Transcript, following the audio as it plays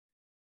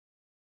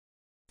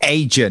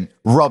Agent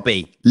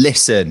Robbie,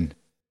 listen.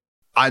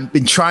 I've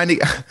been trying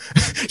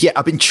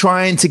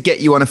to get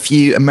you on a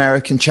few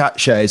American chat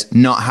shows.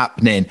 Not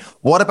happening.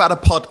 What about a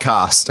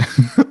podcast?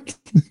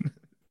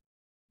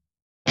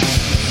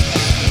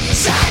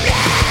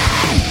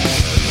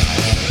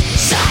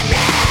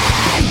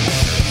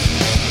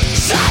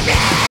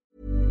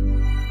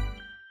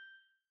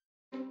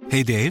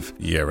 Hey, Dave.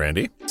 Yeah,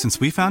 Randy. Since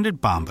we founded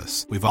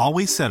Bombas, we've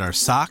always said our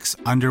socks,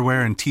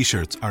 underwear, and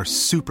T-shirts are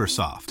super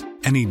soft.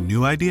 Any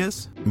new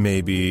ideas?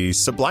 Maybe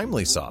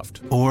sublimely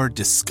soft. Or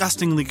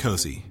disgustingly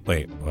cozy.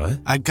 Wait, what?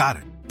 I got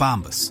it.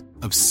 Bombas.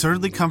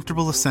 Absurdly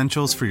comfortable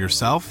essentials for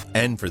yourself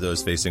and for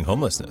those facing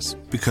homelessness.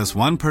 Because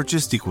one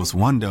purchased equals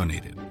one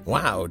donated.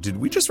 Wow, did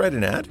we just write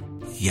an ad?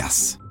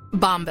 Yes.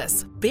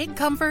 Bombas. Big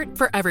comfort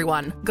for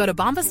everyone. Go to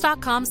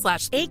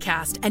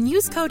bombas.com/ACAST and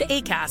use code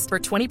ACAST for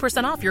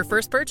 20% off your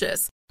first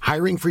purchase.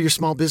 Hiring for your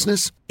small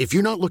business? If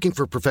you're not looking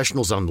for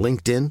professionals on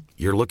LinkedIn,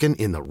 you're looking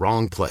in the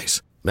wrong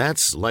place.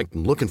 That's like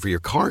looking for your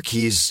car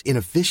keys in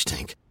a fish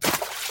tank.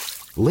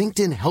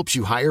 LinkedIn helps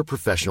you hire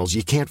professionals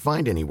you can't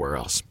find anywhere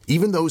else,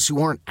 even those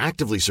who aren't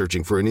actively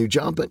searching for a new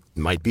job but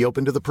might be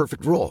open to the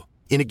perfect role.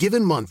 In a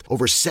given month,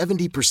 over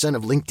 70%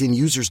 of LinkedIn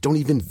users don't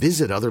even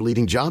visit other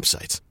leading job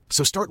sites.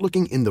 So start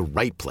looking in the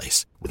right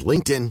place. With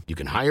LinkedIn, you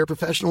can hire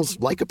professionals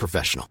like a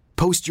professional.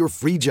 Post your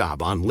free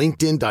job on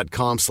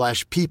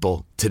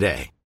linkedin.com/people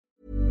today.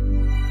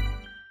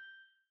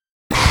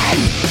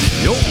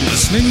 You're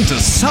listening to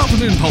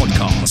Sapnin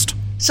Podcast.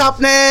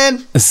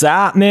 Sapnin!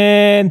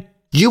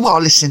 You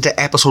are listening to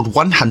episode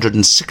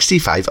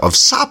 165 of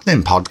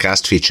Sapnin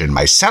Podcast, featuring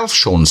myself,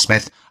 Sean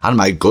Smith, and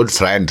my good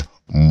friend,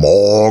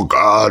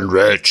 Morgan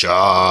Richards.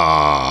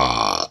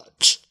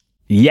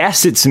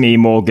 Yes, it's me,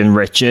 Morgan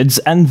Richards,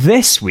 and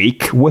this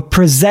week we're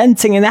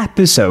presenting an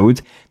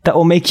episode that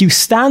will make you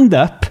stand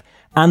up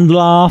and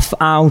laugh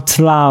out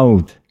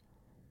loud.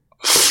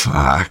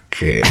 Fuck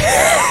it.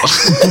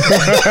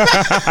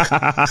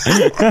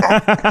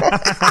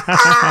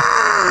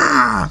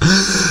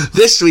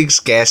 This week's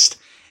guest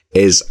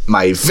is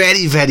my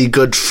very, very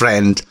good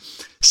friend,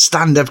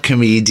 stand-up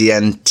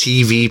comedian,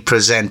 TV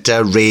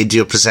presenter,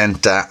 radio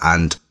presenter,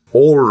 and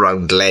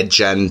all-round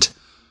legend,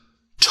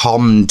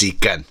 Tom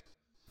Deacon.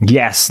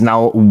 Yes,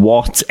 now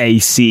what a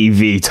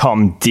CV,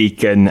 Tom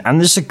Deacon,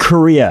 and just a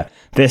career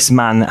this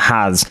man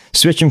has,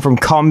 switching from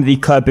comedy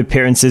club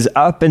appearances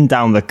up and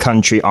down the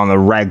country on a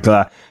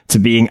regular to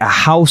being a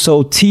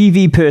household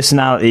TV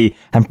personality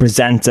and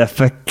presenter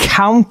for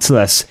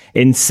countless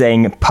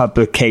insane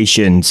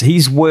publications.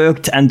 He's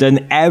worked and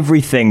done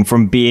everything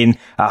from being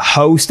a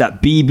host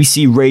at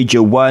BBC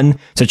Radio 1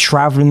 to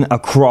travelling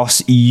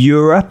across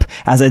Europe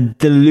as a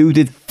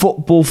deluded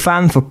football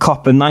fan for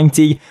Copper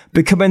 90,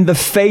 becoming the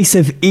face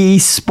of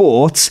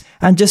eSports,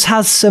 and just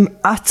has some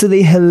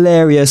utterly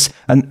hilarious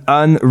and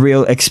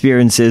unreal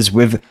experiences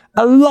with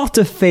a lot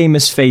of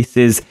famous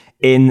faces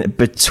in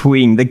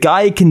between. The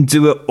guy can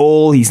do it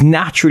all. He's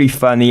naturally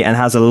funny and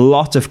has a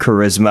lot of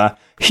charisma.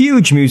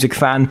 Huge music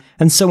fan,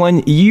 and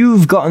someone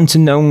you've gotten to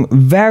know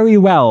very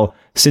well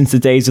since the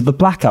days of the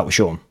Blackout,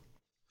 Sean.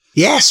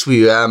 Yes,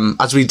 we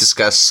as we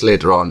discussed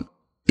later on,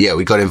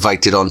 we got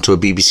invited onto a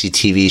BBC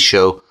TV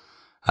show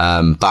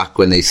back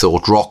when they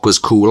thought rock was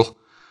cool.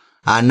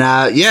 And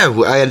I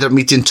ended up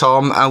meeting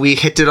Tom and we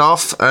hit it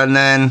off, and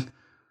then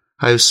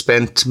I've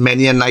spent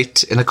many a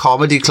night in a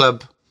comedy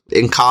club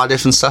in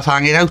Cardiff and stuff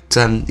hanging out.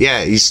 And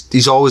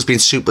he's always been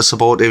super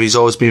supportive. He's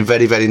always been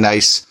very, very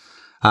nice,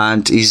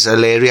 and he's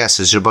hilarious,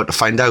 as you're about to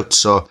find out.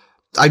 So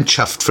I'm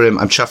chuffed for him.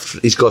 I'm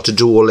chuffed he's got to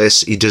do all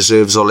this. He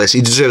deserves all this.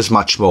 He deserves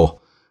much more.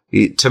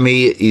 To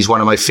me, he's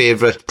one of my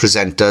favourite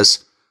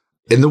presenters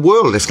in the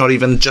world, if not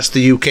even just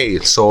the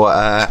UK. So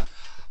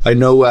I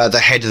know the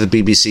head of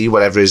the BBC,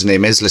 whatever his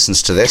name is,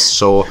 listens to this.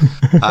 So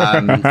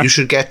you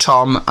should get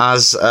Tom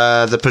as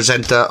the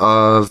presenter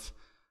of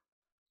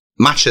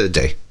Match of the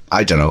Day.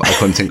 I don't know. I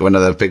couldn't think of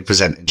another big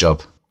presenting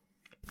job.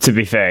 To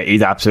be fair,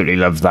 he'd absolutely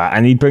love that.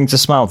 And he brings a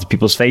smile to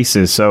people's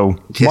faces, so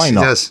yes, why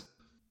not? He does.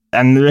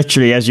 And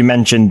literally, as you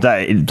mentioned,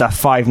 that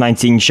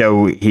 519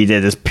 show he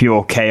did as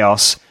pure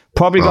chaos.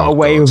 Probably got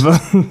away with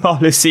a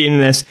lot of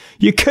seamless.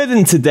 You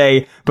couldn't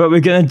today, but we're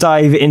going to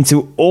dive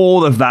into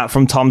all of that,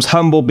 from Tom's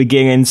humble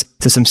beginnings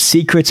to some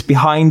secrets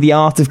behind the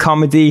art of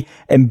comedy,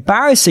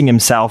 embarrassing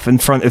himself in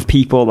front of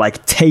people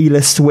like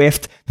Taylor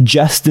Swift,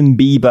 Justin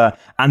Bieber,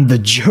 and the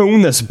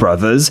Jonas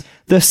Brothers,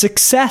 the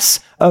success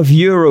of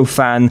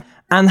Eurofan,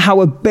 and how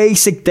a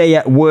basic day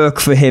at work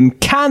for him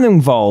can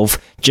involve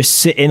just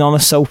sitting on a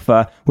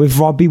sofa with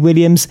Robbie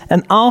Williams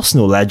and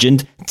Arsenal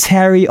legend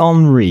Thierry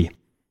Henry.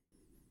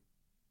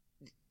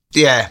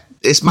 Yeah,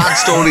 it's mad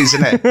stories,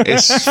 isn't it?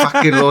 It's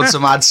fucking loads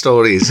of mad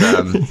stories.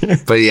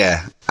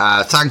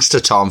 Thanks to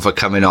Tom for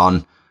coming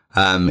on.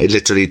 It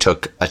literally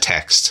took a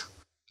text,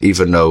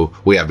 even though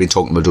we have been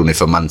talking about doing it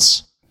for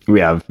months.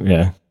 We have,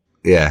 yeah.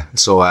 Yeah,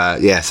 so,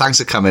 thanks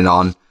for coming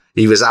on.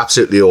 He was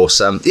absolutely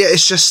awesome. Yeah,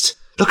 it's just,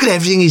 look at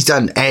everything he's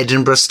done.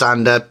 Edinburgh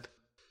stand-up,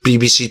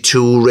 BBC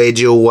 2,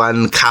 Radio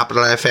 1,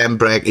 Capital FM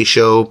Brekkie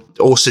Show,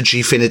 also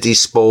Gfinity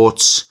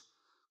Sports,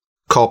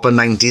 Copper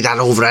 90, that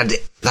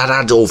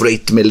had over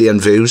 8 million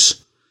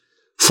views.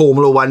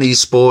 Formula 1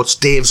 esports,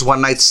 Dave's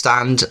One Night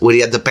Stand, where he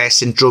had the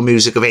best intro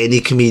music of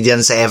any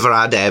comedians ever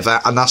had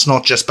ever. And that's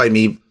not just by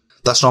me.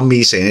 That's not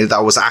me saying it.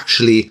 That was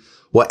actually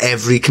what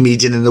every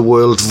comedian in the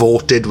world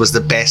voted was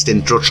the best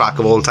intro track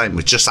of all time,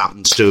 which just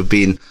happens to have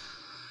been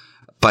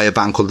by a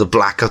band called The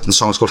Blackout, and the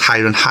song's called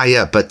Higher and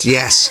Higher. But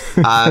yes,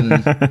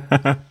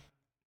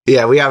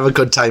 yeah, we have a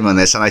good time on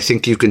this, and I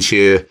think you can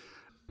hear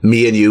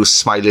me and you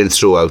smiling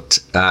throughout.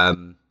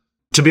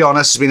 To be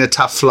honest, it's been a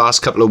tough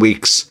last couple of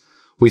weeks.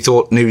 We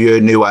thought new year,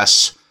 new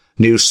us,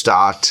 new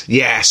start.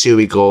 Yes, here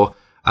we go.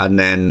 And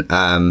then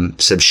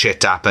some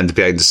shit happened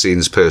behind the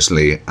scenes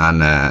personally.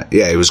 And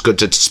yeah, it was good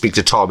to speak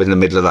to Tom in the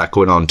middle of that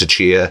going on to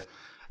cheer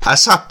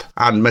us up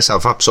and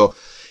myself up. So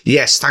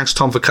yes, thanks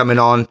Tom for coming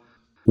on.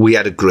 We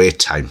had a great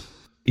time.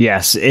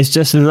 Yes, it's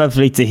just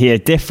lovely to hear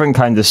different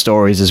kind of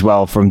stories as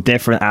well from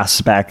different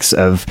aspects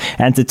of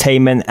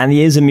entertainment. And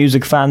he is a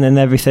music fan and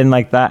everything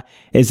like that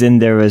is in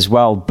there as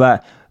well.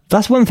 But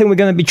that's one thing we're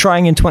going to be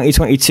trying in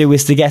 2022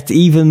 is to get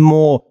even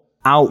more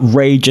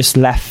outrageous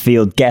left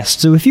field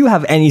guests. So if you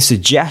have any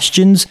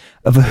suggestions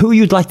of who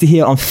you'd like to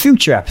hear on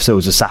future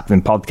episodes of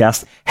Sappenin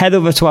Podcast, head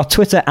over to our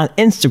Twitter and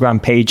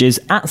Instagram pages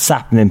at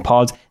Sappenin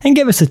Pod and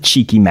give us a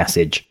cheeky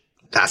message.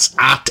 That's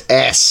at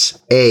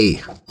SAPP.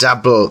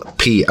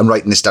 I'm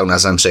writing this down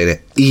as I'm saying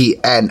it.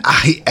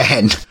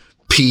 ENINPOD.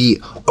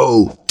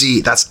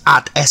 That's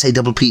at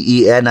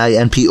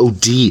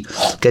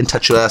SAPPENINPOD. Get in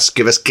touch with us.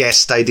 Give us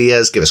guest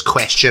ideas. Give us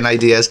question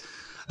ideas.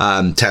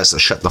 Tell us to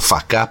shut the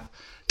fuck up.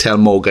 Tell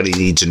Morgan he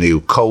needs a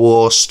new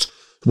co-host.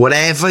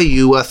 Whatever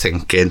you are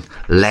thinking,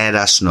 let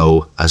us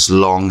know, as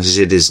long as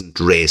it isn't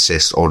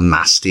racist or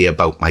nasty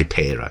about my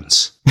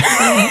parents.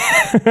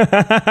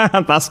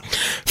 That's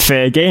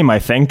fair game, I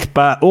think.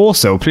 But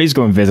also, please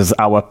go and visit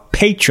our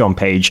Patreon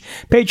page,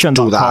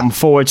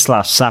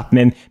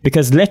 patreon.com/Sappenin,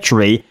 because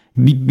literally,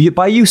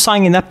 by you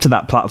signing up to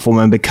that platform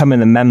and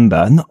becoming a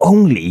member, not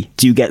only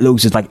do you get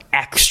loads of like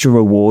extra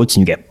rewards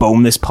and you get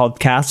bonus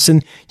podcasts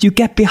and you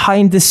get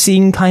behind the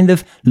scene kind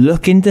of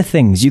look into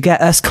things. You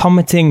get us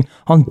commenting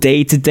on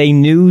day-to-day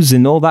news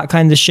and all that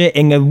kind of shit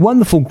in a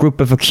wonderful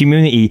group of a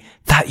community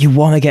that you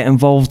want to get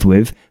involved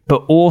with,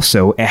 but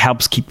also it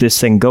helps keep this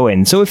thing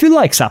going. So if you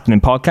like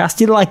Sappenin Podcast,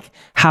 you like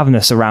having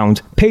us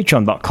around,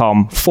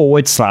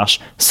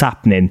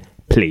 patreon.com/Sappenin,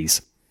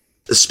 please.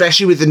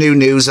 Especially with the new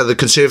news that the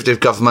Conservative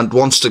government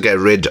wants to get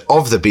rid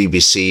of the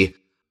BBC.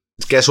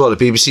 Guess what?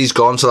 The BBC's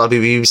gone, so that'll be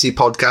BBC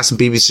Podcast and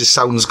BBC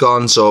Sound's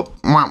gone. So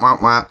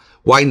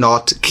why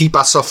not keep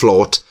us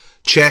afloat?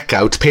 Check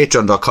out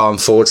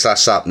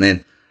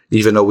patreon.com/Sappenin,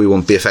 even though we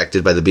won't be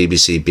affected by the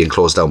BBC being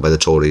closed down by the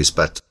Tories.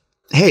 But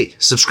hey,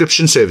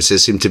 subscription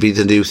services seem to be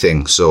the new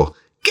thing, so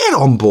get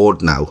on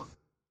board now.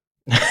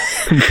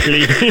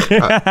 Please.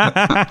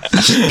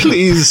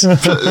 Please,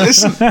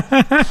 listen.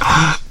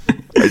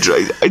 I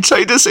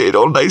tried to say it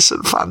all nice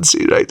and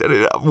fancy, right? And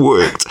it hasn't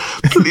worked.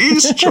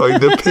 Please join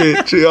the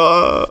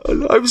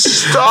Patreon. I'm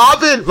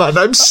starving, man.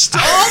 I'm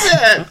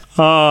starving.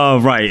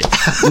 Oh, right.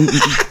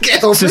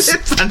 Get over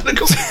it, man.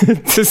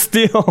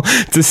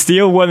 To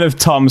steal one of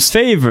Tom's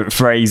favourite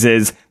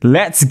phrases,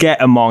 let's get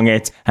among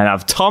it and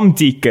have Tom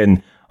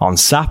Deacon on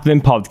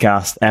Sappenin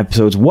Podcast,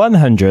 episode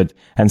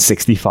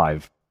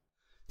 165.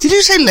 Did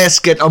you say let's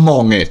get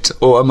among it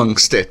or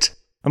amongst it?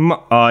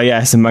 Oh,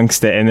 yes,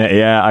 amongst it, innit?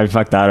 Yeah, I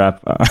fucked that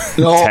up.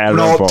 No,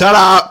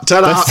 ta-da,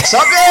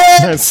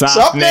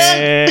 something!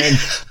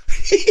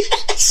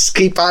 Yes,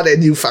 keep at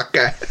it, you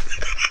fucker.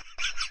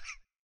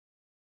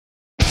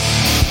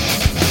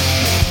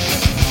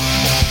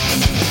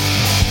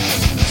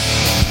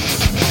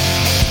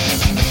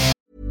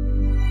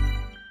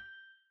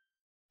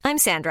 I'm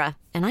Sandra,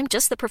 and I'm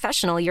just the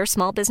professional your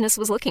small business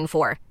was looking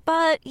for.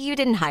 But you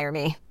didn't hire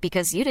me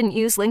because you didn't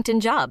use LinkedIn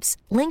Jobs.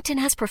 LinkedIn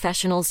has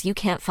professionals you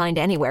can't find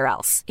anywhere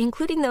else,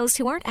 including those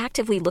who aren't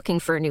actively looking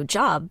for a new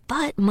job,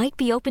 but might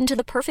be open to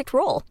the perfect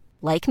role,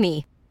 like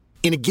me.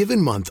 In a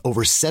given month,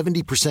 over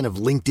 70% of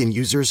LinkedIn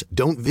users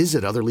don't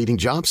visit other leading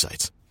job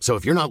sites. So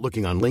if you're not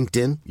looking on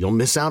LinkedIn, you'll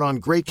miss out on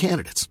great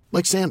candidates,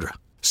 like Sandra.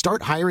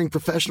 Start hiring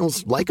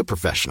professionals like a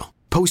professional.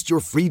 Post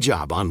your free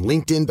job on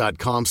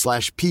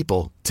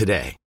linkedin.com/people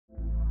today.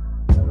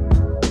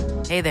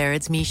 Hey there,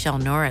 it's Michelle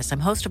Norris.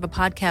 I'm host of a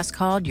podcast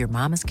called Your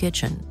Mama's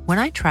Kitchen. When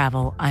I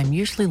travel, I'm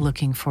usually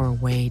looking for a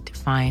way to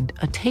find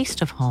a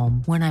taste of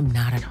home when I'm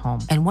not at home.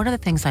 And one of the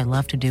things I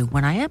love to do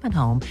when I am at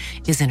home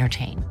is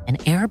entertain. And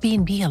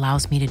Airbnb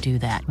allows me to do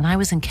that. When I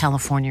was in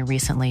California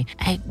recently,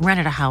 I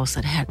rented a house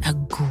that had a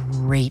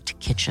great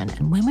kitchen.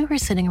 And when we were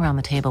sitting around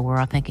the table, we're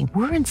all thinking,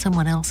 we're in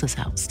someone else's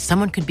house.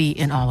 Someone could be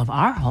in all of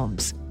our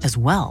homes as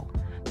well.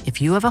 If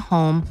you have a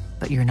home,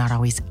 but you're not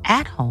always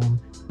at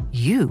home,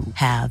 you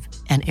have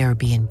an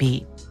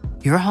Airbnb.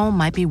 Your home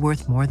might be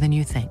worth more than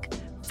you think.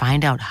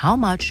 Find out how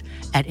much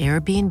at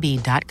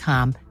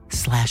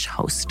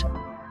airbnb.com/host.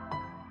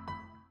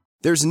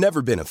 There's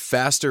never been a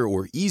faster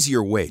or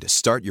easier way to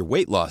start your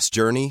weight loss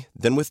journey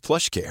than with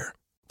PlushCare.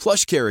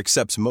 PlushCare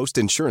accepts most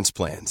insurance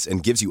plans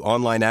and gives you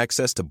online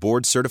access to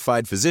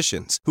board-certified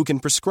physicians who can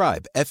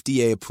prescribe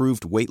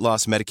FDA-approved weight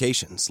loss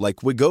medications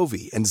like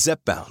Wegovy and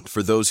Zepbound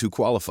for those who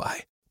qualify.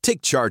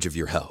 Take charge of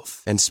your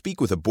health and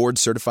speak with a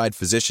board-certified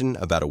physician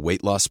about a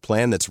weight loss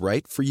plan that's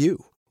right for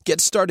you.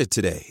 Get started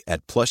today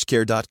at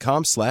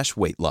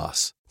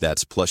plushcare.com/weight-loss.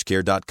 That's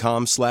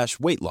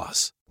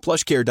plushcare.com/weight-loss.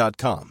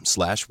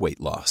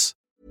 plushcare.com/weight-loss.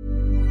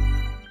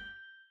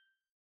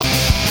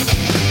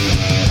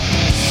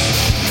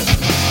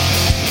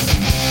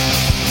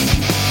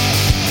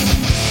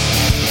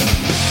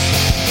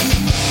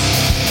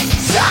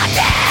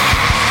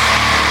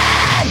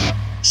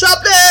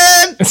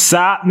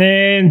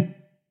 Sapnin!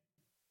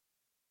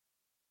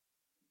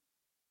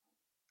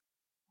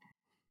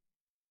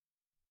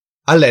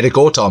 I'll let it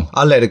go, Tom.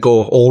 I'll let it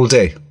go all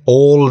day.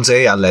 All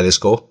day I'll let it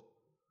go.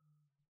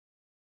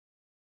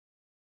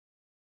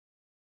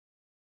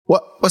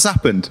 What's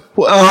happened?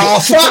 Fuck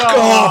off!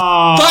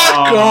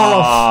 Fuck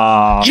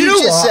off!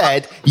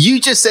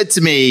 You just said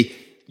to me,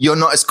 you're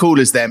not as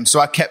cool as them, so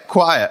I kept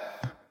quiet.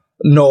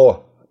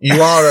 No,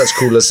 you are as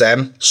cool as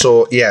them.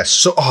 So, yes.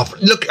 So,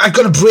 look, I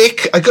got to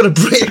break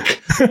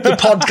the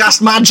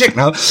podcast magic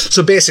now.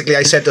 So, basically,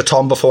 I said to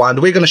Tom beforehand,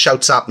 we're going to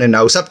shout Sapnin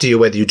now. It's up to you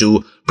whether you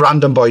do.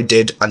 Brandon Boyd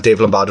did, and Dave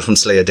Lombardo from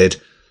Slayer did.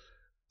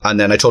 And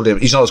then I told him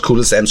he's not as cool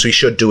as them, so he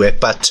should do it.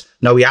 But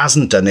now he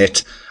hasn't done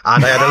it.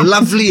 And I had a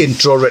lovely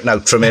intro written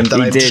out from him that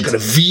I'm just going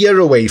to veer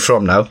away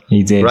from now.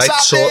 He did. Right?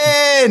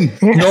 Sapnin!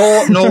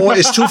 So, no,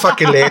 it's too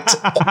fucking late.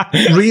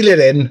 Reel it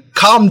in.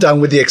 Calm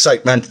down with the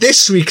excitement.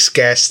 This week's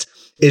guest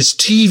is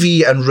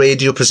TV and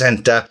radio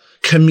presenter,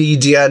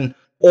 comedian,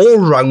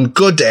 all-round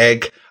good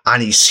egg,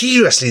 and he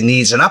seriously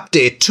needs an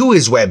update to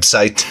his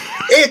website.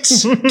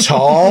 It's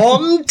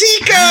Tom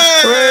Deacon!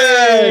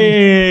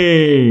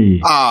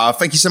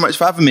 Thank you so much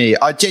for having me.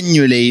 I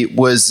genuinely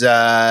was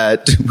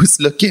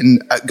looking,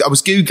 I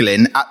was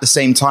Googling at the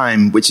same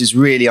time, which is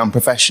really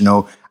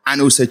unprofessional,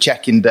 and also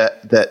checking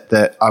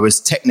that I was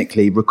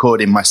technically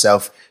recording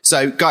myself.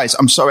 So, guys,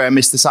 I'm sorry I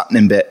missed the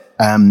Sapnin bit.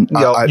 You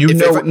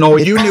knew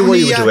what you were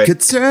doing. I could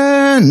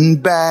turn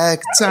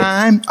back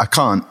time. I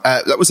can't.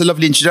 That was a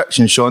lovely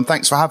introduction, Sean.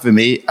 Thanks for having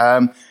me.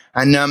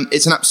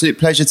 It's an absolute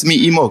pleasure to meet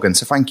you, Morgan.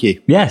 So thank you.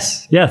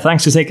 Yes. Yeah.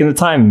 Thanks for taking the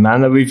time,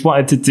 man. We've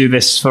wanted to do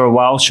this for a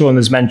while. Sean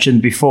has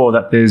mentioned before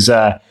that there's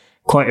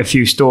quite a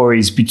few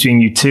stories between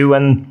you two,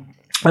 and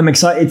I'm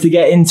excited to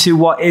get into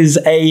what is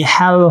a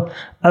hell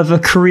of a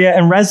career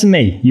and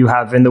resume you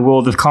have in the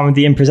world of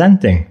comedy and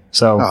presenting.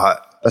 So.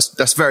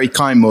 That's very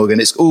kind, Morgan.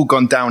 It's all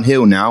gone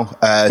downhill now.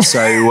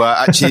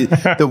 Actually,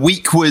 the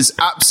week was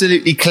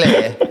absolutely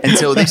clear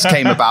until this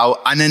came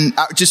about. And then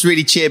that just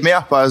really cheered me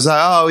up. I was like,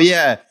 oh,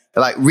 yeah,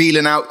 like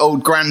reeling out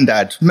old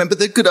granddad. Remember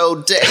the good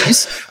old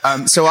days?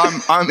 So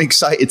I'm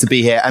excited to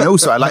be here. And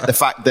also, I like the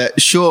fact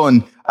that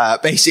Sean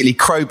basically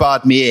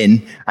crowbarred me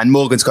in, and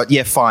Morgan's got,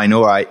 yeah, fine,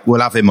 all right, we'll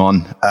have him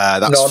on.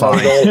 That's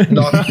fine.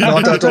 Not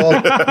at all.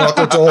 Not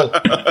at all.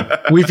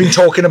 We've been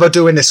talking about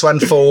doing this one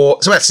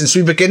since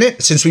we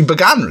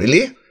began,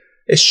 really.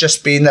 It's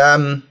just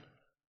been,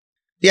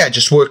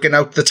 just working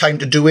out the time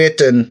to do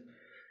it. And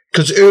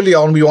because early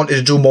on we wanted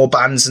to do more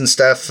bands and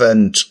stuff,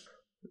 and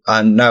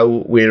now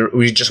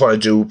we just want to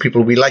do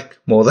people we like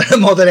more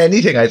than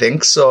anything, I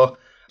think. So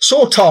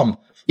Tom,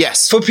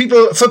 yes, for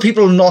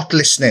people not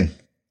listening,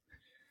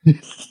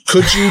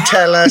 could you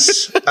tell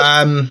us,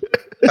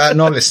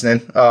 not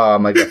listening, oh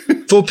my God,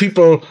 for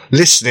people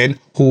listening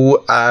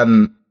who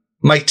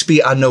might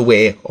be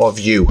unaware of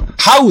you,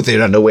 how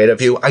they're unaware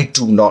of you, I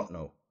do not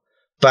know.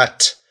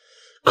 But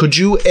could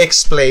you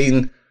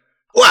explain,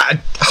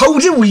 how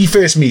did we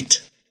first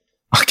meet?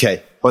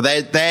 Okay, well,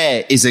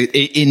 there is an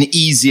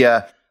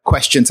easier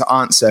question to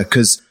answer,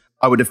 because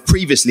I would have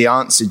previously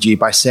answered you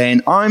by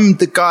saying, I'm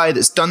the guy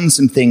that's done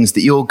some things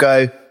that you'll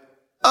go,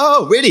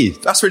 oh, really?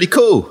 That's really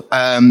cool.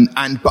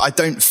 But I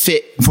don't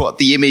fit what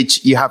the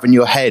image you have in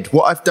your head.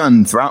 What I've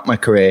done throughout my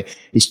career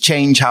is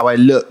change how I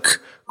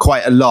look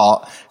quite a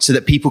lot so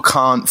that people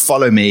can't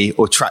follow me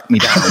or track me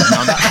down.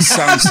 Now that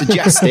sounds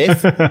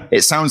suggestive.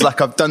 It sounds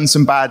like I've done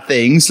some bad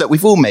things. Look,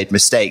 we've all made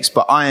mistakes,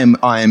 but I am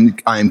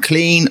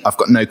clean. I've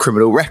got no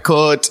criminal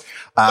record.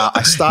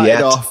 I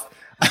started off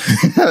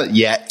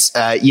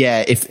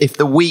if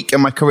the week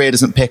and my career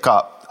doesn't pick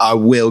up, I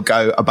will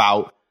go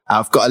about.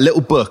 I've got a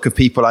little book of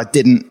people I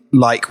didn't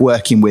like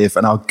working with,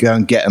 and I'll go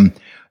and get them.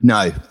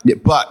 No,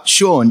 but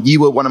Sean, you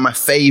were one of my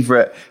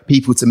favorite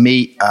people to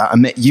meet. I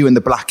met you in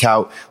the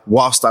Blackout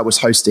whilst I was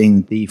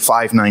hosting the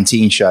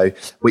 519 show,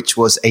 which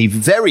was a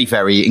very,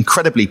 very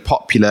incredibly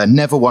popular,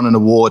 never won an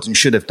award and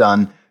should have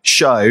done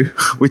show,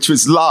 which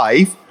was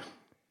live.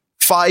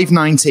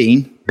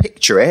 519,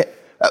 picture it.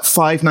 At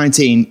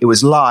 519, it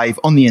was live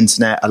on the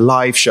internet, a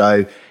live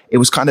show. It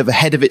was kind of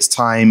ahead of its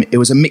time. It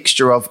was a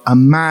mixture of a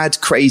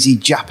mad, crazy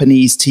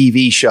Japanese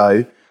TV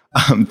show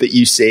that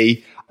you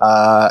see,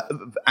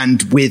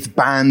 and with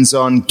bands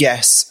on,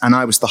 guests, and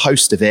I was the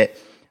host of it.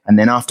 And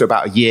then after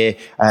about a year,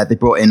 they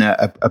brought in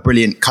a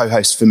brilliant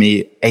co-host for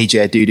me,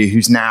 AJ Adudu,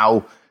 who's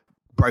now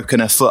broken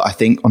her foot, I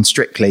think, on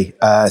Strictly.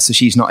 So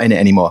she's not in it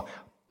anymore.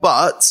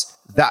 But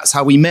that's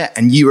how we met.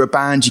 And you were a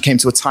band. You came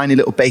to a tiny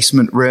little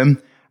basement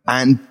room.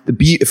 And the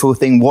beautiful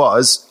thing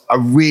was I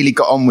really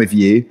got on with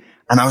you.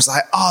 And I was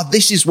like,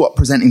 this is what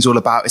presenting's all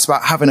about. It's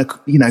about having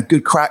a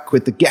good crack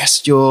with the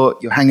guest you're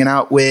hanging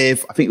out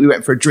with. I think we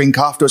went for a drink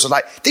afterwards. I was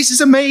like, this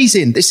is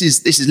amazing. This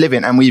is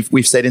living. And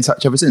we've stayed in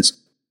touch ever since.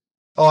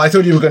 Oh, I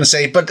thought you were going to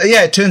say, but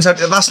yeah, it turns out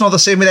that's not the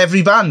same with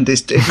every band.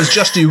 It was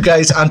just you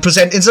guys, and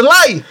presenting's a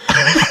lie.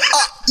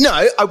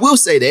 No, I will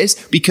say this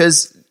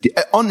because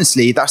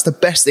honestly, that's the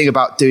best thing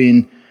about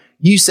doing.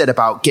 You said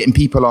about getting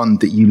people on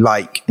that you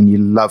like and you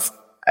love,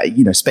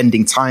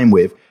 spending time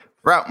with.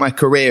 Throughout my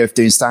career of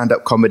doing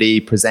stand-up comedy,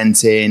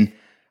 presenting,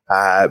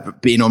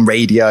 being on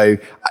radio,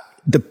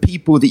 the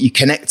people that you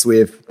connect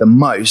with the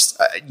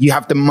most, you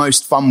have the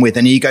most fun with,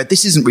 and you go,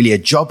 this isn't really a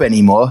job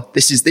anymore.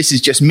 This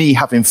is just me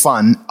having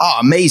fun.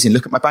 Amazing.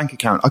 Look at my bank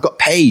account. I got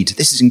paid.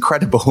 This is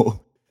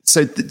incredible.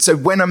 So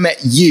when I met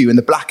you in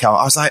the Blackout,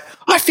 I was like,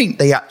 I think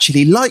they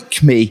actually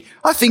like me.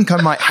 I think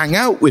I might hang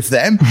out with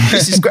them.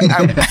 This is great.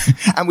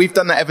 And we've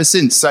done that ever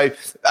since. So,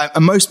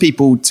 and most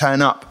people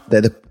turn up.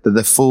 They're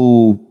the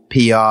full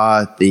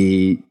PR,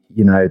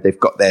 they've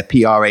got their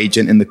PR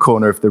agent in the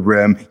corner of the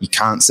room. You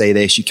can't say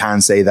this, you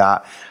can say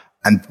that.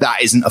 And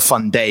that isn't a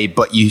fun day,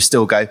 but you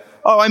still go,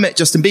 I met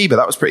Justin Bieber.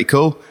 That was pretty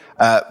cool.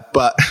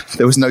 But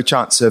there was no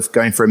chance of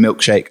going for a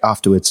milkshake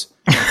afterwards.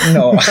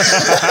 No.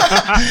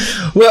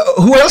 Well,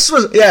 who else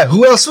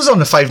was on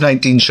the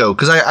 519 show?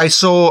 Because I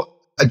saw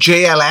a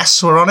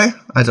JLS were on it.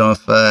 I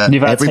don't know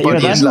if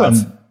everybody in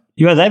love.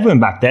 You had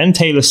everyone back then.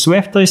 Taylor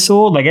Swift, I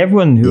saw, like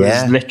everyone who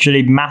was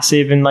literally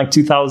massive in like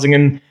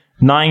 2009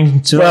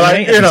 to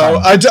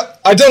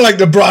I don't like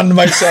to brand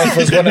myself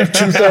as one of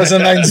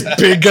 2009's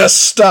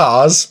biggest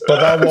stars, but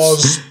that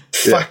was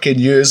fucking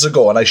years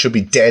ago, and I should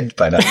be dead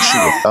by now.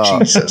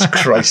 Jesus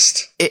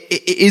Christ.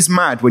 It is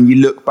mad when you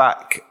look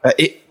back.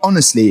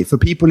 Honestly, for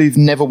people who've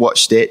never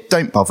watched it,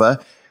 don't bother.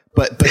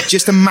 But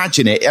just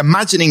imagine it.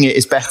 Imagining it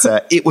is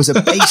better. It was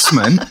a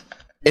basement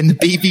in the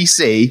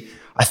BBC.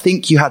 I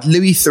think you had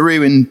Louis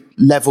Theroux in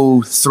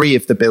level 3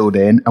 of the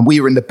building, and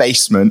we were in the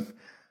basement.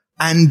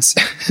 And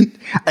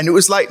it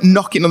was like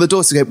knocking on the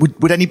door to go,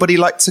 would anybody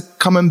like to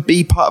come and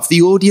be part of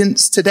the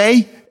audience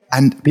today?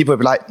 And people would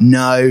be like,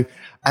 no.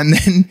 And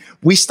then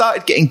we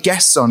started getting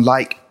guests on,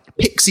 like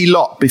Pixie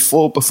Lott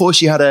before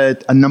she had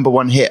a number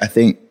one hit, I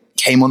think,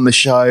 came on the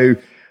show.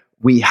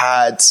 We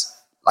had,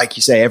 like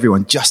you say,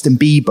 everyone, Justin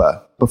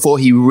Bieber, before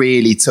he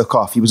really took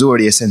off, he was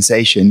already a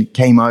sensation,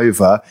 came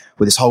over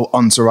with his whole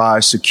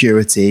entourage,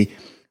 security.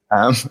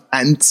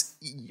 And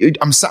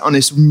I'm sat on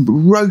this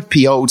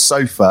ropey old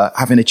sofa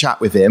having a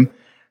chat with him.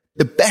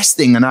 The best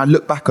thing, and I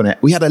look back on it,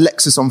 we had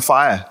Alexis on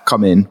Fire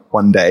come in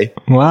one day.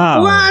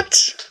 Wow.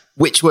 What?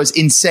 Which was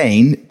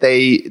insane.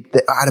 I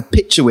had a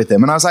picture with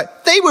them and I was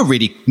like, they were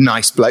really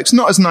nice blokes.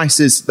 Not as nice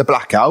as the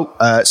Blackout.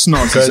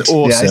 Snog is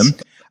awesome.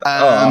 Yes.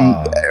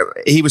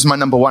 He was my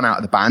number one out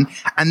of the band.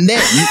 And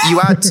then you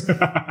had...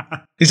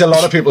 He's a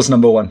lot of people's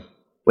number one.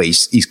 Well,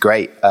 he's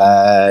great.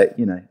 And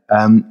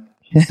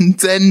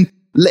then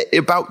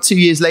about 2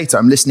 years later,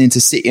 I'm listening to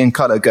City and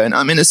Colour going,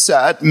 I'm in a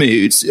sad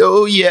mood.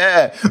 Oh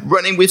yeah.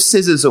 Running with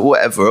scissors or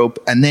whatever.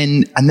 And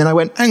then I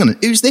went, hang on,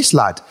 who's this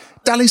lad?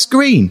 Dallas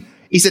Green.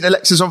 He said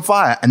Alexis on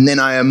Fire. And then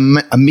I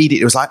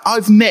immediately was like,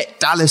 I've met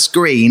Dallas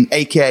Green,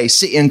 aka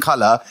City and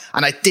Colour,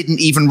 and I didn't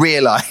even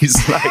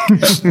realise. Like,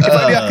 if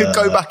only I could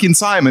go back in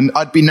time and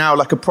I'd be now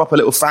like a proper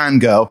little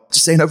fangirl,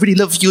 just saying, I really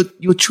love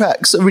your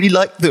tracks. I really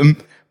like them.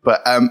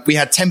 But we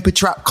had Temper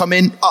Trap come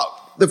in.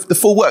 The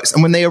full works.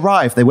 And when they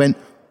arrived, they went,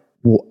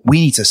 well,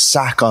 we need to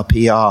sack our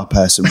PR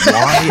person.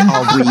 Why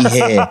are we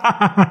here?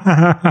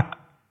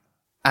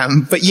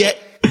 But yet,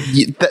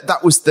 that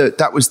was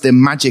the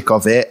magic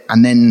of it.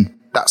 And then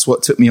that's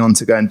what took me on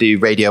to go and do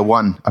Radio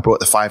 1. I brought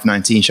the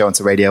 519 show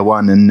onto Radio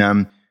 1,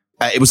 and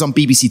it was on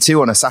BBC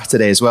 2 on a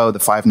Saturday as well, the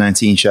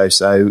 519 show.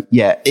 So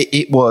yeah,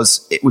 it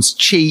was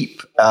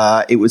cheap.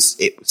 It was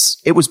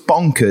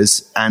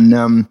bonkers,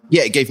 and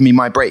it gave me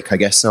my break, I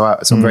guess. So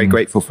I'm very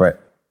grateful for it.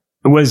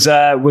 Was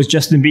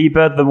Justin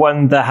Bieber the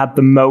one that had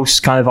the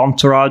most kind of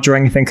entourage or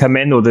anything come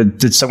in, or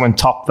did someone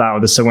top that, or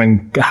did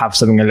someone have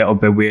something a little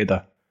bit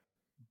weirder?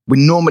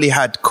 We normally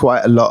had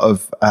quite a lot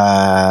of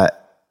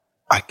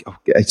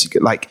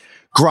like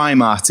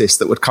grime artists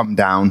that would come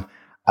down,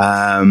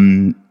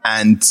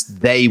 and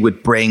they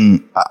would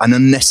bring an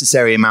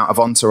unnecessary amount of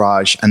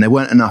entourage, and there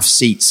weren't enough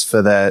seats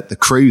for the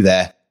crew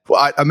there.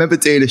 Well, I remember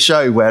doing a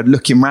show where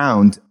looking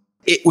round,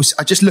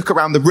 I just look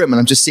around the room and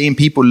I'm just seeing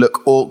people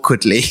look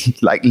awkwardly,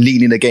 like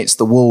leaning against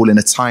the wall in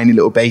a tiny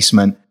little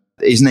basement.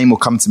 His name will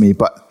come to me,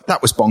 but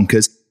that was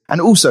bonkers. And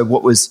also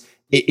what was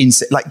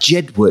like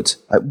Jedward,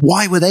 like,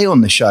 why were they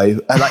on the show?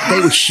 Like, they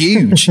were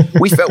huge.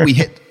 We felt we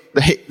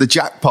hit the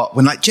jackpot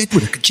when, like,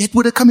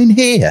 Jedward have come in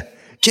here.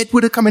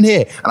 Jedward have come in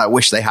here. And I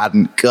wish they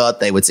hadn't. God,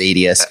 they were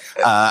tedious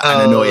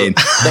and annoying.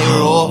 They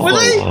were awful. Were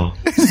they?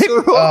 They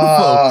were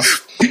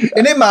awful.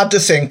 Isn't it mad to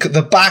think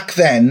that back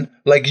then,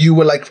 like, you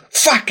were like,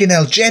 fucking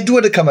hell,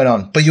 Jedward are coming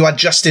on, but you had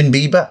Justin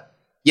Bieber.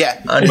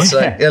 Yeah. And it's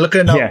like, look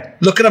at him now. Yeah.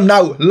 Look at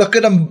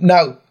him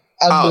now.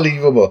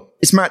 Unbelievable.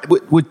 It's mad.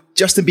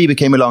 Justin Bieber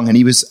came along and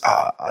he was,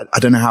 I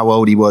don't know how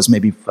old he was,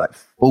 maybe like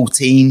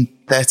 14,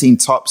 13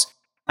 tops.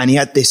 And he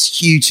had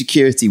this huge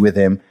security with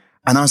him.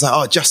 And I was like,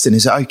 oh, Justin,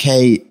 is it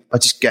okay I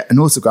just get an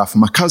autograph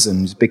from my cousin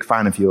who's a big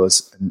fan of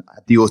yours and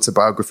the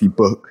autobiography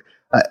book?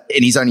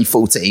 And he's only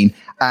 14.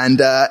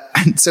 And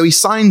so he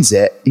signs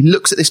it. He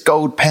looks at this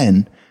gold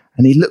pen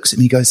and he looks at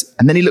me, he goes,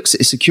 and then he looks at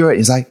his security.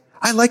 He's like,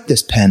 I like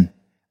this pen.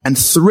 And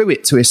threw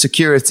it to his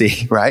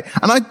security, right?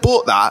 And I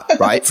bought that,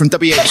 right, from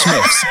WH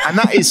Smith's. And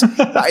that is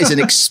an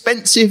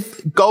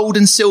expensive gold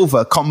and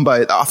silver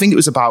combo that I think it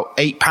was about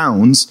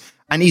 £8.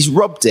 And he's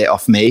robbed it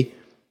off me.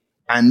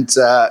 And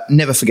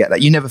never forget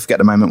that. You never forget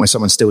the moment when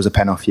someone steals a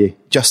pen off you.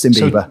 Justin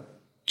Bieber. So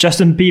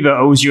Justin Bieber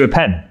owes you a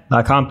pen.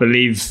 I can't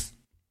believe.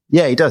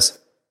 Yeah, he does.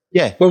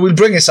 Yeah. Well, we'll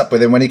bring this up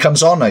with him when he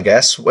comes on, I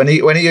guess. When he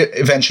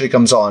eventually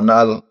comes on,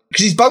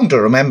 because he's bound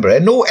to remember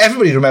it. No,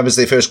 everybody remembers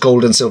their first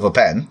gold and silver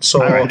pen.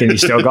 So I reckon he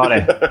still got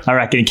it. I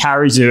reckon he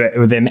carries it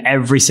with him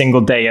every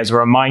single day as a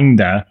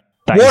reminder.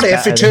 What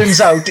if it turns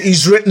out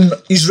he's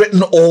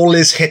written all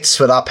his hits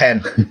for that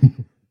pen?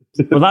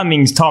 Well, that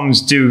means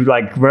Tom's due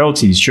like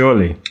royalties,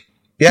 surely.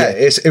 Yeah,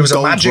 it was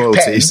a magic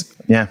royalties. Pen.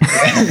 Yeah.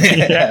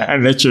 Yeah,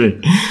 literally.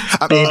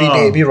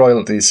 Baby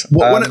royalties.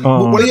 One of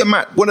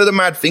the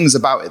mad things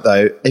about it,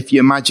 though, if you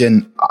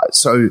imagine,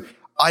 so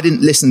I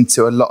didn't listen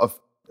to a lot of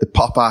the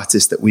pop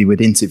artists that we would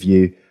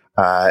interview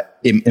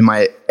in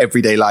my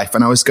everyday life.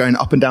 And I was going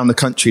up and down the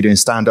country doing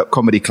stand-up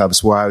comedy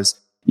clubs where I was,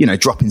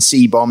 dropping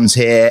C-bombs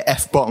here,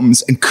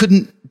 F-bombs, and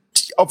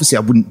obviously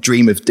I wouldn't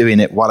dream of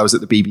doing it while I was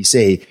at the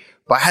BBC.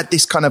 But I had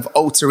this kind of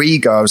alter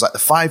ego. I was like the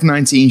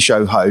 519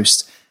 show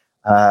host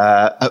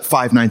at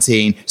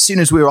 519. As soon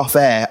as we were off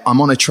air, I'm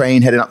on a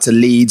train heading up to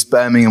Leeds,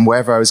 Birmingham,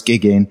 wherever I was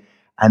gigging,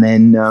 and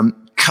then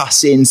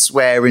cussing,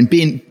 swearing,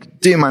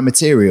 doing my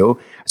material.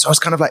 So I was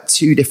kind of like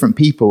two different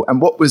people.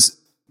 And what was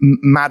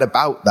mad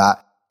about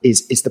that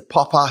is the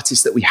pop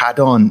artists that we had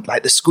on,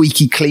 like the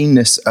squeaky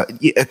cleanness,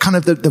 kind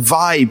of the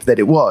vibe that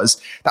it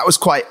was. That was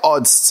quite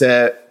odd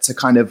to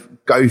kind of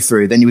go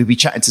through. Then you would be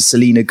chatting to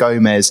Selena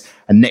Gomez,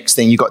 and next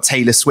thing you got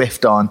Taylor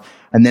Swift on.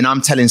 And then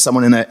I'm telling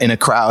someone in a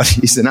crowd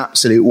he's an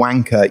absolute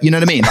wanker. You know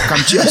what I mean? Like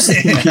I'm just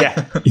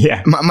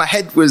yeah. My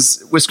head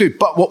was screwed.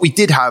 But what we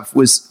did have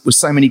was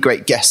so many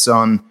great guests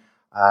on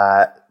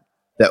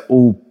that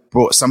all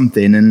brought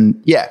something.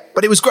 And yeah,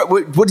 but it was great.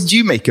 What did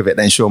you make of it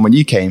then, Sean, when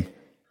you came?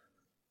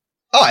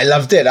 Oh, I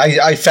loved it.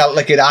 I felt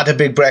like it had a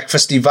big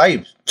breakfasty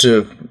vibe,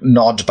 to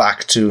nod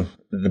back to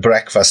the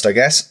breakfast, I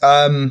guess.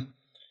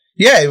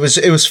 Yeah, it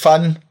was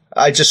fun.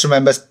 I just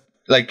remember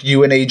like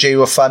you and AJ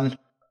were fun.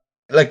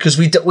 Like, because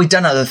we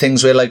done other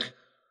things where like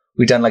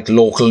we done like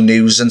local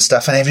news and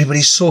stuff, and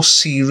everybody's so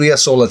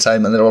serious all the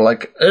time, and they're all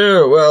like,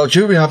 "Oh, well,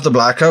 do we have the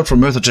blackout from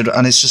Merthyr Tydfil?"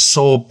 And it's just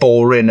so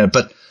boring.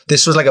 But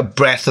this was like a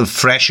breath of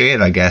fresh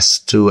air, I guess,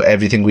 to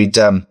everything we'd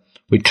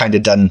kind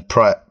of done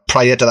prior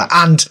to that,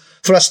 and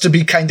for us to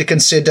be kind of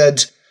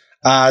considered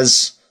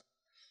as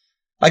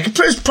like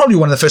it's probably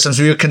one of the first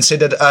times we were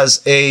considered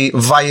as a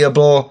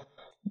viable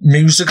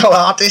musical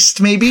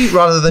artist, maybe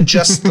rather than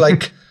just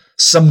like.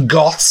 Some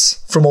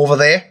goths from over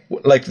there.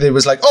 Like, there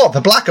was like, oh,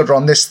 the Blackout are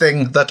on this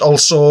thing that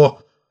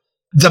also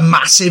the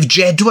massive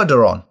Jedward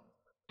are on.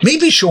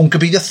 Maybe Sean could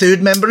be the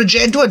third member of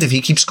Jedward if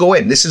he keeps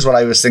going. This is what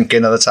I was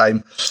thinking at the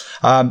time.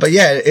 But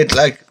yeah, it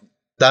like,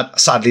 that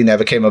sadly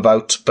never came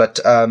about. But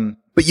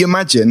you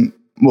imagine,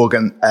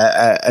 Morgan,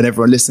 and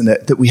everyone listening,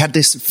 that we had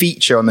this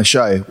feature on the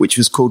show, which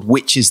was called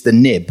Which is the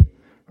Nib,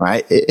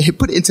 right?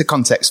 Put it into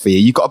context for you.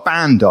 You got a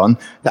band on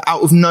that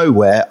out of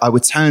nowhere, I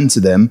would turn to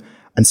them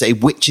and say,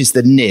 which is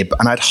the nib?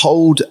 And I'd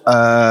hold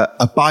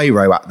a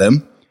biro at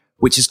them,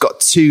 which has got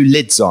two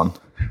lids on.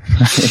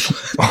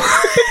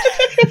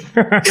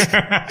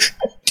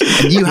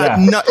 And you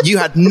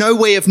had no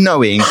way of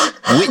knowing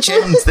which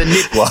end the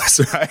nib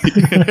was, right?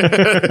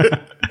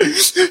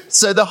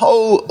 So the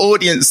whole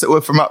audience that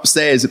were from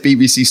upstairs at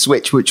BBC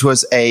Switch, which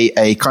was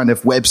a kind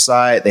of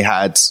website, they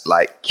had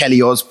like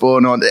Kelly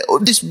Osbourne on,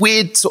 this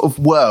weird sort of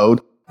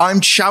world.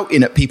 I'm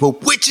shouting at people,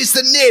 which is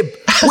the nib?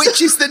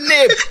 Which is the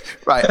nib?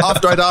 Right.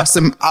 After I'd asked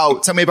them,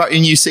 tell me about your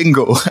new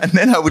single. And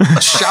then I would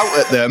shout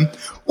at them,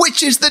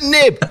 which is the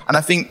nib? And I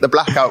think the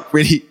Blackout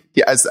really,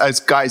 as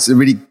guys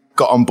really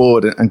got on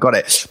board and got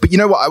it. But you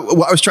know what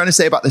I was trying to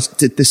say about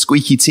the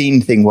squeaky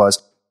teen thing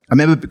was, I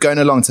remember going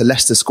along to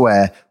Leicester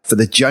Square for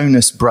the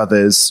Jonas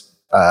Brothers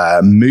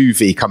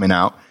movie coming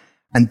out.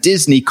 And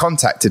Disney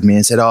contacted me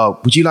and said,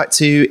 would you like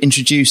to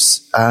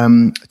introduce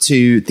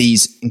to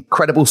these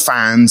incredible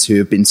fans who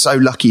have been so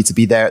lucky to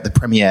be there at the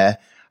premiere,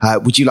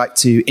 would you like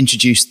to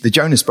introduce the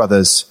Jonas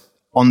Brothers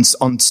on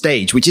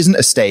stage, which isn't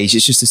a stage,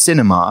 it's just a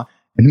cinema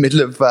in the middle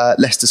of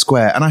Leicester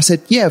Square. And I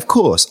said, yeah, of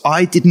course.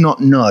 I did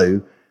not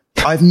know.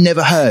 I've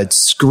never heard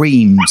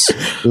screams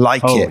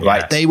like it,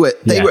 right? They were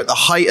at the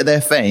height of their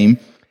fame.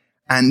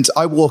 And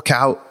I walk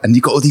out and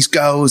you've got all these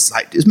girls,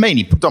 like it's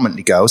mainly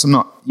predominantly girls. I'm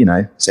not,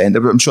 saying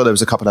I'm sure there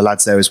was a couple of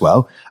lads there as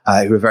well,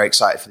 who were very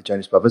excited for the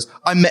Jonas Brothers.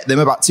 I met them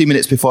about 2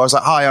 minutes before. I was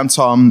like, hi, I'm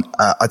Tom.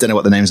 I don't know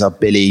what the names are,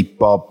 Billy,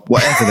 Bob,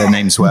 whatever their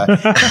names were.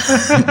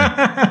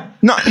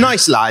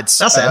 Nice lads.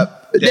 That's it.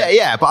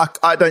 Yeah, but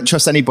I don't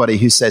trust anybody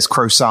who says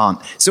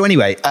croissant. So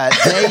anyway,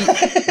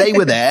 they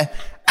were there,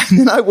 and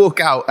then I walk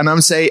out and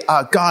I'm saying,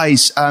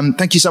 guys,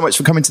 thank you so much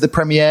for coming to the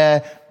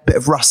premiere. Bit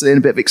of rustling,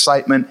 a bit of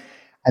excitement.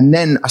 And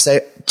then I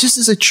say, just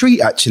as a treat,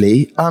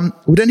 actually,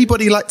 would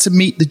anybody like to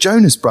meet the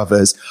Jonas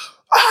Brothers?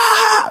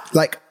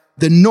 Like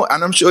the noise,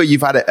 and I'm sure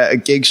you've had it at a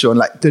gig, Sean,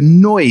 like the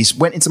noise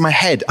went into my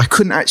head. I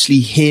couldn't actually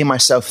hear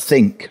myself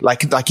think.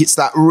 Like it's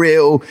that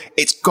real,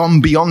 it's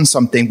gone beyond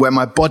something where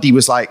my body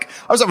was like,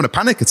 I was having a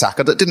panic attack.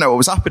 I didn't know what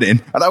was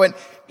happening. And I went,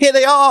 here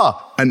they are.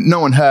 And no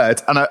one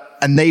heard.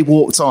 And they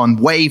walked on,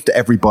 waved at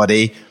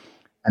everybody,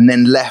 and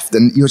then left.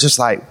 And you're just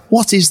like,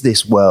 what is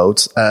this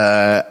world?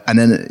 And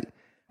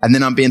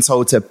then I'm being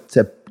told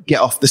to get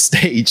off the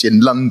stage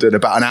in London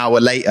about an hour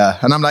later.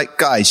 And I'm like,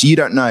 guys, you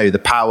don't know the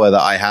power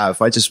that I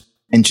have. I just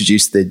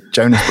introduced the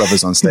Jonas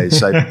Brothers on stage.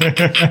 So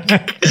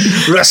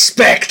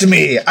respect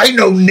me. I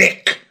know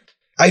Nick.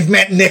 I've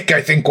met Nick,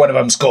 I think one of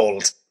them's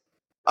called.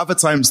 Other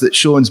times that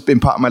Sean's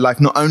been part of my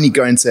life, not only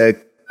going to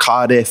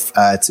Cardiff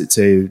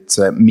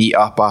to meet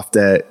up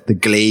after the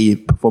Glee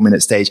performing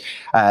at stage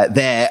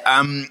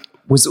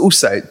was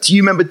also, do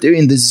you remember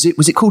doing the Zoo,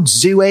 was it called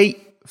Zoo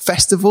 8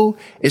 Festival?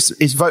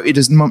 It's voted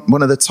as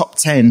one of the top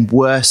 10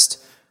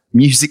 worst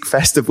music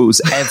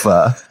festivals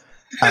ever.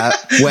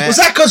 Was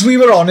that because we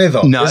were on it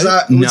though? No,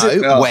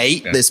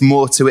 there's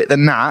more to it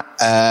than that.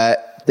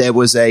 There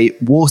was a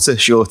water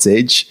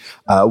shortage.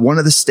 One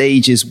of the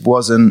stages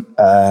wasn't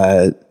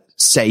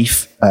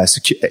safe,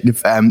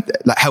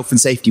 like health and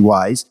safety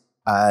wise.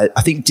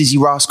 I think Dizzy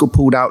Rascal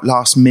pulled out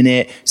last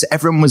minute. So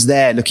everyone was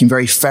there looking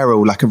very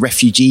feral, like a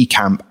refugee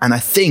camp. And I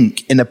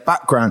think in the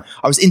background,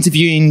 I was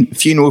interviewing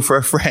Funeral for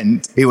a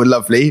Friend, who were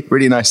lovely,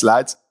 really nice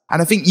lads.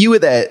 And I think you were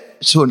there,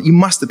 Sean, you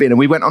must have been. And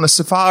we went on a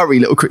safari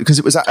because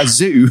it was at a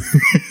zoo.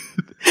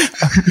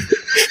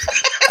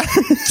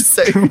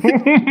 So,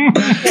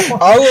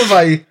 how have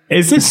I?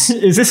 Is this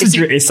a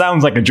dream? It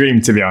sounds like a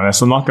dream, to be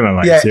honest. I'm not going to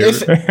lie to you.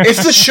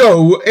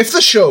 If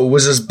the show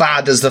was as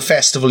bad as the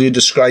festival you're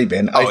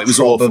describing, it was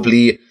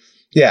probably awful.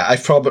 Yeah, I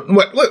probably.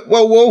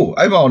 Whoa!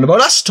 I'm on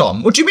about us,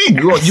 Tom. What do you mean?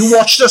 You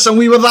watched us and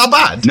we were that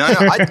bad? No.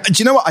 Do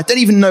you know what? I don't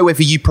even know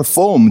whether you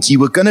performed. You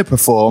were going to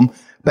perform,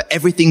 but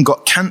everything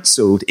got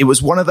cancelled. It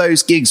was one of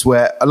those gigs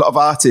where a lot of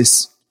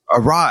artists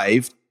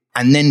arrived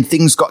and then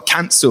things got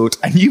cancelled.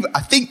 And I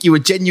think you were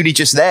genuinely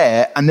just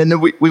there. And then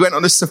we went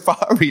on a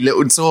safari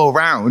little tour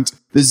around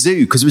the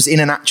zoo because it was in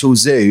an actual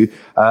zoo.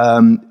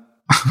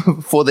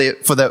 For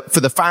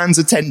the fans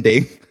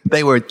attending,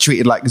 they were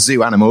treated like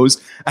zoo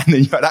animals. And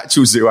then you had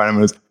actual zoo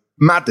animals.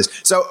 Madness.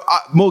 So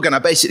Morgan, I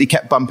basically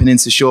kept bumping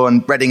into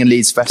Sean, Reading and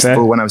Leeds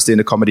Festival when I was doing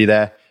the comedy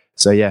there.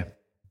 So yeah.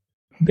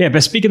 Yeah,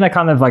 but speaking of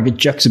kind of like a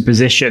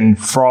juxtaposition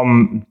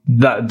from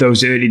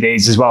those early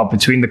days as well,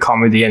 between the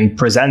comedy and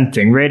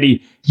presenting,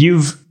 really,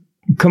 you've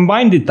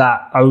combined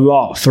that a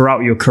lot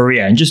throughout your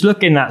career. And just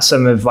looking at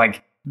some of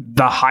like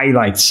the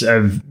highlights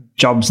of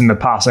jobs in the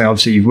past, like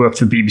obviously you've worked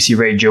for BBC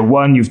Radio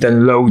 1, you've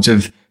done loads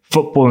of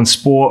football and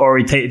sport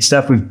orientated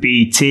stuff with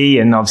BT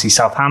and obviously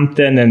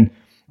Southampton and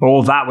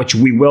all that, which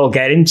we will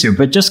get into.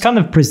 But just kind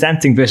of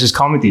presenting versus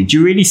comedy, do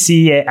you really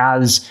see it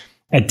as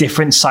a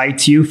different side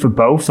to you for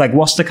both? Like,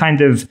 what's the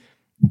kind of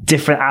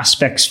different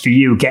aspects for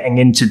you getting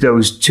into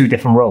those two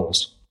different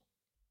roles?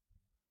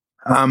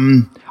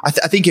 I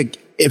think it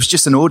was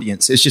just an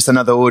audience. It's just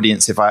another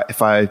audience if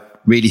I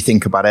really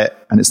think about it.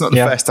 And it's not the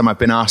first time I've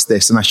been asked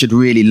this, and I should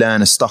really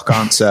learn a stock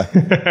answer.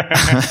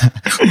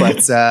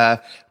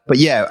 But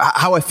yeah,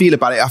 how I feel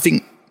about it, I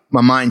think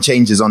my mind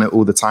changes on it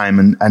all the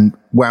time. And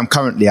where I'm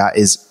currently at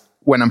is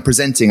when I'm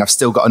presenting, I've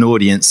still got an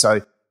audience. So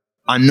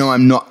I know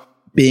I'm not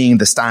being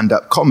the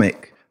stand-up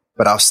comic,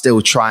 but I'll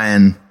still try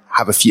and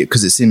have a few,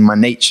 because it's in my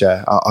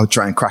nature. I'll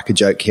try and crack a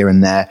joke here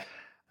and there,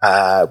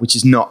 which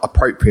is not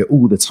appropriate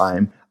all the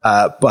time.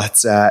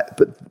 But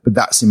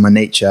that's in my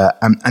nature.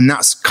 And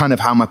that's kind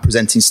of how my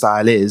presenting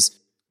style is.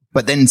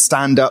 But then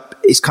stand-up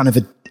is kind of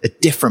a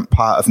different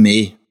part of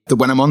me that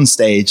when I'm on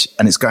stage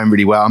and it's going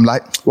really well, I'm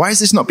like, why is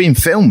this not being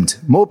filmed?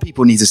 More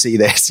people need to see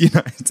this, you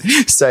know?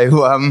 So,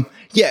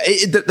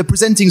 the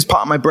presenting is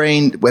part of my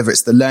brain, whether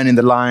it's the learning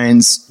the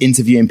lines,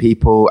 interviewing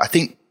people. I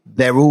think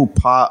they're all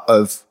part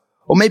of,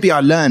 or maybe I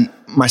learned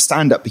my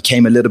stand-up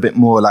became a little bit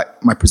more like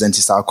my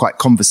presenting style, quite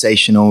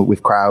conversational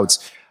with crowds.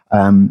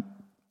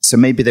 So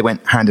maybe they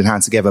went hand in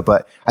hand together,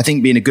 but I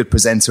think being a good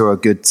presenter or a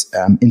good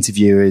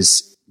interviewer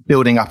is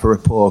building up a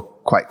rapport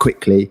quite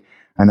quickly.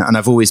 And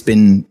I've always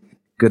been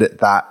good at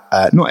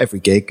that. Not every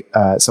gig.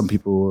 Some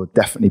people will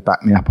definitely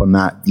back me up on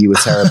that. You were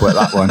terrible at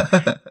that one.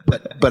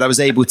 But I was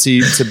able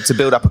to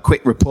build up a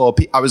quick rapport.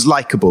 I was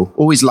likable,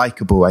 always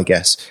likable, I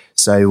guess.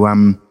 So,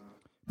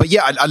 but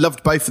yeah, I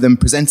loved both of them.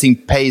 Presenting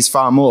pays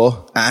far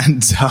more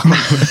and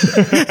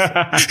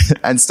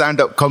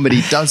stand-up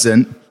comedy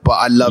doesn't, but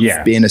I love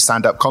being a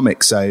stand-up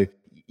comic. So,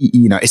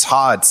 you know, it's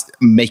hard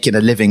making a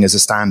living as a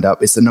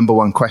stand-up. It's the number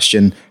one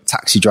question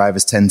taxi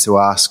drivers tend to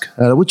ask.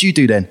 What do you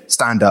do then?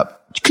 Stand-up.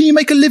 Can you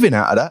make a living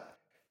out of that?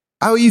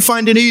 how are you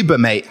finding Uber,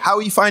 mate? How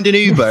are you finding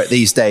Uber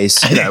these days?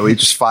 You know, we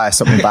just fire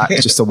something back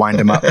just to wind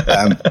him up.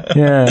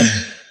 Yeah.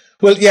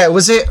 Well, yeah,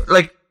 was it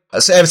like,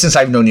 so ever since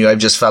I've known you, I've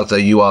just felt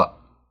that you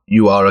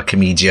are a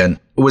comedian.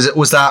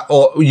 Was that,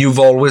 or you've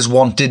always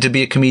wanted to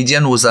be a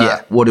comedian? Was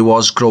that what it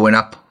was growing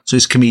up? So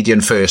it's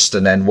comedian first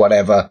and then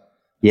whatever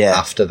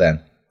after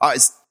then. I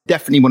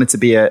definitely wanted to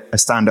be a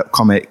stand-up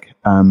comic.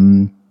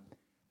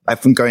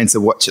 I've been going to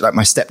watch it. Like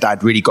my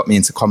stepdad really got me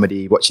into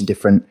comedy, watching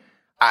different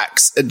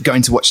acts,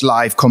 going to watch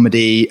live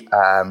comedy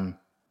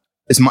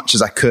as much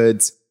as I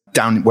could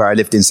down where I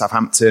lived in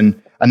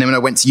Southampton. And then when I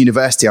went to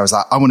university, I was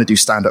like, I want to do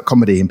stand-up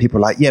comedy. And people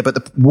were like, yeah, but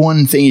the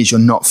one thing is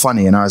you're not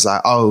funny. And I was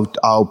like, oh,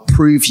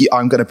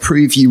 I'm going to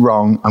prove you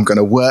wrong. I'm going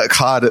to work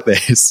hard at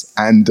this.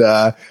 And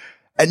so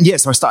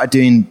I started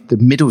doing the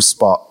middle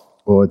spot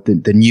or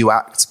the new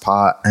act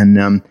part.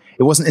 And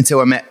it wasn't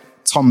until I met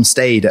Tom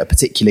Stade at a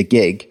particular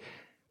gig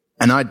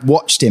and I'd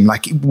watched him.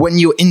 Like when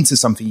you're into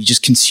something, you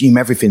just consume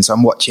everything. So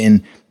I'm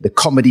watching the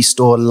Comedy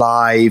Store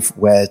live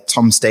where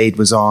Tom Stade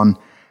was on.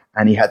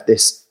 And he had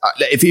this.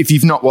 If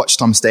you've not watched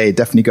Tom Stade,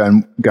 definitely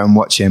go and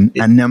watch him.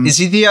 And is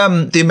he the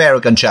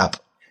American chap?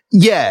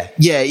 Yeah.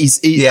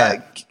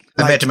 I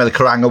met him at the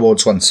Kerrang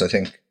Awards once, I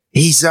think.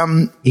 He's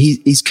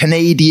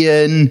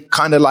Canadian,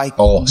 kind of like.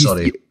 Oh,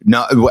 sorry.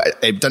 No,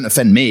 it doesn't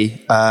offend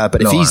me.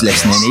 But if he's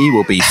listening, he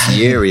will be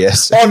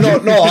furious. Yeah.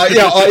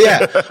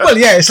 Well,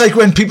 yeah, it's like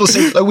when people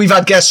say, like, we've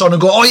had guests on and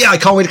go, oh yeah, I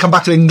can't wait to come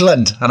back to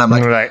England, and I'm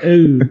like,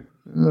 ooh.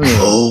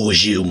 Oh,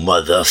 you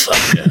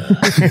motherfucker.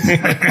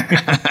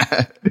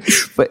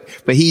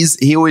 but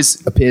he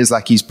always appears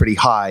like he's pretty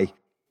high.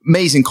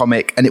 Amazing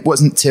comic. And it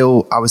wasn't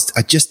till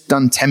I'd just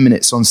done 10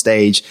 minutes on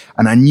stage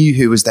and I knew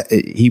he was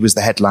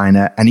the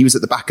headliner and he was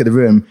at the back of the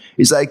room.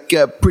 He's like,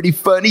 pretty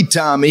funny,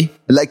 Tommy.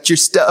 I liked your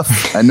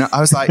stuff. And I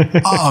was like,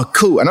 oh,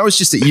 cool. And I was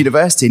just at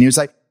university and he was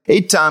like,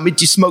 hey, Tommy,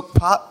 do you smoke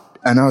pot?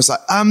 And I was like,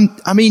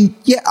 I mean,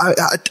 yeah,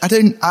 I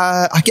don't,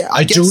 I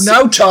guess. Do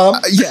now, Tom.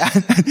 Yeah.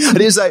 And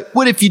he was like,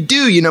 what if you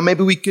do,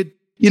 maybe we could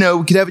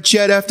have a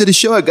chat after the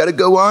show. I got to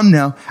go on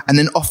now. And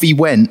then off he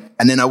went.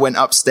 And then I went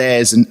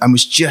upstairs and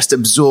was just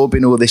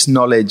absorbing all this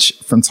knowledge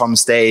from Tom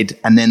Stade.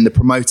 And then the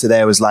promoter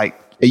there was like,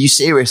 are you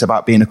serious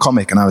about being a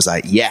comic? And I was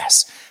like,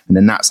 yes. And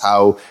then that's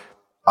how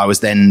I was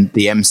then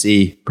the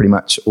MC pretty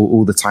much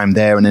all the time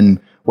there. And then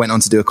went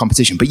on to do a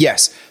competition. But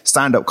yes,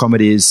 stand-up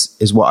comedy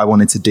is what I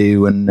wanted to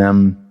do.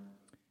 And,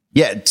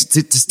 yeah,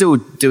 to still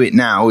do it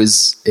now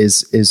is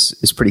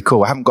pretty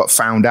cool. I haven't got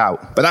found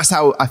out, but that's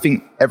how I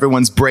think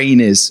everyone's brain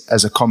is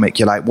as a comic.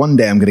 You're like, one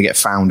day I'm going to get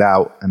found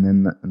out, and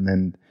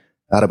then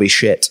that'll be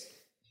shit.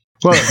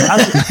 Well,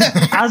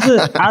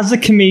 as a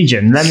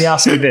comedian, let me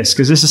ask you this,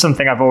 because this is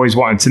something I've always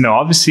wanted to know.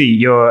 Obviously,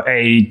 you're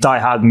a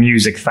diehard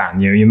music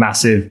fan. You're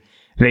massively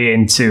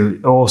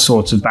into all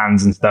sorts of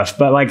bands and stuff,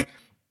 but like,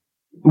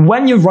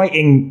 when you're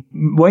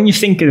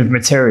thinking of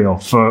material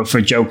for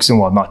jokes and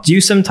whatnot, do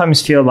you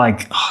sometimes feel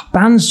like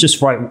bands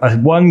just write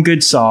one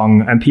good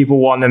song and people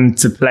want them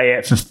to play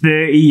it for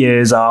 30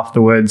 years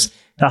afterwards?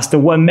 That's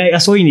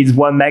all you need is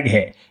one mega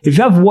hit. If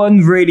you have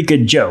one really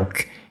good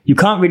joke, you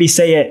can't really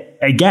say it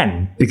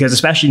again, because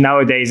especially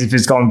nowadays, if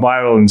it's gone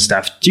viral and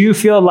stuff, do you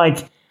feel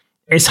like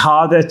it's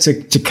harder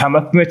to come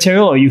up with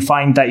material, or you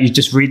find that you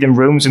just read in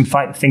rooms and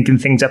thinking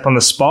things up on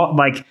the spot?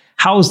 Like,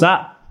 how's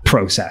that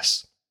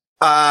process?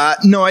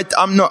 No,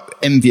 I'm not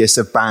envious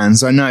of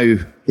bands. I know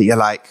that you're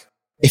like,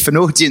 if an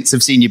audience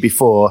have seen you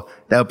before,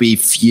 they'll be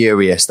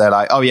furious. They're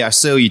like, oh yeah, I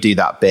saw you do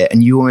that bit.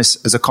 And you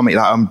almost, as a comic,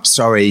 like, I'm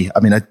sorry.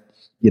 I mean,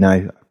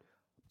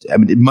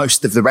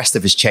 most of the rest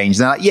of us changed.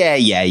 And they're like,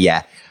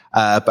 yeah.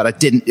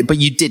 But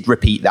you did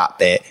repeat that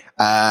bit.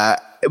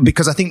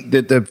 Because I think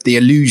the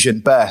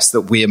illusion burst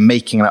that we are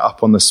making it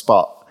up on the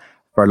spot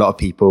for a lot of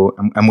people.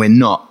 And we're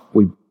not.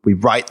 We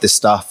write the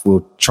stuff.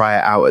 We'll try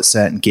it out at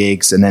certain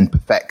gigs and then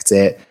perfect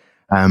it.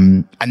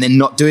 And then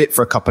not do it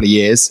for a couple of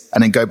years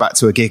and then go back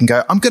to a gig and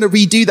go, I'm going to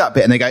redo that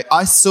bit. And they go,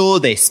 I saw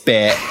this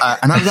bit.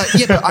 And I was like,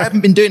 yeah, but I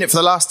haven't been doing it for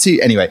the last 2.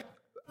 Anyway,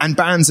 and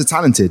bands are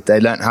talented. They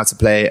learned how to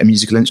play a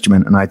musical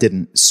instrument and I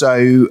didn't.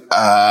 So,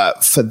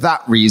 for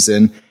that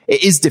reason,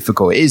 it is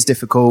difficult.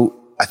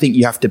 I think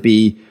you have to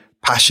be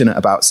passionate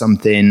about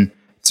something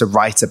to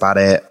write about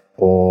it,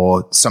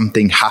 or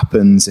something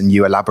happens and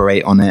you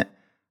elaborate on it.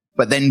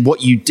 But then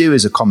what you do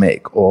as a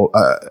comic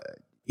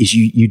is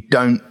you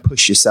don't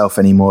push yourself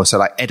anymore. So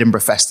like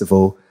Edinburgh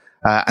Festival,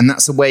 and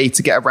that's a way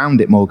to get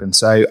around it, Morgan.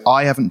 So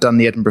I haven't done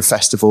the Edinburgh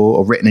Festival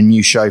or written a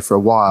new show for a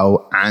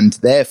while, and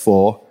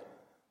therefore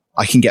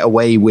I can get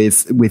away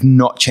with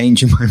not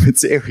changing my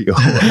material.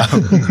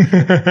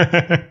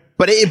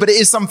 But it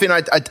is something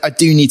I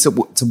do need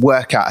to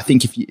work at. I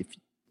think if you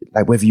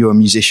like, whether you're a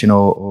musician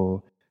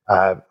or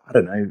I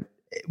don't know,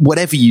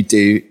 whatever you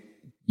do,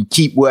 you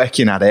keep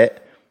working at it.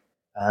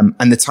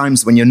 And the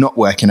times when you're not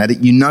working at it,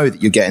 you know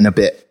that you're getting a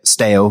bit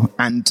stale.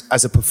 And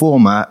as a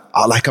performer,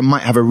 I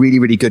might have a really,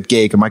 really good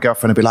gig and my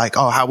girlfriend will be like,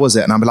 oh, how was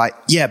it? And I'll be like,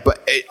 yeah,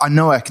 but I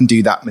know I can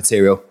do that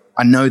material.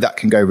 I know that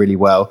can go really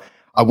well.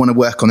 I want to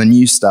work on the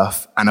new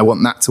stuff and I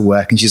want that to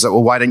work. And she's like,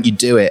 well, why don't you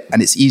do it?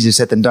 And it's easier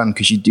said than done,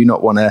 because you do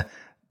not want to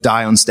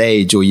die on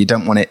stage or you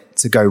don't want it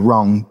to go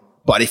wrong.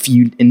 But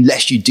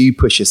unless you do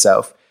push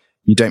yourself,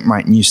 you don't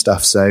write new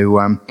stuff. So,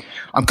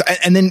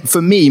 and then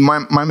for me, my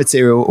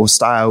material or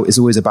style is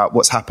always about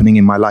what's happening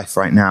in my life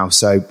right now.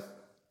 So,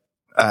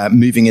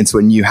 moving into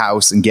a new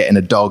house and getting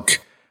a dog,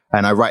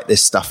 and I write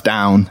this stuff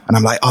down and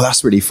I'm like, oh,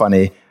 that's really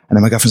funny. And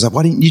then my girlfriend's like,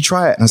 why didn't you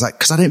try it? And I was like,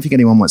 because I don't think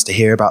anyone wants to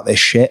hear about this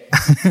shit.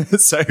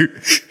 So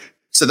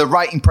the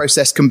writing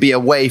process can be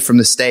away from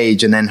the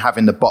stage and then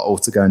having the bottle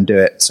to go and do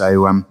it.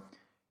 So,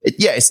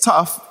 it's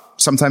tough.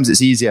 Sometimes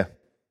it's easier.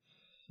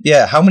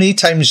 Yeah. How many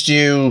times do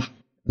you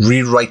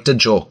rewrite a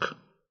joke?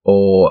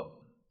 Or,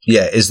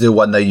 is there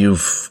one that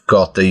you've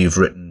got that you've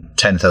written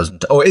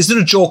 10,000? Or is there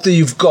a joke that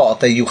you've got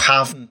that you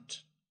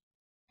haven't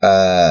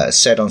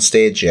said on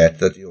stage yet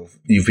that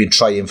you've been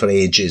trying for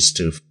ages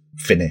to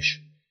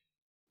finish?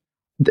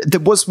 There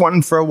was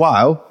one for a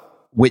while,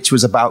 which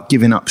was about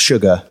giving up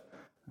sugar.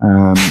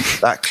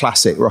 That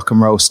classic rock and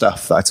roll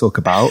stuff that I talk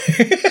about.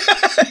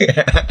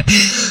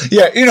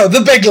 Yeah,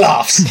 the big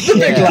laughs. The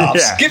big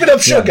laughs. Yeah. Giving up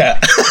sugar.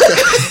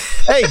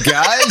 Hey,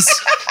 guys.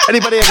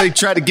 Anybody ever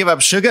tried to give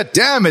up sugar?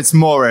 Damn, it's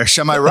Moorish.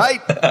 Am I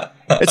right?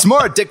 It's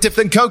more addictive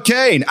than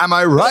cocaine. Am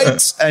I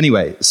right?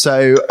 Anyway,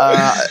 so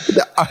I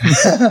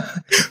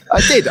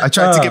did. I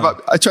tried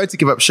to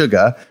give up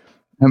sugar,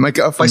 and my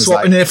girlfriend was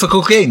swapping it for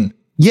cocaine.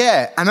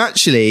 Yeah, and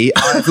actually,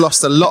 I've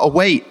lost a lot of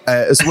weight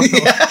as well.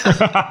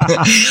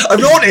 I've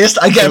noticed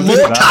I get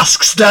more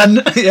tasks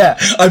done. Yeah,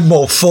 I'm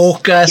more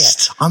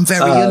focused. Yeah, I'm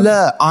very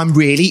alert. I'm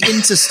really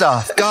into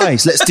stuff.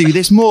 Guys, let's do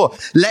this more.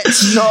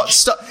 Let's not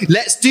stop.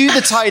 Let's do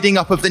the tidying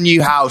up of the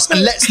new house,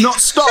 and let's not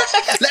stop.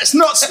 Let's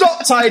not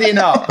stop tidying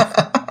up.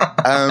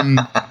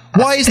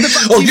 Why is the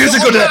vacuum? Oh, here's a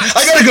good.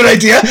 I got a good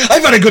idea.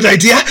 I've had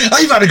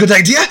a good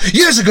idea.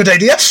 Here's a good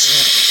idea.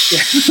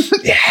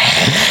 Yeah.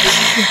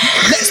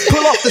 Let's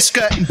pull off the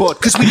skirting board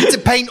because we need to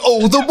paint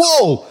all the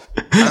wall.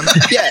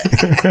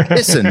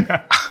 Listen,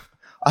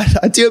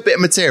 I do a bit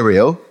of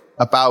material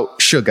about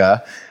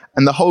sugar,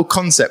 and the whole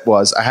concept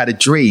was I had a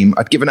dream.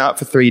 I'd given out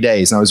for 3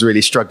 days and I was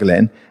really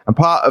struggling. And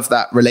part of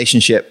that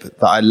relationship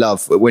that I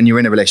love, when you're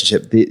in a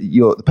relationship,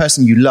 the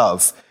person you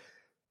love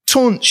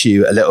taunts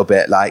you a little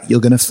bit, like you're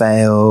going to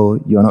fail,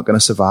 you're not going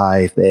to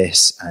survive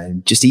this,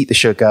 and just eat the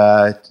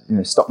sugar,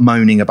 stop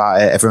moaning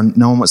about it.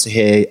 No one wants to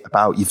hear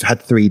about you've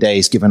had 3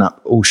 days given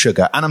up all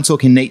sugar. And I'm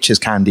talking nature's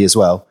candy as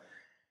well.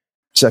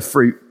 So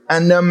fruit.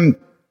 And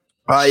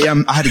I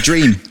had a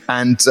dream,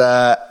 and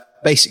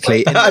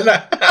basically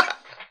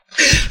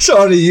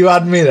sorry, you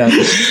had me then.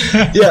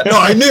 Yeah, no,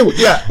 I knew.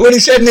 Yeah, when he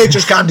said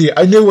nature's candy,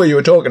 I knew what you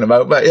were talking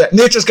about. But yeah,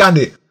 nature's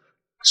candy.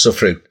 So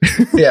fruit.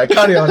 Yeah,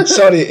 carry on.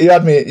 Sorry, you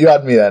had me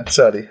then.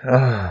 Sorry.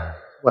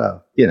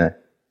 Well,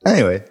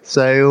 Anyway,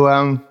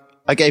 so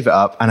I gave it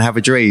up and I have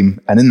a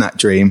dream. And in that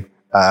dream,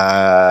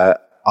 I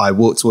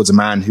walked towards a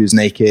man who's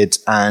naked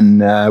and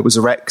was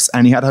erect,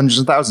 and he had hundreds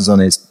of thousands on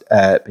his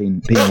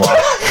penis.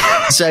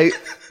 So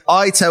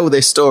I tell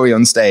this story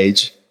on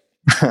stage,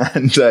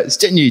 and it's a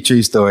genuinely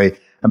true story.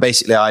 And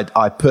basically,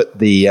 I put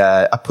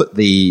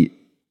the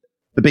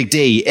big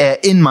D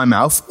in my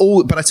mouth,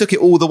 but I took it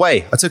all the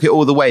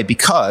way.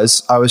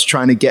 Because I was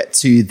trying to get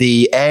to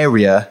the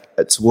area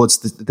towards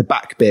the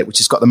back bit, which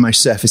has got the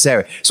most surface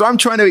area. So I'm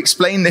trying to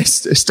explain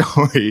this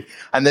story,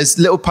 and there's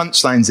little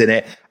punchlines in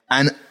it.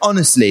 And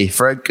honestly,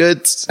 for a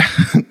good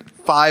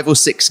 5 or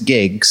 6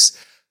 gigs,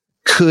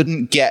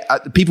 couldn't get,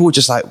 people were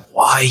just like,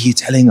 why are you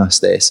telling us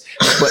this?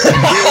 But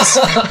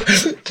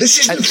this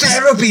isn't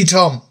therapy,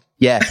 Tom.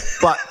 Yeah,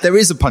 but there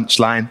is a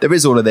punchline. There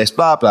is all of this,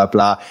 blah, blah,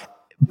 blah.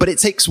 But it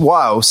takes a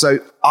while. So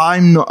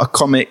I'm not a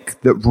comic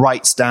that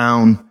writes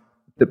down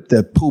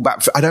the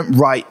pullback. I don't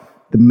write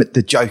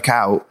the joke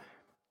out.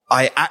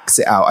 I act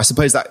it out. I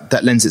suppose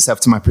that lends itself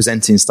to my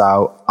presenting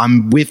style.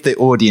 I'm with the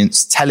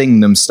audience,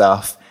 telling them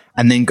stuff,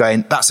 and then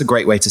going, that's a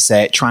great way to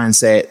say it. Try and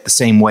say it the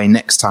same way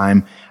next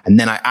time. And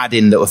then I add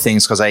in little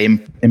things because I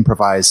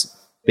improvise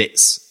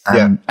bits.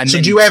 And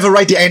so do you ever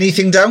write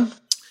anything down?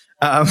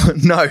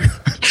 No.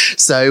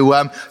 So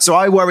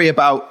I worry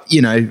about,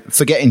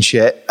 forgetting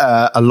shit,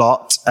 a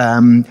lot.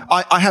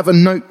 I have a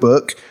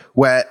notebook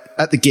where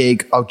at the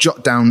gig, I'll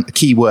jot down a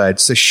key word.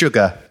 So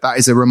sugar, that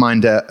is a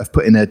reminder of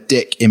putting a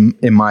dick in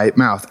my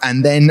mouth.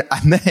 And then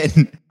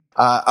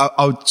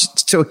I'll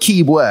to a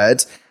key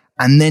word.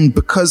 And then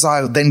because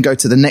I'll then go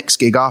to the next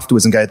gig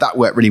afterwards and go, that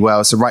worked really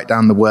well. So write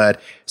down the word.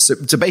 So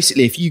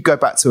basically, if you go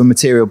back to a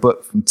material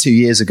book from 2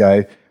 years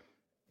ago,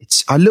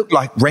 I look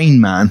like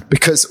Rain Man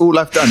because all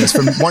I've done is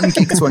from one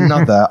gig to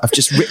another, I've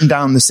just written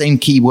down the same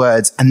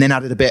keywords and then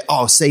added a bit,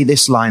 say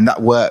this line,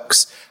 that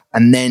works.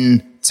 And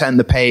then turn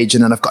the page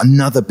and then I've got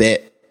another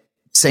bit,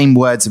 same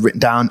words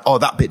written down.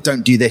 That bit,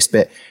 don't do this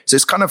bit. So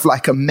it's kind of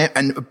like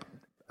and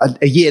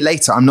a year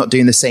later, I'm not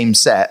doing the same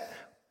set,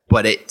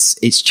 but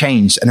it's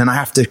changed. And then I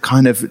have to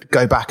kind of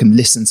go back and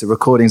listen to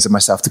recordings of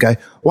myself to go,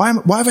 why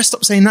have I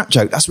stopped saying that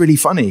joke? That's really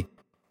funny.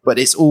 But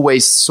it's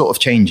always sort of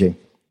changing.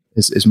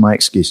 Is my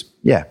excuse.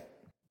 Yeah.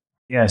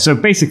 Yeah. So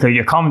basically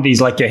your comedy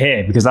is like your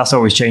hair, because that's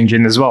always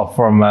changing as well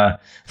from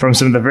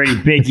some of the very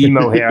big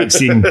emo hair I've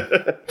seen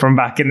from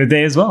back in the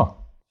day as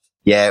well.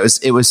 Yeah,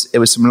 it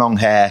was some long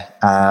hair,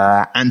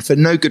 and for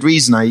no good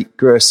reason, I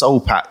grew a soul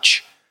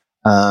patch.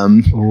 I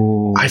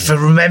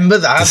remember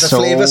that, the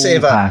Flavor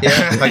Saver.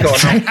 Yeah, I got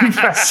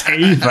Flavor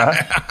Saver.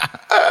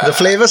 The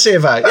Flavor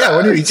Saver. Yeah,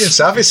 when you eat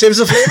stuff, it saves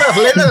the flavor.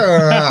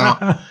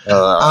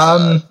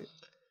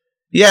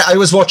 Yeah, I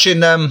was watching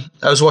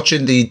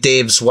the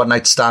Dave's One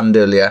Night Stand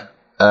earlier,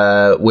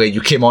 where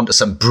you came on to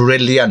some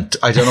brilliant,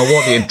 I don't know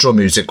what the intro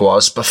music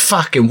was, but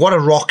fucking what a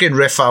rocking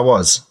riff I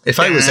was. If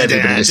I was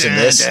everybody listening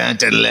to this.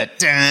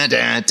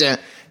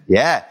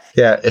 Yeah.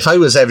 Yeah, if I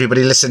was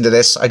everybody listening to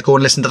this, I'd go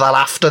and listen to that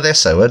after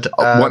this, I would.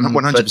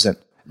 100%.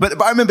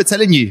 But I remember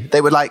telling you, they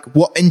were like,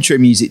 what intro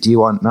music do you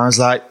want? And I was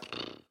like,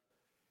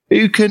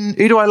 who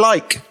do I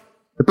like?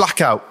 The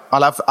Blackout.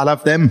 I'll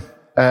have them.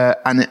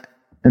 And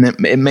it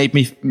made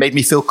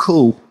me feel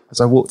cool as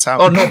I walked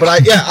out. Oh no, but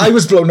I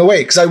was blown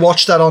away because I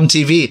watched that on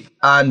TV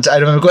and I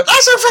remember going,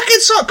 that's a fucking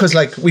song. Cause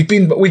like we've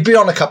been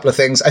on a couple of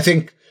things. I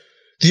think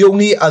the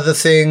only other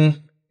thing,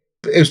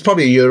 it was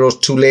probably a year or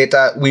two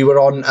later, we were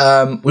on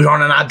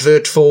an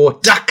advert for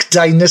Duck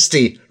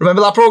Dynasty.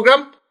 Remember that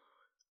program?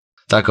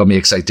 That got me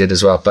excited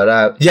as well.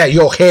 But yeah,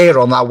 your hair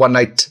on that one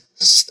night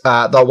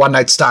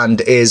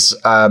stand is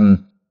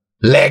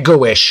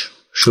Lego-ish,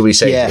 should we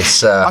say? Yeah.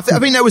 It's, I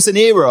think there was an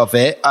era of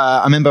it.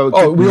 I remember.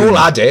 We all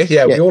had it.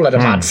 Yeah, we all had a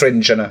mad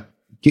fringe and a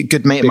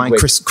good mate of mine,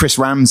 Chris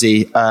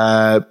Ramsey.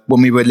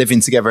 When we were living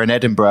together in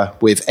Edinburgh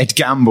with Ed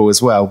Gamble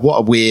as well. What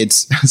a weird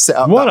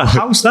setup! What a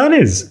house that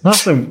is.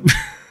 That's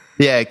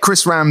Yeah,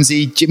 Chris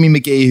Ramsey, Jimmy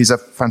McGee, who's a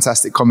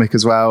fantastic comic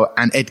as well,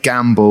 and Ed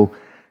Gamble.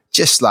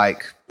 Just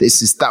like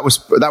that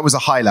was a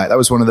highlight. That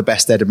was one of the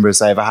best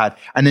Edinburghs I ever had.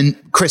 And then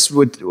Chris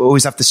would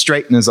always have the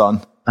straighteners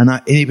on,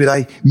 and he'd be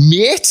like,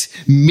 mate,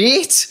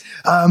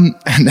 and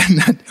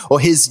then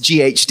or his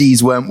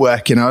GHDs weren't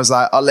working. I was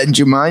like, I'll lend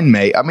you mine,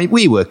 mate. I mean,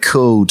 we were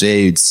cool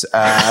dudes.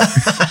 But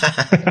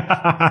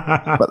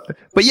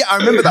yeah, I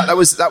remember that.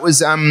 That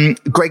was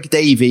Greg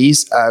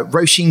Davies.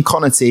 Roisin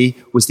Connerty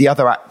was the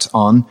other act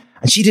on,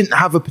 and she didn't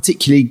have a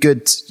particularly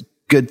good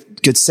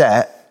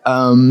set.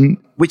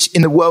 Which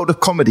in the world of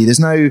comedy, there's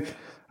no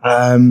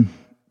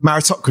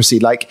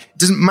meritocracy. Like, it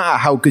doesn't matter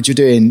how good you're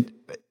doing.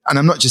 And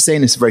I'm not just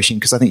saying this of Roisin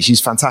because I think she's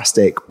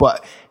fantastic,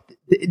 but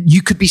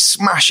you could be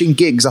smashing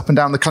gigs up and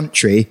down the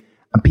country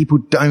and people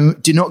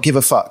do not give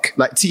a fuck.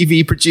 Like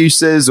TV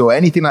producers or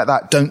anything like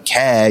that don't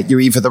care. You're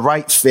either the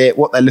right fit,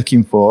 what they're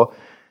looking for.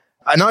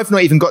 And I've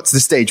not even got to the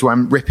stage where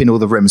I'm ripping all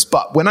the rooms.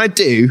 But when I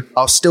do,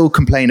 I'll still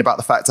complain about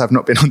the fact I've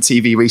not been on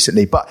TV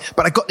recently. But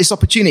I got this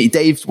opportunity.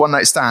 Dave's One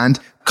Night Stand,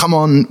 come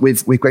on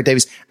with Greg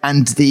Davies.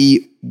 And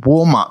the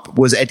warm-up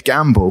was Ed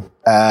Gamble.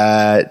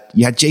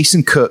 You had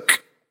Jason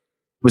Cook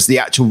was the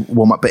actual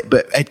warm-up,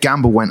 but Ed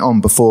Gamble went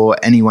on before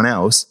anyone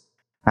else.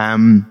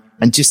 And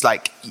just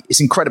like,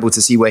 it's incredible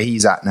to see where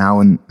he's at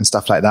now and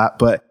stuff like that.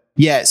 But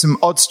yeah, some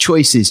odd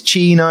choices: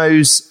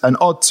 chinos, an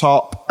odd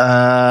top,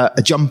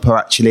 a jumper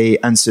actually,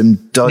 and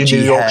some dodgy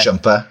New York hair.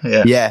 jumper.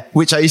 Yeah,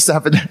 which I used to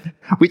have,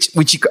 which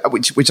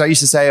I used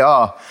to say,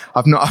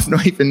 I've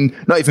not even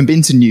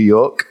been to New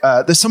York.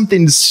 There's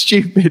something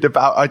stupid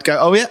about. I'd go,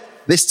 oh yeah,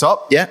 this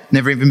top, yeah,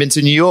 never even been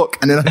to New York,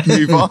 and then I'd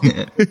move on.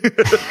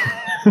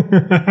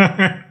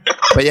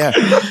 But yeah.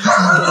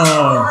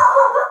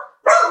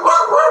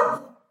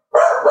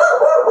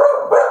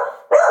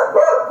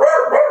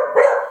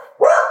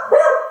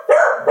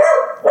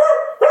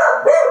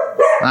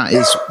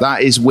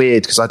 That is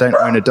weird because I don't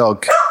own a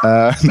dog.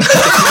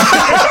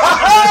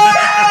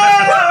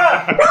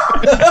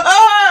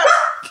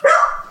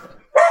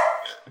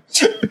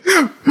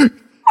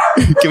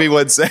 Give me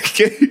 1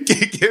 second.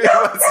 Give me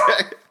 1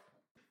 second.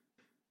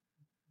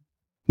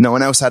 No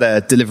one else had a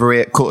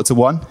delivery at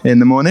 1:45 in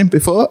the morning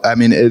before. I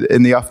mean,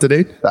 in the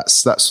afternoon.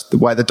 That's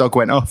why the dog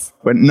went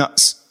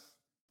nuts.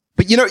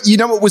 But you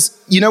know what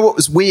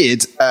was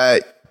weird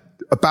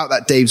about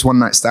that Dave's One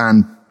Night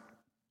Stand.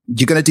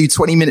 You're going to do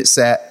 20-minute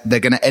set. They're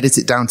going to edit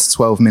it down to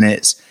 12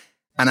 minutes.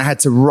 And I had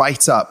to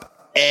write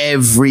up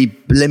every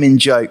blimmin'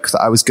 joke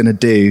that I was going to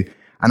do.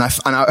 And I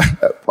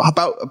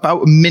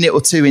about a minute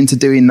or two into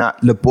doing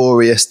that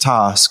laborious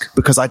task,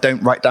 because I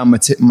don't write down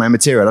my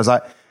material, I was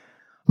like, I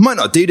might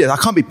not do this. I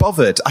can't be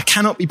bothered. I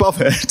cannot be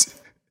bothered.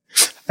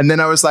 And then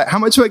I was like, how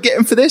much am I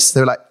getting for this?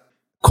 They were like,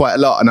 quite a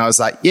lot. And I was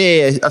like, I'll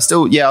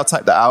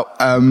type that out.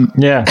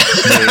 Yeah.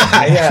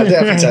 Yeah,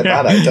 definitely type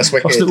that out. That's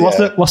wicked.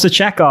 What's the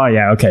check? Oh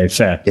yeah, okay,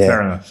 fair.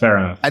 Yeah. Fair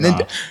enough. And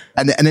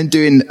then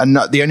doing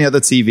the only other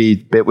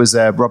TV bit was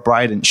a Rob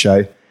Brydon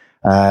show,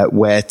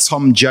 where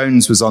Tom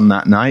Jones was on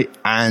that night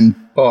and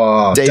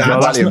David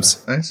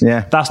Williams. Nice.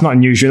 Yeah. That's not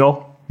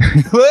unusual.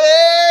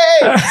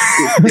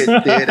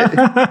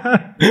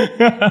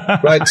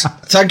 Right,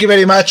 thank you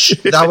very much.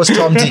 That was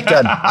Tom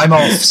Deacon. I'm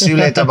off. See you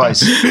later,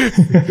 boys.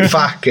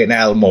 Fucking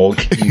hell, Morg,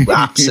 you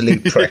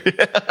absolute prick.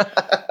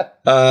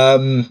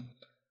 Yeah,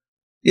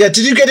 did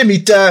you get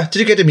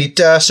to meet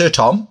Sir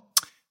Tom?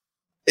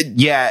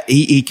 Yeah,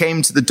 he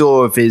came to the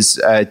door of his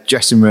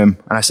dressing room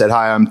and I said,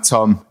 "Hi, I'm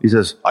Tom." He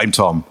says, "I'm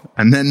Tom,"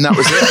 and then that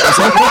was it.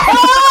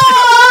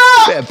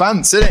 Bit of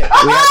bants, isn't it?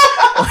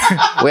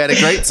 we had a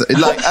great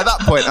like at that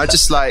point I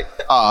just like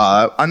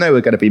I know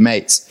we're going to be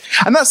mates.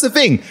 And that's the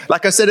thing,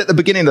 like I said at the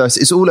beginning of this,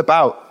 it's all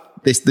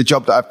about the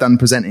job that I've done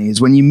presenting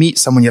is when you meet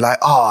someone you're like,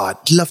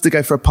 I'd love to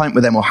go for a pint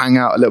with them or hang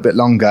out a little bit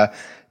longer.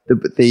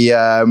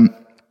 The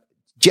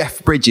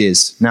Jeff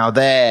Bridges, now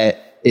there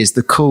is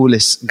the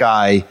coolest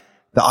guy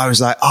that I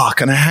was like,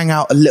 can I hang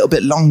out a little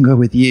bit longer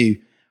with you?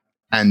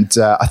 And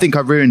I think I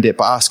ruined it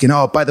by asking,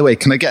 by the way,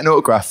 can I get an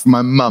autograph from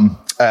my mum?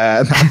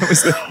 That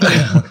was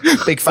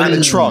a big fan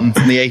of Tron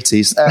from the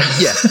 80s.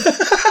 Yeah.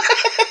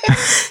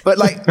 But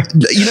like,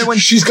 you know, when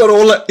she's got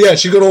all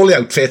the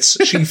outfits.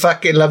 She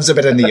fucking loves a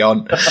bit of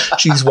neon.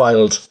 She's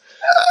wild.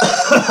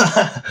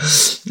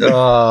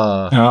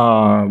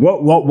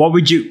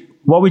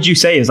 What would you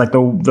say is like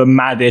the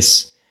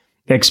maddest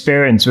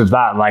experience with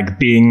that? Like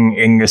being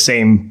in the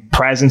same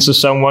presence as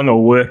someone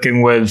or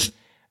working with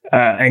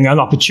an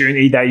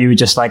opportunity that you were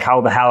just like,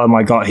 how the hell am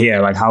I got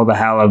here? Like, how the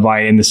hell am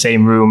I in the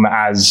same room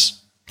as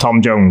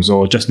Tom Jones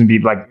or Justin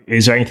Bieber? Like,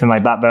 is there anything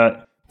like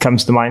that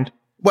comes to mind?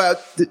 Well,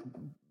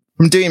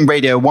 from doing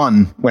Radio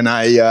 1, when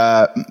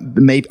I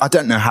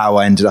don't know how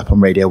I ended up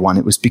on Radio 1.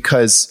 It was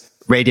because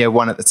Radio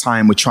 1 at the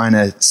time were trying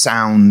to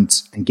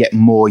sound and get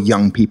more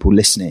young people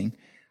listening.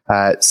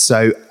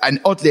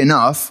 And oddly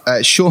enough,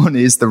 Sean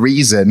is the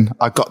reason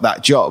I got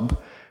that job,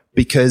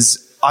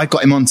 because I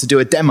got him on to do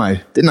a demo,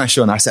 didn't I,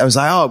 Sean? I was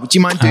like, would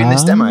you mind doing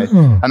this demo?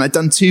 And I'd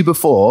done 2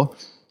 before.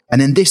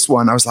 And then this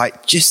one, I was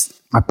like,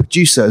 my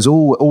producer has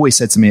always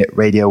said to me at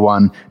Radio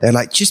 1, they're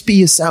like, just be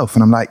yourself.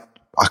 And I'm like,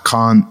 I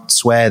can't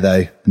swear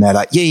though. And they're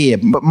like, yeah,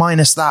 but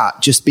minus that,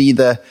 just be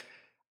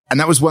and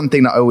that was one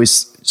thing that I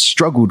always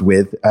struggled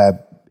with.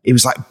 It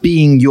was like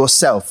being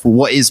yourself.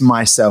 What is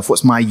myself?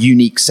 What's my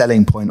unique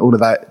selling point? All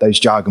of those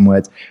jargon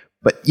words.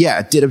 But yeah,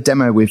 I did a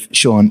demo with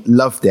Sean,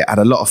 loved it, had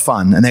a lot of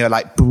fun. And they were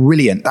like,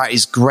 brilliant, that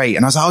is great.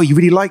 And I was like, you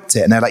really liked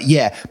it? And they're like,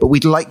 yeah, but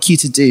we'd like you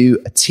to do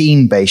a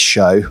teen-based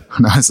show.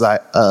 And I was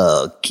like,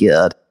 oh,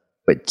 God.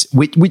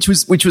 Which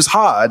was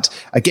hard.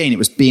 Again, it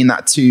was being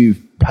that 2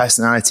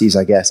 personalities,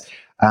 I guess.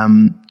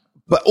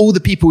 But all the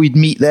people we'd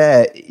meet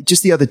there,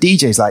 just the other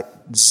DJs like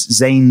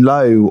Zane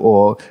Lowe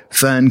or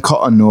Fern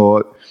Cotton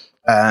or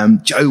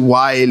Joe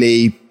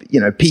Wiley,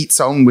 Pete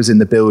Song was in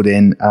the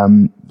building.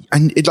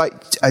 And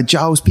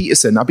Giles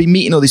Peterson, I've been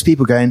meeting all these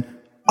people going,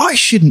 I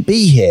shouldn't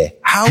be here.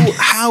 How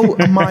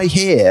am I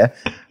here?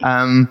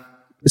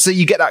 So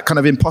you get that kind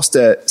of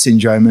imposter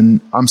syndrome, and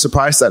I'm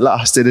surprised that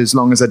lasted as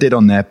long as I did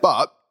on there.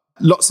 But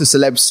lots of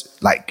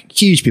celebs, like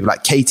huge people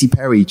like Katy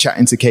Perry,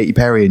 chatting to Katy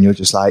Perry, and you're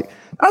just like,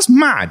 that's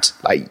mad.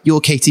 Like, you're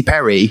Katy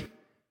Perry.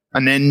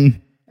 And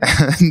then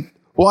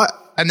what?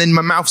 And then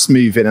my mouth's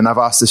moving and I've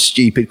asked a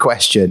stupid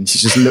question. She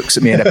just looks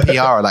at me in a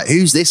PR like,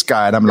 who's this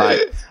guy? And I'm like,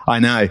 I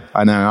know.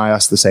 I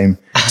asked the same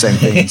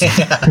things.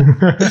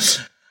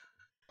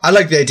 I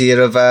like the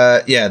idea of,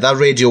 that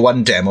Radio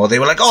 1 demo. They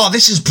were like,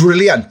 this is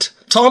brilliant.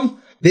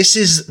 Tom, this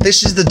is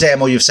the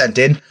demo you've sent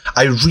in.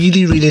 I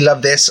really, really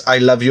love this. I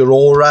love your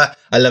aura.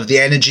 I love the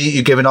energy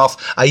you're giving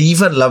off. I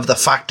even love the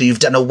fact that you've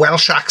done a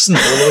Welsh accent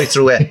all the way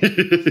through it.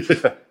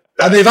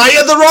 And they've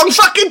hired the wrong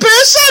fucking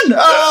person.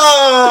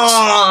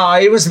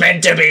 It was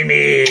meant to be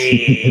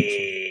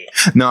me.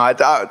 No,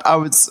 I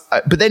was,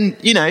 but then,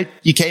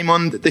 you came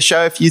on the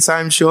show a few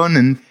times,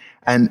 Sean,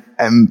 and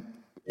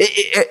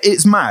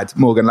it's mad,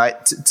 Morgan,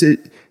 like to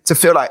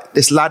feel like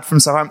this lad from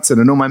Southampton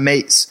and all my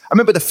mates. I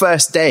remember the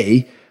first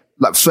day,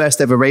 like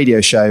first ever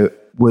radio show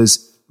was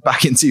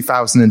back in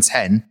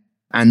 2010.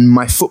 And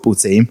my football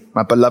team,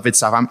 my beloved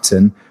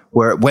Southampton,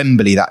 were at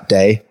Wembley that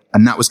day.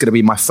 And that was going to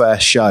be my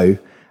first show.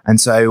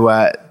 And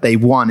so they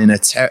won in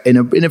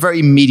a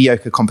very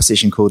mediocre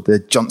competition called the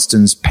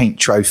Johnston's Paint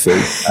Trophy.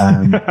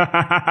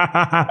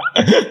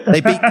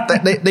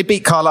 They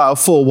beat Carlisle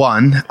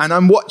 4-1, and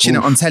I'm watching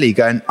it on telly,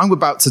 going, I'm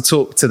about to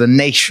talk to the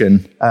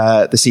nation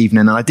this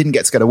evening, and I didn't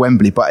get to go to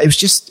Wembley, but it was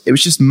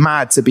just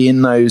mad to be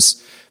in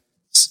those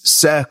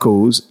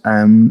circles,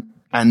 and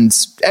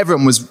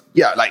everyone was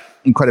like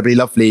incredibly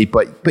lovely,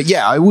 but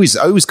yeah, I always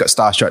got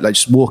starstruck, like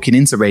just walking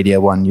into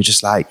Radio 1, you're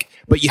just like.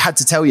 But you had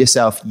to tell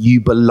yourself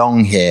you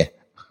belong here.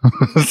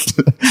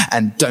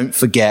 And don't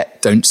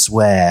forget, don't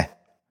swear.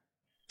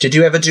 Did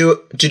you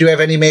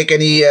ever make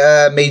any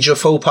major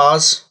faux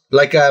pas?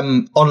 Like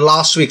on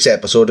last week's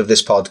episode of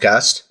this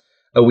podcast,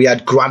 we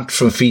had Grant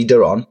from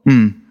Feeder on,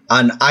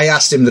 and I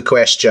asked him the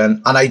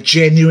question, and I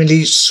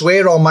genuinely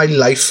swear on my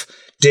life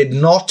did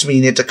not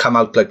mean it to come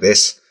out like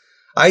this.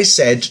 I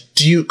said,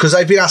 because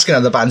I've been asking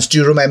other bands, do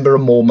you remember a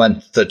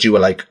moment that you were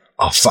like,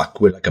 oh fuck,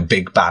 we're like a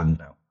big band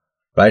now?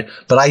 Right?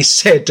 But I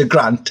said to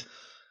Grant,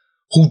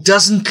 who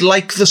doesn't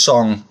like the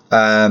song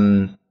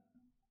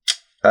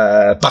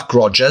Buck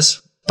Rogers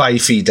by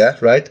Feeder,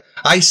 right?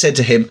 I said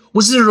to him,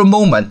 was there a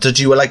moment that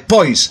you were like,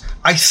 boys,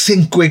 I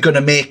think we're going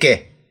to make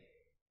it?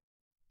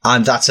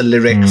 And that's a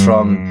lyric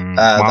from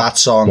that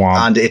song.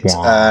 And it,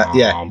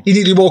 he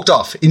nearly walked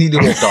off.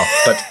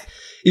 But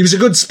he was a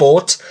good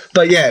sport.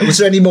 But yeah, was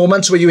there any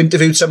moments where you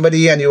interviewed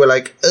somebody and you were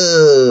like,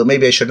 oh,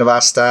 maybe I shouldn't have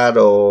asked that?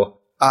 Or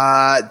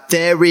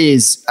there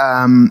is...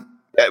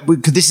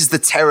 this is the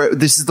terror.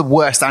 This is the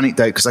worst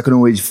anecdote because I can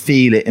always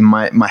feel it in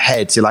my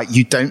head. So like,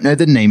 you don't know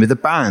the name of the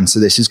band, so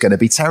this is going to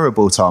be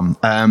terrible, Tom.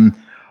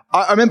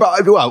 I remember,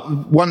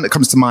 one that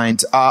comes to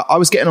mind, I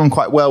was getting on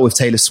quite well with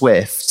Taylor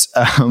Swift.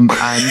 And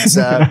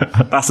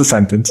that's a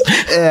sentence.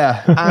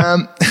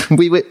 Yeah.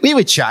 We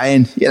were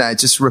chatting,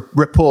 just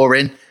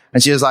rapporting.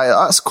 And she was like,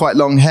 that's quite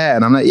long hair.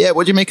 And I'm like, yeah,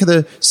 what do you make of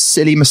the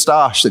silly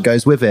moustache that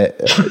goes with it?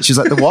 She's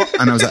like, the what?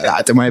 And I was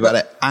like, don't worry about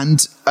it.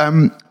 And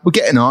we're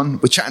getting on.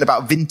 We're chatting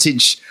about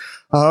vintage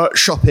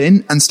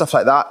shopping and stuff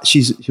like that.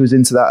 She was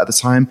into that at the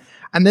time.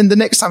 And then the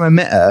next time I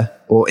met her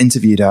or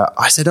interviewed her,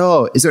 I said,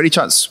 oh, is there any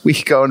chance we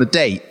could go on a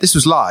date? This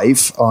was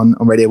live on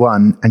Radio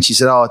 1. And she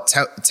said, oh,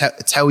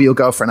 tell your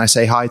girlfriend I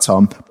say hi,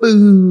 Tom.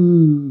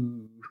 Boo.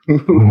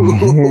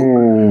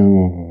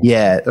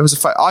 Yeah, there was a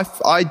fight.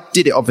 I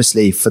did it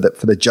obviously for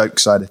the joke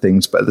side of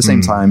things, but at the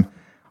same time,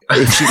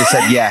 if she'd have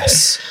said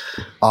yes,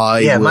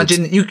 would.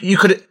 Imagine you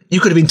could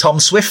have been Tom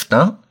Swift,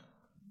 no?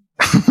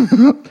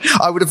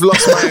 I would have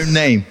lost my own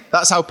name.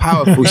 That's how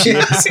powerful she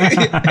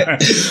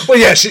is. Well,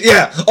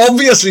 yeah.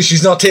 Obviously,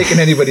 she's not taking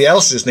anybody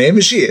else's name,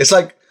 is she? It's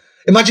like,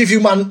 imagine if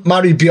you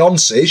married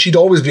Beyonce, she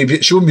wouldn't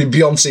be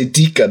Beyonce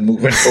Deacon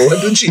moving forward,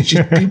 wouldn't she?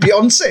 She'd be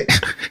Beyonce.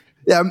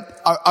 Yeah,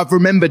 I've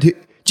remembered.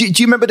 Do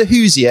you remember the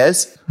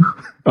Hoosiers?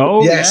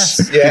 Oh,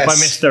 yes. By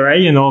Mr.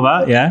 A and all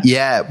that, yeah.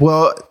 Yeah,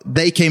 well,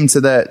 they came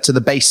to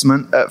the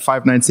basement at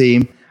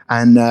 519,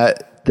 and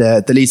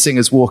the lead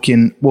singer's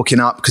walking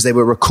up because they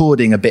were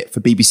recording a bit for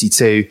BBC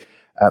Two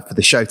for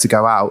the show to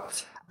go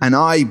out. And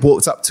I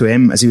walked up to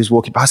him as he was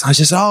walking past. And I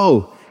just,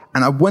 and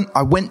I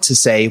went to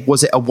say,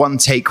 was it a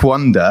one-take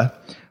wonder?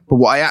 But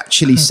what I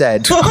actually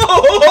said, was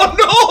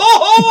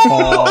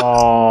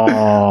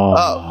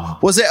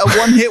it a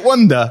one-hit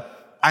wonder?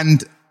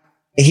 And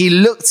he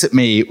looked at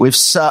me with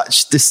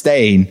such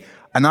disdain,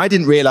 and I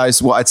didn't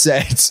realize what I'd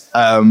said.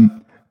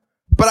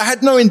 But I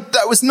had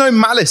there was no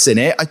malice in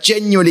it. I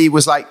genuinely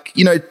was like,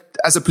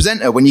 as a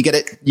presenter, when you get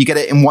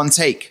it in one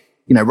take,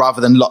 rather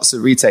than lots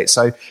of retakes.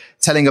 So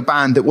telling a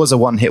band that was a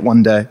one-hit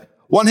wonder,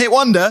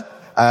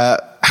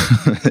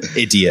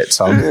 idiot,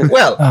 Tom.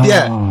 Well,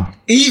 yeah.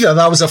 Either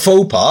that was a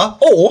faux pas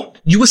or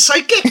you were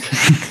psychic.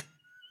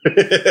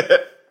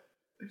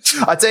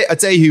 I'd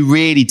tell you who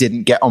really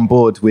didn't get on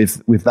board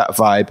with that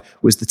vibe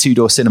was the Two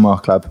Door Cinema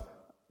Club.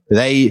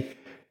 They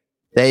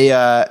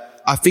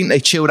I think they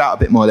chilled out a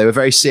bit more. They were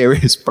very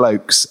serious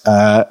blokes.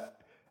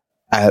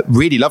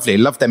 Really lovely.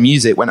 Loved their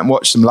music. Went and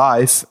watched them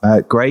live.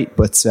 Great,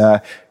 but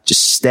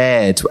just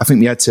stared. I think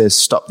we had to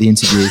stop the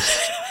interview.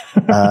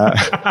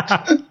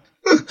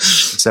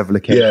 Several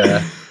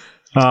occasions.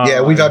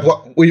 Yeah, we've had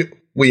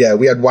we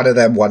had one of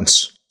them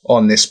once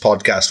on this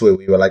podcast where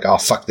we were like, oh,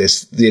 fuck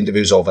this. The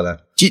interview's over then.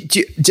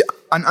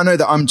 I know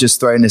that I'm just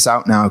throwing this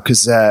out now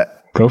because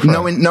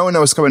no one knows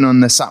what's going on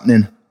the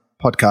Sapnin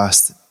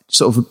podcast.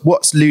 Sort of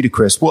what's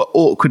ludicrous, what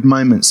awkward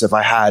moments have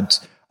I had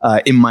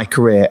in my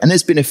career? And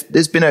there's been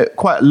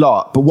quite a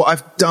lot, but what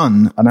I've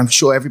done, and I'm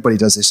sure everybody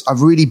does this,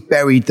 I've really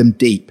buried them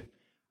deep.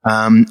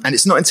 And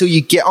it's not until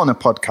you get on a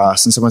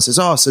podcast and someone says,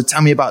 oh, so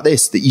tell me about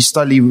this, that you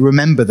slowly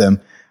remember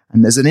them.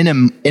 And there's an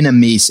inner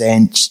me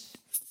saying,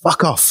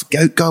 fuck off,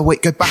 go away,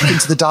 go back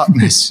into the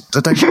darkness.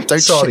 Don't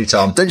Sorry,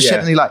 Tom. Don't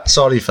shed any light.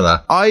 Sorry for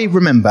that. I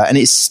remember, and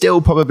it's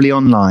still probably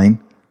online,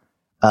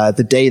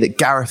 the day that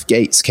Gareth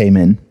Gates came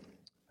in.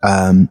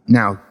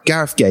 Now,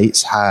 Gareth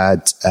Gates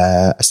had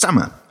a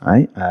stammer,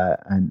 right?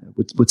 And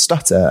would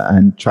stutter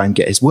and try and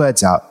get his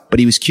words out, but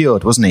he was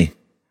cured, wasn't he?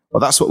 Well,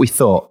 that's what we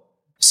thought.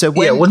 So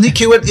wasn't he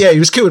cured? Yeah, he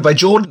was cured by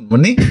Jordan,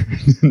 wasn't he?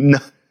 No.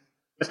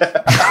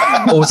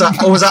 or was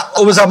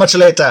that much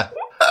later?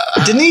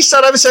 Didn't he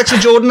start having sex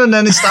with Jordan and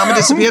then his stammer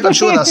disappeared? I'm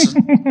sure that's...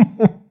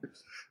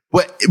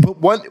 But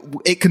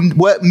it can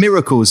work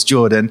miracles,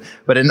 Jordan,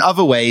 but in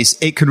other ways,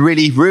 it can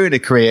really ruin a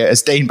career,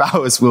 as Dane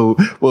Bowers will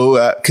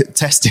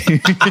test you.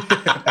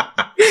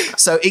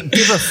 So it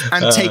giveth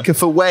and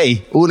taketh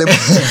away all in one.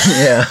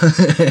 Yeah.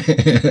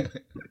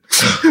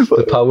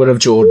 The power of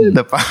Jordan.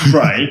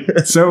 Right.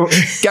 So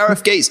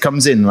Gareth Gates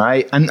comes in,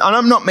 right? And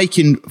I'm not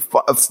making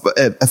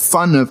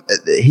fun of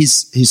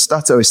his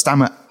stutter or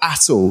stammer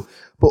at all,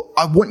 but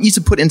I want you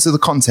to put into the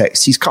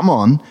context. He's come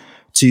on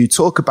to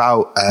talk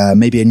about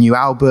maybe a new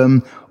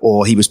album,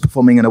 or he was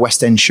performing in a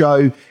West End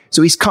show.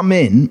 So he's come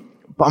in,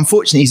 but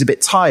unfortunately he's a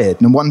bit tired.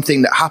 And one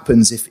thing that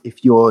happens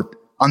if you're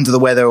under the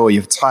weather or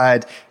you're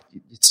tired,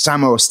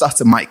 stammer or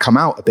stutter might come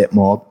out a bit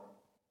more.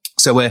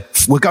 So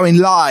we're going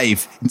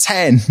live in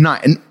 10,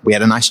 9, and we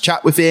had a nice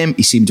chat with him.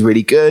 He seemed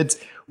really good.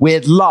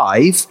 We're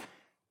live,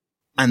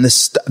 and the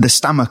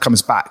stammer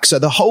comes back. So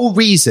the whole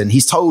reason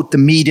he's told the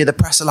media, the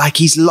press are like,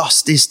 he's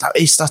lost his stutter.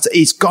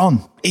 It's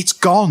gone. It's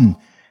gone.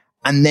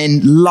 And then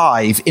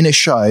live in a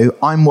show,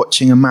 I'm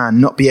watching a man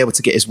not be able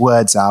to get his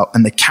words out,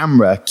 and the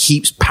camera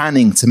keeps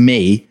panning to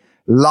me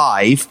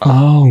live.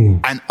 Oh.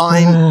 And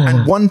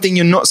and one thing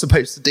you're not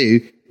supposed to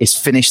do is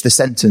finish the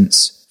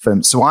sentence for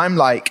him. So I'm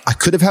like, I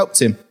could have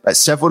helped him at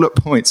several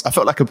points. I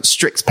felt like a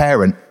strict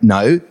parent.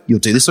 No, you'll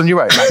do this on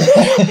your own.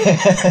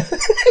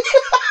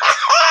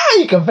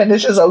 He can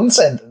finish his own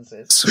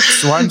sentences.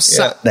 So I'm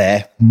sat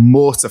there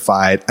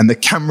mortified, and the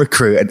camera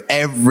crew and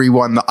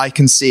everyone that I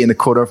can see in the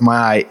corner of my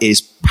eye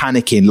is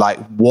panicking. Like,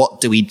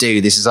 what do we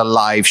do? This is a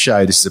live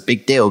show. This is a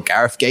big deal.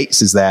 Gareth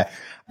Gates is there,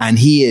 and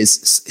he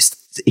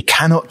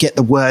cannot get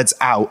the words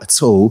out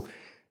at all.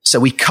 So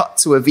we cut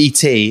to a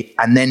VT,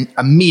 and then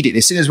immediately,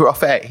 as soon as we're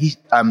off air,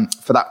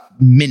 for that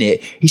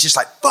minute, he's just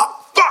like, fuck.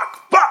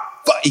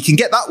 He can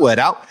get that word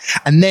out.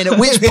 And then at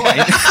which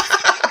point...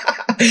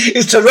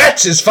 His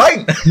Tourette's is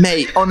fine.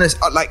 Mate, honest,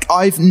 like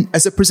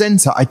as a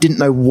presenter, I didn't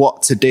know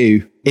what to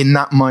do in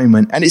that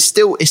moment. And it's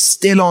still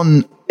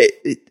on.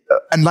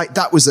 And like,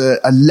 that was a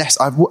less,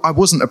 I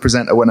wasn't a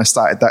presenter when I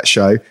started that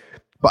show,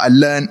 but I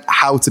learned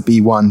how to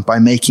be one by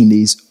making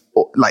these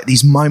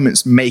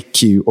moments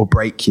make you or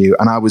break you.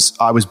 And I was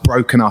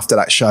broken after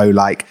that show.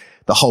 Like,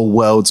 the whole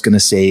world's going to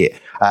see it.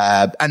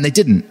 And they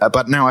didn't,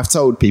 but now I've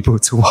told people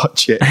to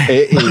watch it.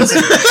 It is.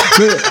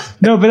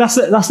 No, but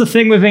that's the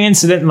thing with an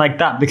incident like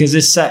that, because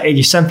it's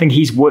something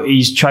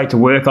he's tried to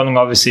work on, and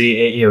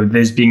obviously,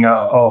 there's been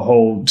a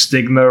whole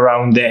stigma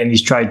around it, and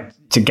he's tried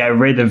to get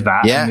rid of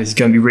that. Yeah. And he's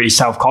going to be really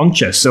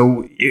self-conscious.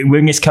 So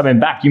when it's coming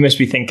back, you must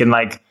be thinking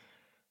like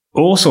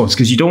all sorts,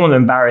 because you don't want to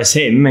embarrass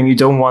him and you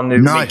don't want to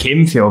make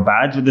him feel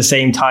bad. But at the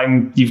same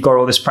time, you've got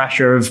all this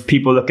pressure of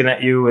people looking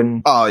at you.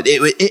 And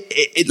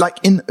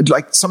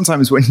like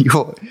sometimes when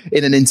you're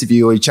in an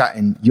interview or you're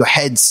chatting, your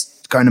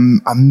head's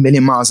going a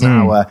million miles an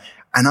hour,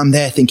 and I'm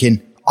there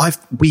thinking,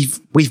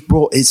 we've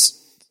brought his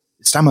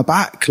stammer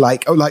back,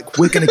 like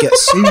we're going to get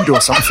sued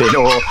or something,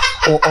 or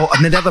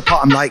and the other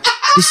part, I'm like,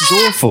 this is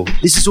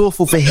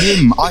awful for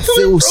him. I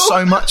feel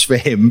so much for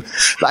him.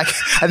 Like,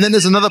 and then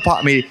there's another part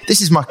of me,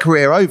 this is my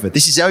career over.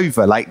 This is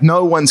over. Like,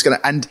 no one's going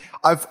to, and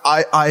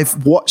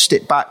I've watched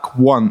it back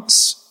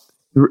once,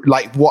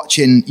 like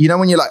watching,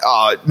 when you're like,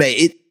 oh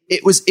mate,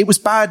 it was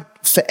bad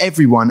for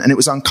everyone and it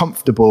was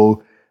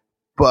uncomfortable,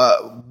 but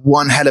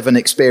one hell of an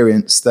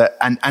experience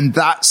and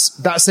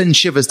that's then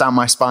shivers down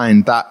my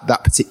spine,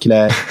 that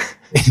particular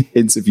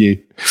interview.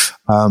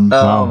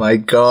 Oh my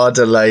God,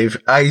 alive.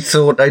 I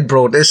thought I'd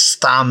brought his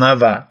stammer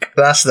back.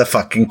 That's the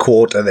fucking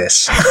quote of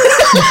this. I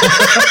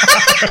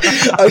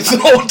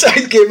thought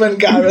I'd given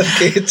Gareth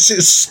Gates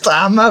his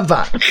stammer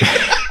back.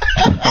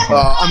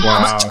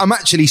 I'm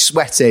actually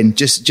sweating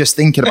just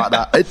thinking about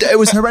that. It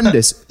was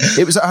horrendous.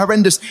 It was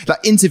horrendous. Like,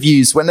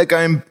 interviews when they're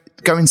going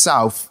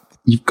south,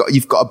 you've got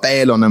to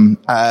bail on them,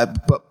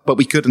 but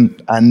we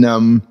couldn't. And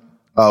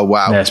oh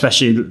wow, yeah,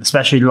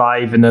 especially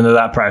live and under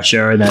that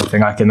pressure and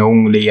everything. I can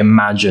only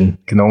imagine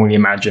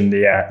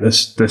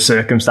the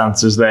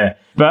circumstances there.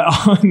 But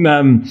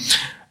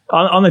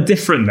on a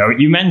different note,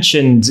 you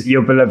mentioned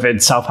your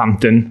beloved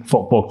Southampton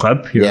Football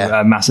Club. You're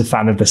a massive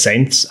fan of the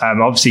Saints.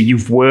 Obviously,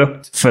 you've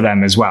worked for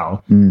them as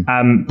well.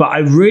 But I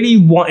really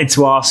wanted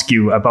to ask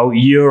you about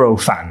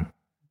Eurofan,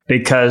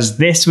 because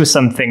this was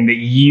something that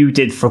you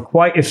did for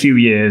quite a few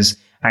years,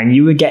 and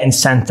you were getting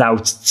sent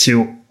out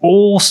to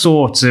all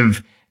sorts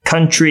of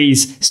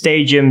countries,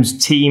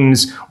 stadiums,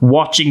 teams,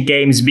 watching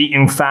games,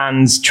 meeting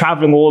fans,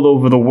 traveling all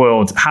over the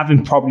world,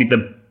 having probably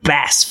the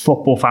best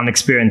football fan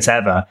experience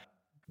ever.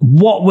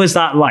 What was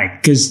that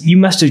like? Because you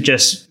must have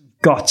just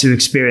got to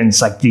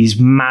experience like these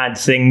mad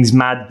things,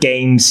 mad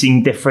games,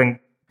 seeing different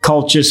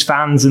cultures,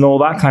 fans, and all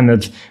that kind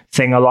of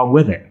thing along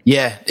with it.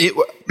 Yeah,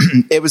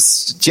 it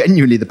was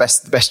genuinely the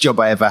best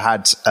job I ever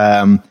had.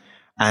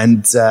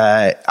 And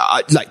I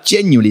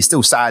genuinely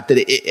still sad that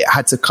it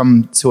had to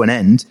come to an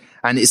end.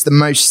 And it's the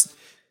most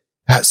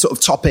sort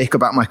of topic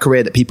about my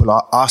career that people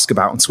ask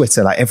about on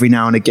Twitter. Like, every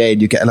now and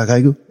again, you get like, are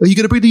you going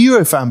to bring the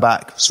Eurofan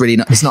back?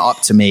 It's not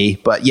up to me,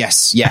 but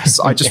yes.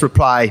 I just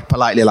reply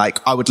politely,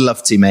 like, I would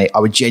love to, mate. I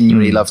would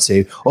genuinely love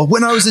to. Or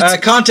when I was, I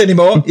can't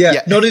anymore.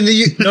 Yeah. Not in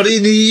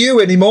the EU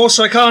anymore.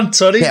 So I can't.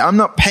 Sorry. Yeah. I'm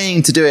not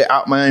paying to do it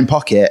out my own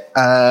pocket.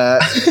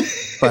 But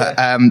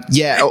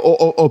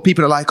or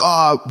people are like,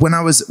 when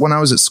I was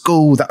at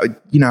school, that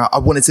I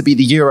wanted to be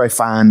the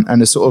Eurofan,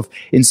 and it sort of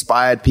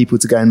inspired people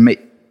to go and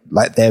make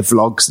like their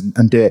vlogs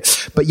and do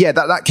it. But yeah,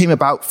 that came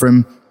about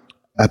from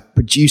a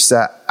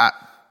producer at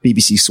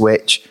BBC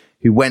Switch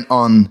who went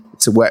on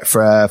to work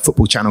for a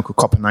football channel called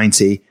Copper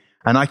 90,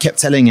 and I kept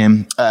telling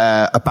him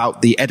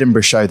about the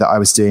Edinburgh show that I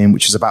was doing,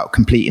 which was about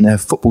completing a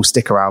football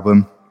sticker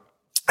album,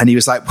 and he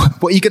was like,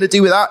 "What are you going to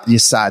do with that, you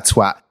sad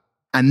twat?"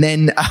 And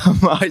then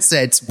I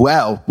said,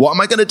 well, what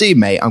am I going to do,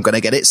 mate? I'm going to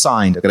get it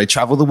signed. I'm going to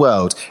travel the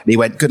world. And he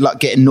went, good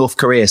luck getting North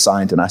Korea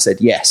signed. And I said,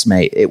 yes,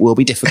 mate, it will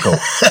be difficult.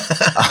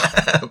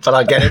 But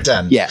I'll get it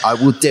done. Yeah, I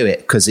will do it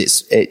because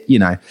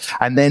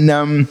And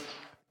then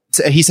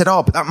so he said,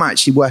 but that might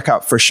actually work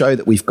out for a show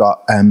that we've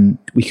got.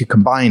 We could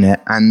combine it.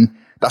 And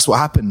that's what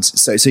happened.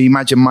 So you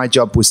imagine my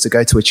job was to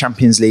go to a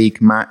Champions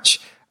League match,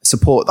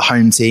 support the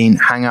home team,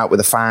 hang out with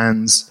the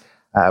fans,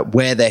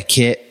 wear their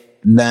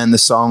kit, learn the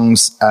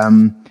songs.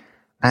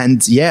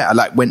 And yeah,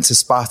 I went to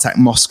Spartak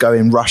Moscow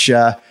in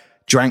Russia,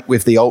 drank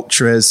with the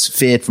ultras,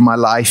 feared for my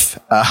life,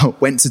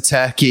 went to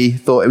Turkey,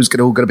 thought it was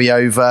all going to be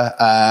over.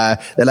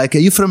 They're like, are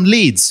you from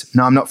Leeds?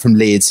 No, I'm not from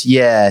Leeds.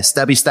 Yeah,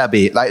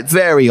 stabby. Like,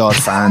 very odd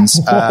fans.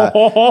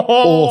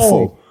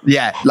 Awful.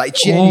 Yeah, like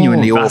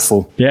genuinely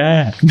awful.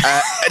 Yeah.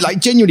 Like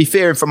genuinely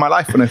fearing for my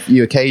life on a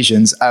few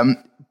occasions.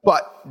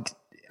 But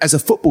as a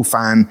football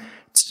fan,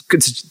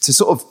 to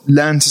sort of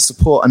learn to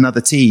support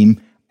another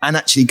team and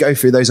actually go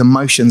through those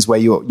emotions where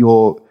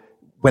you're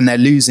when they're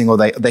losing or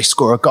they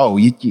score a goal,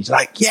 you're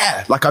like,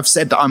 yeah, like I've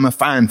said that I'm a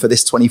fan for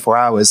this 24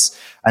 hours.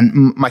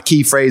 And my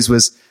key phrase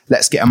was,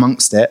 let's get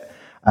amongst it.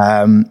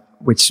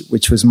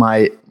 Which was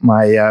my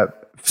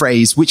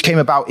phrase, which came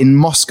about in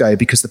Moscow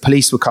because the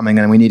police were coming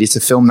and we needed to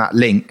film that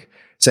link.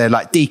 So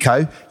like,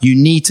 Deco, you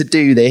need to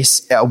do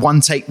this a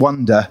one-take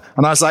wonder.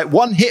 And I was like,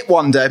 one-hit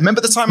wonder. Remember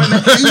the time I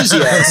met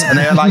Uziers? And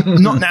they were like,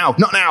 not now.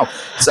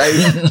 So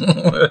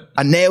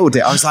I nailed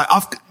it. I was like,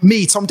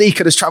 Tom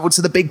Deacon has travelled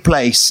to the big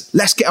place.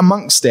 Let's get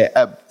amongst it.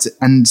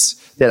 And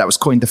yeah, that was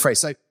coined the phrase.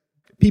 So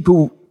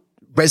people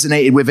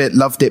resonated with it,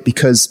 loved it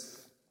because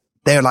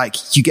they're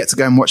like, you get to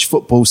go and watch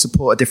football,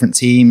 support a different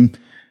team.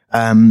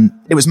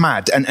 It was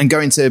mad. And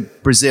going to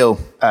Brazil,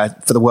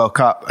 for the World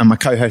Cup, and my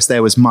co-host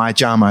there was Maya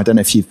Jama. I don't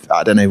know if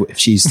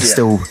she's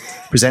still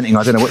presenting.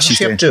 I don't know what she's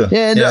doing.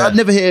 Yeah, I'd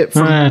never hear it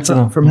from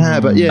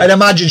her, but yeah. I'd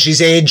imagine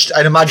she's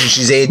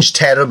aged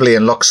terribly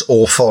and looks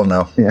awful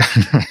now.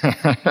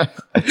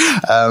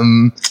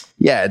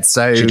 Yeah.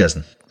 So she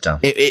doesn't.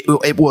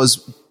 It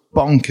was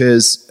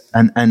bonkers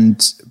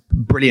and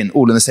brilliant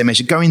all in the same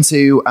measure. Going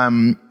to,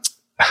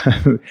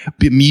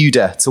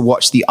 Bermuda to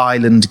watch the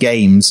island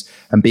games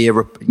and be who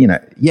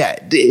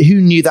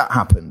knew that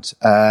happened?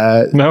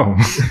 No.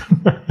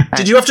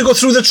 Did you have to go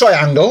through the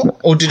triangle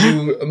or did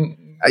you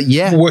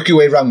work your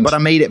way around? But I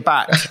made it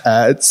back.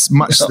 It's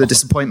much to the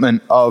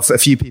disappointment of a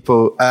few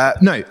people.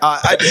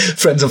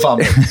 Friends and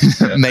family.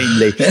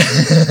 Mainly.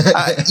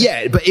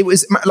 But it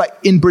was like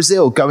in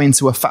Brazil, going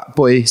to a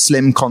Fatboy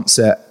Slim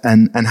concert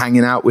and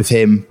hanging out with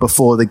him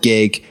before the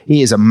gig.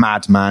 He is a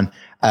madman.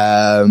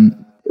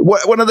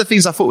 One of the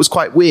things I thought was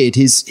quite weird,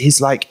 his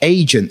like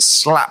agent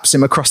slaps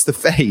him across the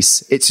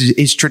face. It's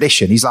his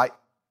tradition. He's like,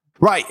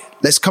 right,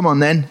 let's come on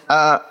then.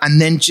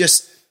 And then and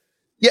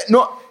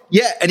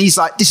he's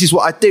like, this is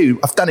what I do.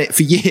 I've done it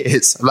for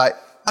years. I'm like,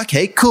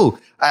 okay, cool.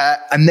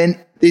 And then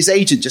his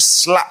agent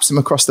just slaps him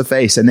across the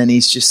face and then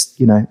he's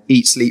just,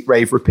 eat, sleep,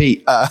 rave,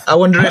 repeat. I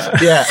wonder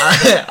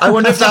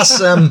if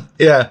that's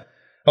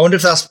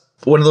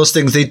one of those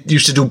things they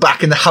used to do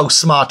back in the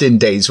House Martin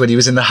days when he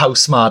was in the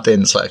House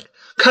Martins, like,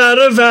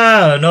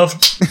 caravan of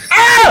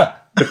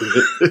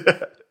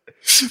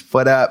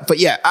but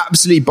yeah,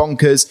 absolutely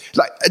bonkers.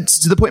 Like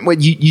to the point where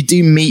you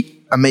do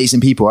meet amazing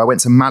people. I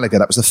went to Malaga.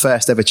 That was the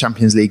first ever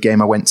Champions League game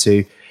I went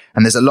to,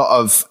 and there's a lot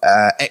of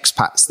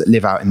expats that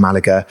live out in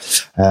Malaga,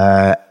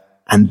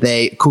 and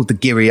they called the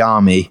Giri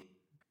Army,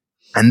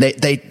 and they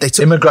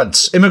took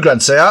immigrants.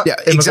 They are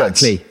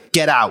exactly.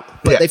 Get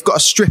out. But they've got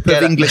a strip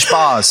of English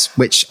bars,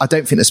 which I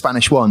don't think the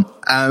Spanish want,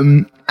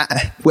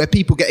 where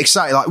people get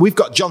excited. Like, we've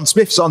got John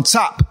Smith's on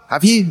tap.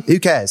 Have you? Who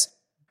cares?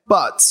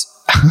 But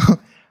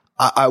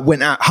I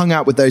went out, hung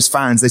out with those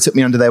fans. They took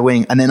me under their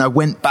wing. And then I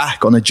went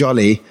back on a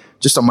jolly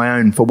just on my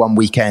own for one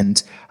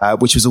weekend,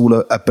 which was all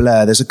a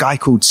blur. There's a guy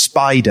called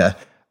Spider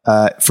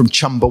from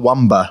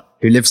Chumbawamba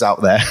who lives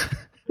out there.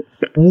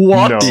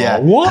 What? No. Yeah.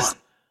 What?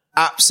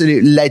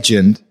 Absolute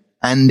legend.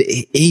 And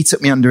he took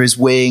me under his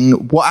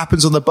wing. What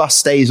happens on the bus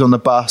stays on the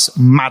bus.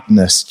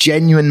 Madness.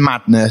 Genuine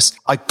madness.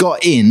 I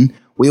got in.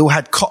 We all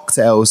had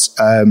cocktails,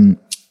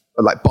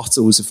 like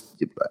bottles of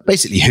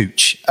basically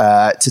hooch,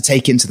 to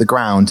take into the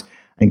ground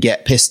and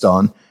get pissed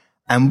on.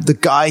 And the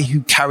guy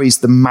who carries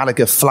the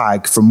Malaga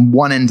flag from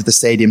one end of the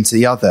stadium to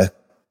the other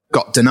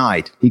got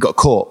denied. He got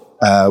caught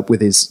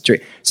with his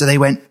drink. So they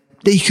went,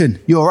 Deacon,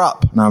 you're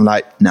up. And I'm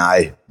like,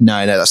 no,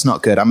 that's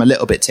not good. I'm a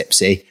little bit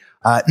tipsy.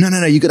 No,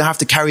 you're going to have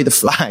to carry the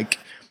flag.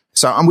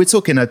 So we're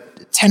talking a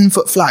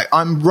 10-foot flag.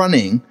 I'm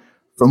running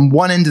from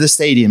one end of the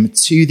stadium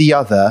to the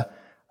other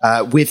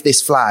with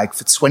this flag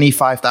for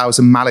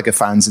 25,000 Malaga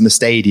fans in the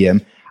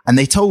stadium. And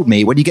they told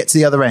me, when you get to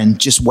the other end,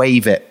 just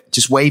wave it.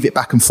 Just wave it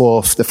back and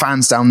forth. The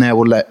fans down there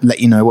will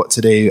let you know what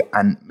to do.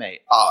 And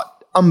mate,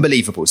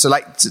 unbelievable. So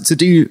like to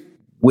do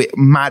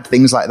mad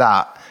things like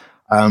that,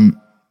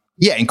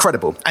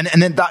 incredible. And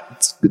then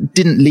that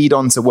didn't lead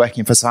on to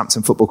working for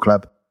Southampton Football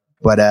Club.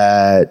 But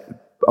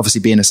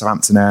obviously being a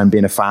Southamptoner and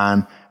being a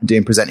fan and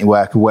doing presenting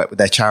work, I worked with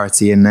their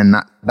charity. And then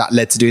that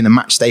led to doing the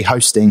match day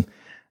hosting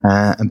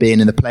and being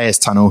in the players'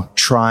 tunnel,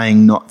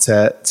 trying not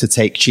to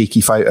take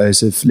cheeky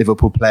photos of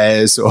Liverpool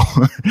players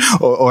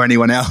or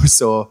anyone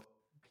else. Or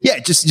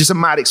just a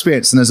mad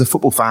experience. And as a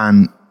football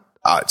fan,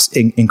 it's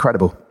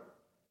incredible.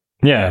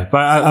 Yeah, but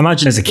I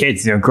imagine as a kid,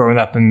 growing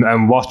up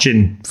and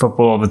watching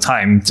football all the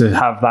time, to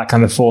have that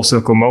kind of full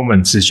circle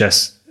moments is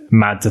just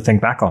mad to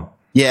think back on.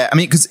 Yeah, I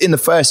mean, because in the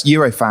first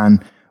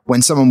Eurofan,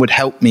 when someone would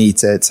help me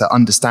to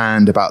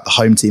understand about the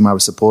home team I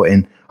was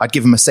supporting, I'd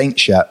give them a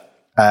Saints shirt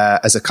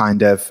as a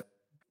kind of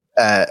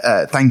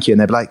thank you.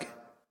 And they'd be like,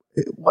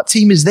 what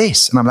team is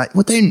this? And I'm like,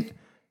 well,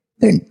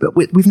 but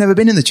we've never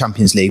been in the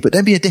Champions League, but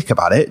don't be a dick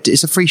about it.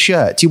 It's a free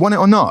shirt. Do you want it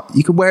or not?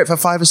 You can wear it for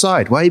 $5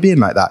 a. Why are you being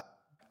like that?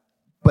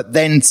 But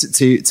then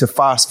to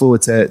fast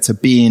forward to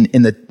being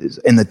in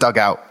the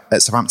dugout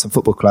at Southampton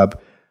Football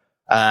Club,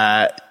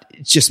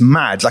 It's just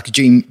mad, like a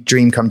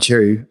dream come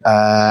true.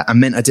 And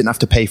meant I didn't have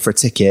to pay for a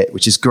ticket,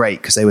 which is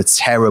great because they were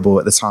terrible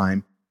at the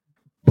time.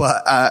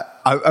 But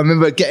I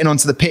remember getting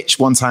onto the pitch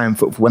one time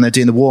when they're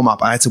doing the warm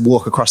up. I had to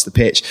walk across the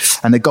pitch,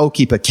 and the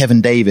goalkeeper,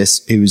 Kevin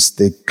Davis, who's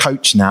the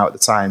coach now at the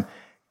time,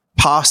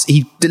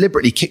 he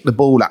deliberately kicked the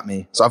ball at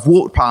me. So I've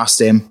walked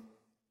past him,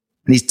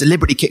 and he's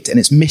deliberately kicked it, and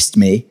it's missed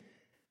me.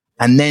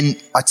 And then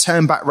I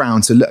turn back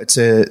round to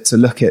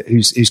look at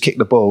who's kicked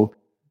the ball,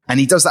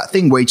 and he does that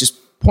thing where he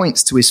just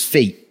points to his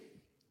feet.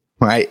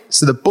 Right.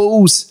 So the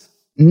ball's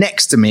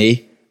next to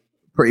me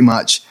pretty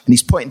much, and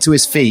he's pointing to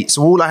his feet.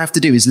 So all I have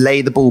to do is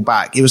lay the ball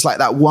back. It was like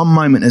that one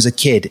moment as a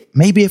kid.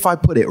 Maybe if I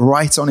put it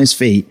right on his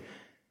feet,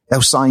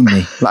 they'll sign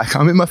me. Like,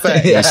 I'm in my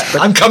 30s.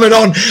 Yeah, I'm coming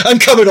on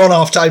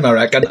half time, I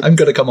reckon. I'm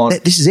going to come on.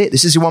 This is it.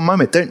 This is your one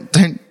moment.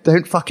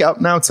 Don't fuck it up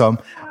now, Tom.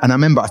 And I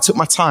remember I took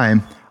my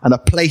time and I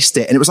placed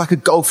it, and it was like a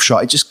golf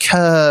shot. It just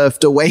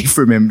curved away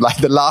from him like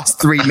the last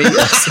 3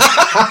 meters.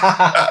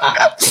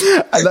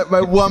 And like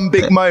my one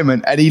big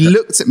moment, and he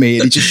looked at me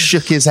and he just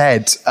shook his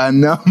head.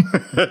 And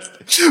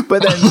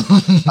but then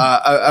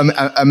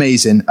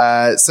amazing.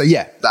 So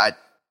yeah, I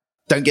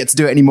don't get to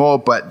do it anymore,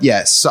 but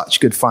yeah, such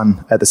good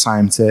fun at the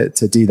time to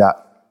do that.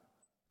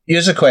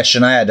 Here's a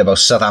question I had about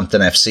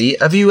Southampton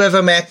FC. Have you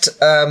ever met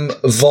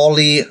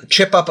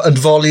chip up and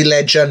volley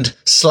legend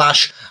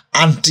 /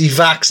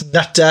 anti-vax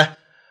nutter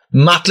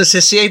Matt Le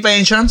Tissier by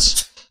any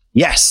chance?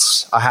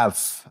 Yes, I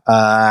have.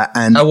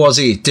 And how was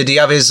he? Did he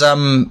have his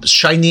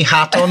shiny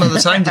hat on at the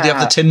time? Did he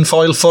have the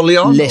tinfoil fully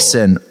on?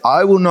 Listen,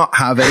 I will not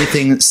have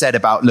anything said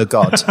about Le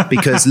God,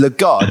 because Le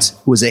God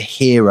was a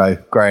hero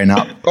growing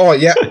up. Oh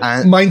yeah,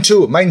 mine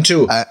too.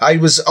 I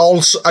was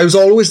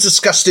always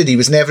disgusted he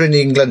was never in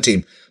the England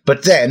team.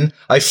 But then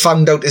I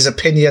found out his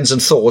opinions and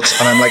thoughts,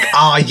 and I'm like,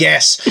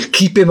 yes,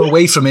 keep him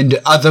away from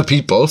other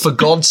people, for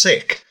God's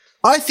sake.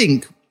 I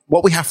think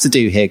what we have to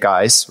do here,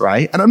 guys,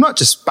 right? And I'm not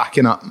just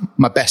backing up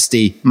my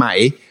bestie,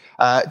 Matty.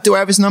 Do I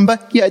have his number?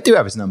 Yeah, I do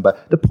have his number.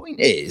 The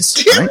point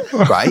is,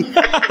 right?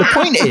 The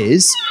point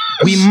is,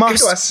 we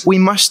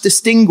must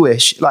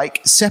distinguish,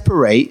 like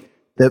separate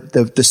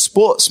the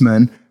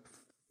sportsman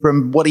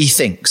from what he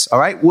thinks. All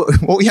right.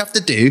 What we have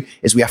to do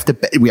is we have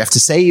to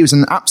say he was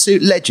an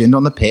absolute legend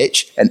on the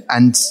pitch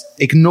and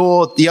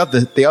ignore the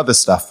other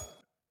stuff.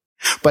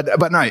 But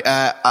no,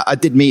 I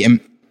did meet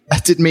him. I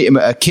did meet him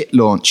at a kit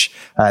launch.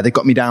 They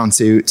got me down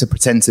to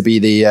pretend to be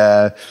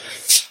the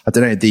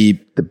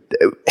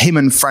him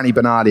and Franny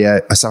Bernardi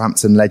are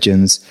Southampton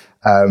legends.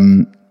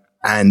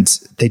 And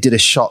they did a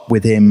shot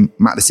with him,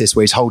 Matt Le Tissier,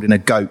 where he's holding a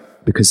goat,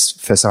 because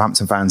for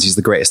Southampton fans, he's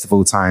the greatest of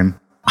all time.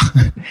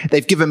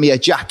 They've given me a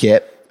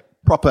jacket,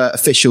 proper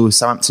official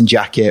Southampton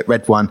jacket,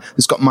 red one.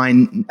 It's got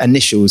my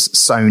initials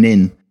sewn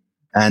in.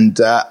 And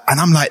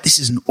I'm like, this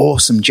is an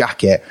awesome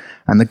jacket.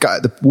 And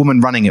the woman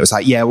running it was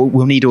like, yeah,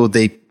 we'll need all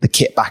the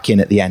kit back in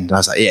at the end. And I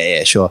was like,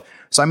 yeah, sure.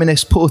 So I'm in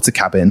this porter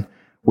cabin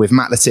with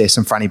Matt Le Tissier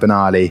and Franny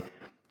Bernardi.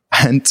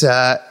 And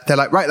they're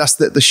like, right, that's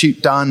the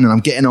shoot done. And I'm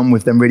getting on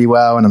with them really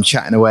well. And I'm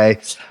chatting away.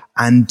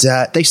 And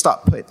they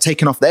start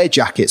taking off their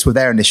jackets with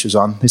their initials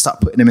on. They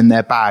start putting them in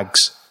their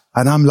bags.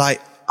 And I'm like,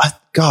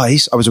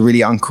 guys, I was a really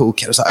uncool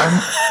kid. I was like,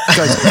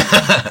 guys,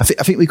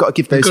 I think we've got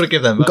to give those. We've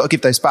got to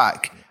give those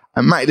back.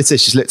 And Matty Le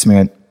Tissier just looked at me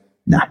and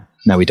went,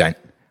 no, we don't.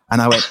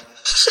 And I went,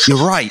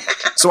 you're right.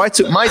 So I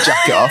took my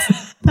jacket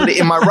off, put it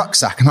in my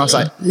rucksack, and I was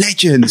like,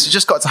 legends. You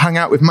just got to hang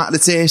out with Matt Le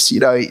Tissier. You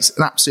know, he's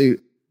an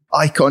absolute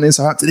icon in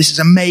Southampton. This is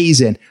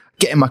amazing.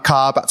 Get in my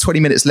car. About 20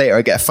 minutes later,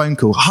 I get a phone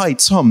call. Hi,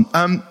 Tom.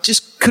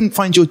 Just couldn't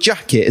find your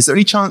jacket. Is there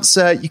any chance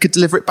you could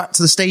deliver it back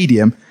to the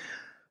stadium?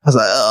 I was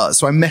like, oh.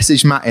 So I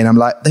messaged Matt and I'm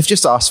like, they've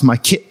just asked for my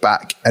kit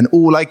back. And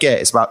all I get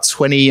is about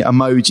 20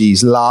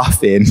 emojis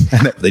laughing.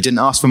 And they didn't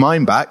ask for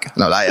mine back.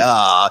 And I'm like,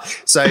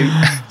 So,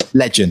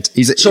 legend.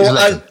 He's a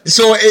legend.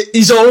 So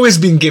he's always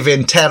been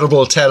giving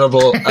terrible advice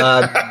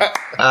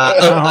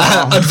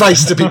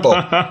to people.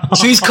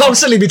 So he's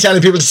constantly been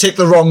telling people to take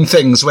the wrong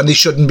things when they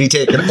shouldn't be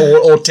taken,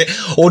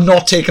 or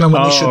not taking them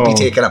when they should be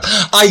taken up.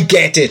 I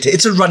get it.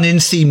 It's a running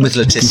theme with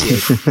Le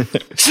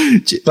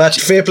Tissier. But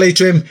fair play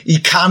to him. He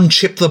can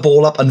chip the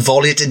ball up and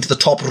volley it into the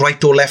top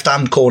right or left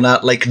hand corner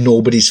like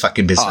nobody's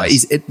fucking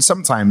business.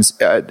 Sometimes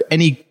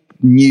any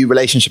new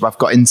relationship I've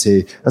got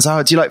into, I was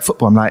like, do you like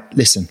football? I'm like,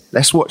 listen,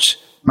 let's watch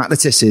Matt Le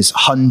Tissier's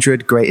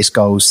 100 greatest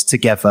goals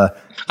together.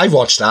 I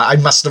watched that. I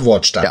must have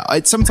watched that. Yeah,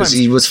 sometimes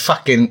he was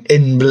fucking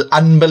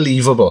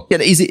unbelievable. Yeah,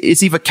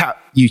 it's either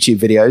cat YouTube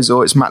videos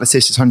or it's Matt Le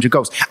Tissier's 100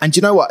 goals. And do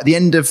you know what? At the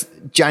end of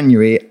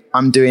January,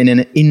 I'm doing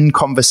an In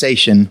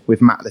Conversation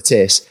with Matt Le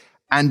Tissier,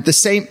 and the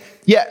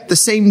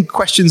same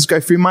questions go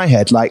through my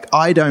head. Like,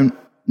 I don't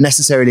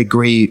necessarily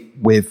agree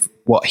with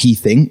what he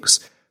thinks,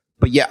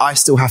 but yet I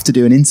still have to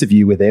do an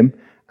interview with him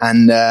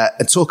and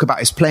talk about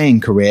his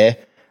playing career,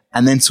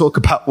 and then talk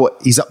about what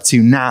he's up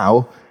to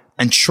now,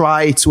 and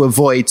try to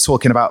avoid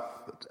talking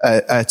about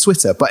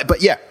Twitter.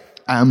 But yeah,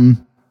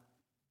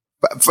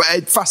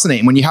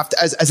 fascinating when you have to,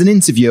 as an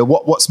interviewer,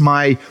 what's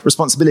my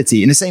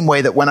responsibility? In the same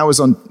way that when I was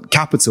on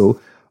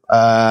Capital,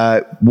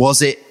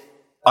 was it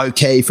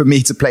okay for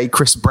me to play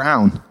Chris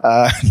Brown.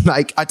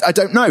 Like, I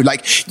don't know,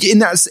 like in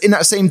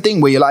that same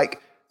thing where you're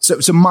like,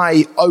 so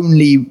my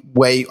only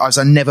way was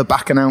I never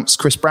back announced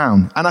Chris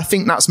Brown. And I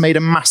think that's made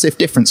a massive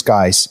difference,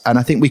 guys. And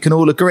I think we can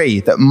all agree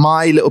that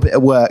my little bit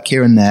of work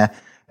here and there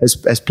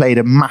has played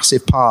a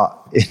massive part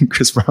in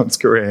Chris Brown's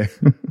career.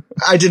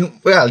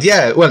 Well,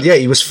 yeah,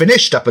 he was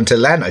finished up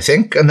until then, I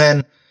think. And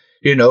then,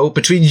 you know,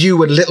 between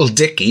you and Little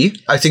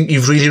Dicky, I think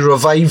you've really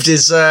revived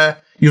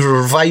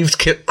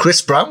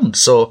Chris Brown.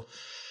 So,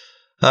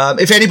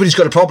 if anybody's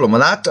got a problem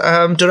with that,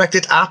 direct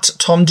it at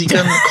Tom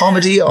Deacon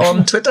Comedy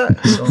on Twitter.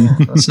 So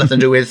that's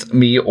nothing to do with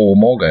me or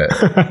Morgan.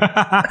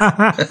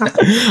 I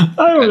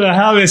don't know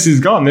how this has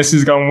gone. This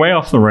has gone way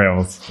off the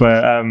rails.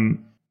 But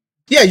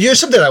yeah,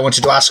 here's something I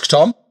wanted to ask,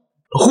 Tom.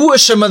 Who are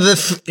some of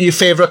your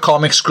favourite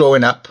comics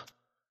growing up,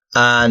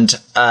 and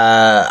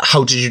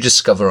how did you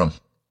discover them?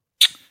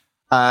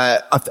 I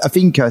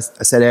think I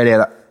said earlier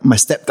that my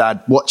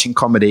stepdad, watching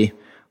comedy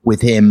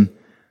with him,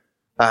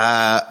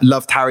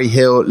 loved Harry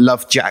Hill,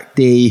 loved Jack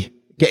D.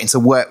 Getting to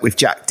work with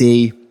Jack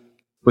D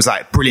was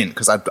like brilliant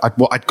because I'd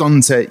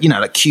gone to, you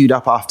know, like queued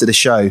up after the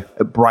show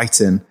at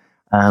Brighton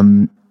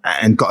and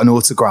got an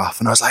autograph,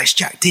 and I was like, it's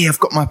Jack D. I've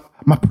got my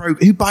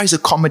program. Who buys a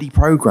comedy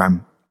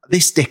program?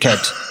 This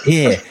dickhead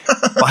here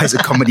buys a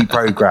comedy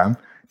program.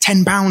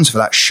 £10 for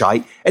that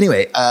shite.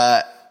 Anyway,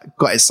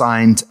 got it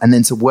signed, and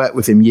then to work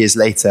with him years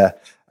later,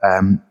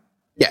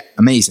 yeah,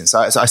 amazing. So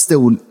I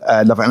still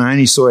love it, and I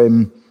only saw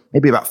him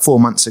maybe about 4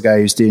 months ago.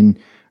 He was doing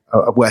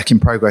a work in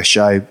progress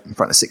show in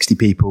front of 60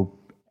 people.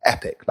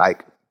 Epic,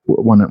 like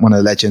one of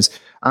the legends.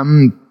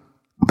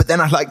 But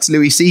then I liked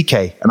Louis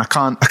CK, and I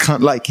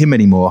can't like him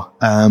anymore.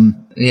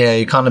 Yeah,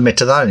 you can't admit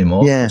to that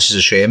anymore. Yeah. Which is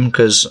a shame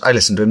because I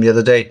listened to him the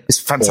other day. It's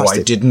fantastic. Or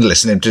I didn't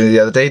listen to him the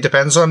other day.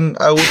 Depends on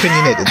how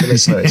opinionated the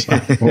listener is.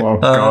 Oh,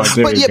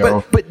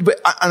 God, but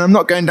and I'm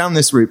not going down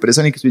this route, but it's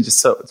only because we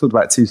just talked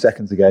about it 2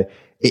 seconds ago.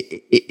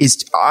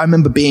 I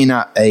remember being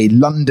at a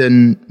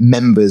London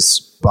members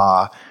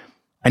bar,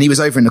 and he was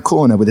over in the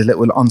corner with a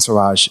little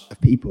entourage of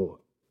people.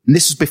 And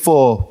this was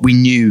before we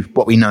knew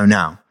what we know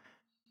now.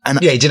 And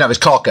yeah, he didn't have his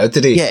cock out,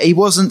 did he? Yeah, he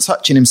wasn't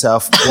touching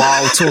himself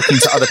while talking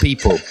to other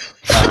people,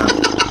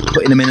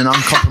 putting them in an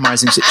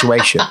uncompromising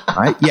situation,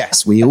 right?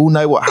 Yes, we all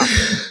know what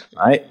happened,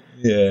 right?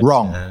 Yeah.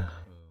 Wrong. Yeah.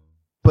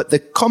 But the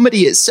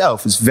comedy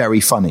itself is very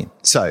funny.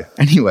 So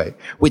anyway,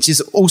 which is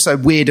also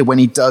weirder when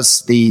he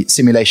does the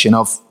simulation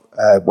of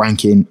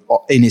wanking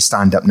in his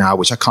stand-up now,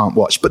 which I can't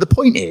watch. But the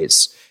point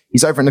is,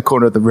 he's over in the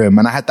corner of the room,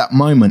 and I had that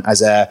moment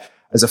as a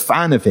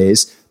fan of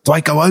his, do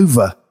I go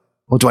over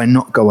or do I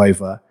not go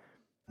over?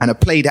 And I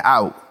played it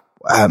out.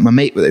 My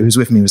mate who was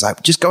with me was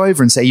like, just go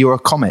over and say you're a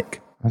comic.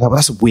 I was like, well,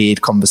 that's a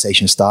weird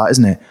conversation start,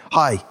 isn't it?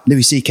 Hi,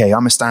 Louis CK.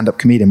 I'm a stand-up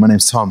comedian. My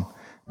name's Tom.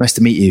 Nice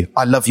to meet you.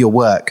 I love your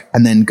work.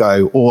 And then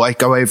or I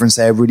go over and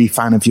say, I'm really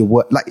fan of your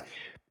work. Like,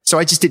 so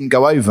I just didn't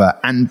go over.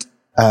 And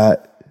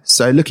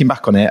so looking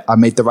back on it, I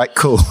made the right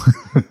call.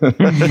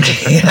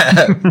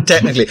 Yeah,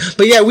 technically.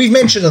 But yeah, we've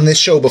mentioned on this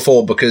show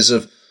before because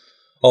of,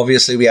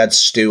 obviously, we had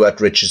Stuart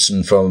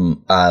Richardson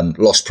from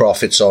Lost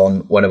Prophets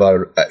on one of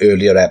our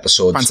earlier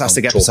episodes.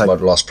 Fantastic episode. Talk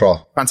about Lost Pro.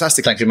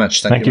 Fantastic. Thank you very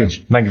much. Thank you.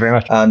 Thank you very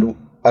much. And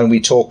we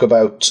talk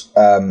about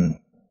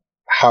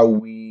how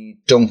we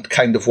don't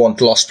kind of want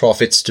Lost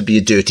Prophets to be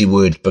a dirty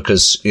word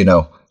because, you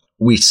know,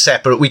 we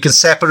can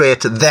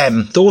separate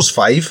them, those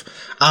five,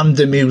 and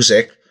the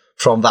music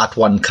from that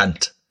one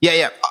cunt.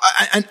 Yeah.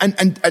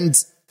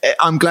 And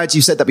I'm glad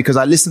you said that because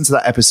I listened to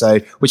that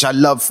episode, which I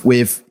love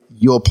with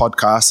your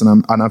podcast,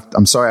 and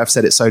I'm sorry I've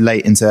said it so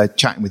late into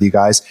chatting with you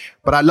guys,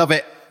 but I love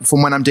it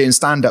from when I'm doing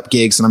stand-up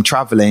gigs and I'm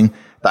traveling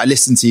that I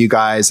listen to you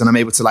guys and I'm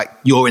able to, like,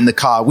 you're in the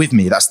car with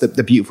me. That's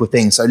the beautiful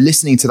thing. So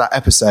listening to that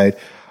episode,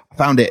 I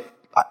found it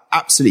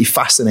absolutely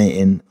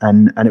fascinating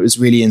and it was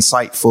really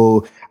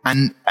insightful.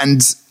 And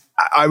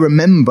I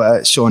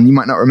remember, Sean, you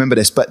might not remember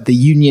this, but the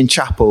Union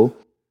Chapel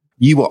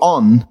you were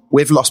on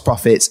with Lost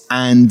Prophets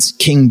and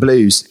King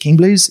Blues,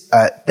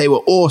 they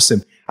were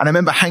awesome. And I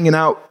remember hanging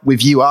out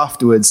with you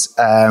afterwards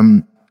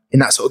in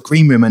that sort of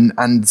green room.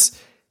 And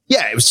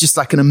yeah, it was just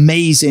like an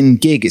amazing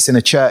gig. It's in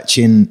a church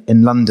in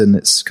London.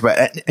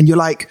 And you're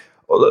like,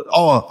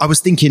 oh, I was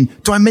thinking,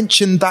 do I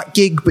mention that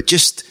gig, but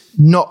just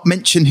not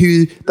mention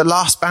who the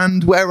last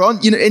band were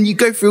on? You know, and you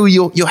go through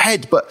your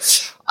head.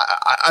 But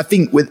I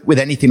think with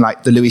anything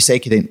like the Louis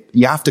CK thing,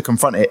 you have to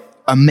confront it.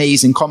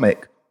 Amazing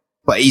comic.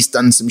 But he's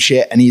done some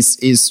shit and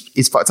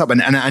he's fucked up.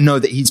 And I know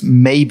that he's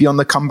maybe on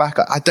the comeback.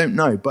 I don't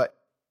know, but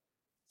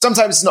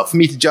sometimes it's not for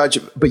me to judge,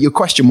 but your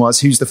question was,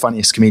 who's the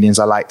funniest comedians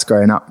I liked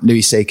growing up?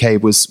 Louis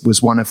CK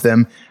was one of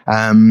them.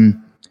 I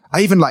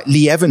even like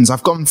Lee Evans.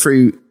 I've gone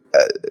through,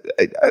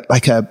 my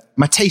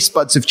taste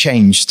buds have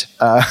changed,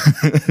 to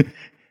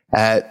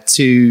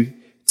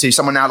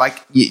someone now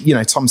like, you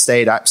know, Tom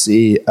Stade. I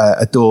absolutely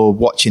adore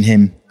watching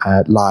him,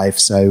 live.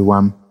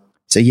 So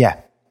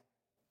yeah.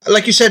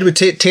 Like you said, with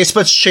taste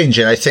buds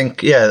changing, I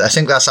think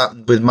that's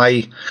happened with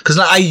because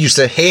I used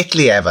to hate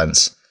Lee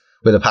Evans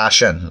with a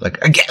passion.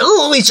 Like,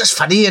 he's just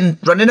funny and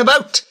running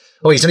about.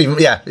 Oh, he's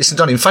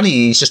not even funny.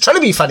 He's just trying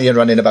to be funny and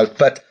running about.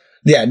 But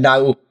yeah,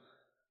 now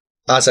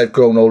as I've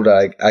grown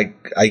older,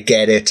 I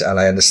get it and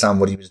I understand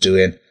what he was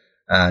doing.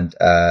 And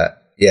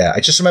I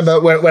just remember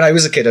when I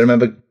was a kid, I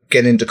remember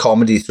getting into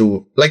comedy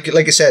through, like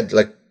I said,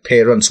 like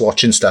parents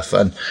watching stuff.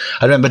 And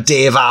I remember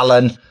Dave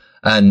Allen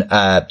and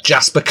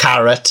Jasper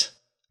Carrott.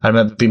 I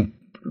remember being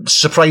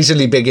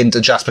surprisingly big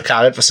into Jasper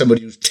Carrott for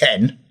somebody who's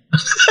 10.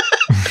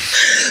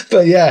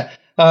 But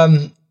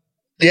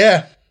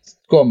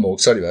go on, Mo.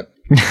 Sorry, man.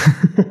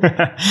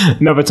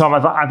 No, but Tom,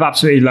 I've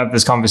absolutely loved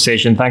this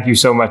conversation. Thank you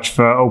so much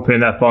for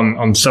opening up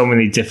on so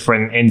many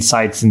different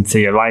insights into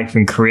your life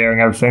and career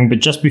and everything. But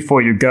just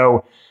before you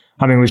go,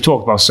 I mean, we've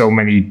talked about so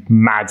many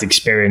mad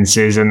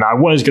experiences, and I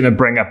was going to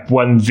bring up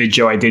one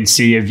video I did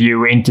see of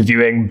you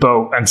interviewing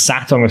Bo and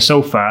sat on a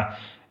sofa,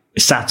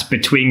 sat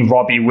between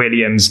Robbie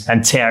Williams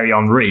and Thierry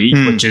Henry,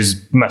 which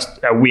is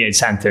a weird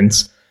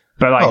sentence.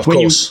 But like, of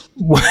course.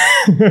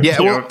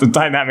 The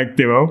dynamic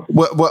duo.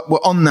 We're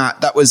on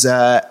that was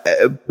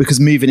because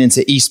moving into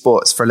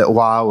esports for a little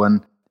while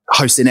and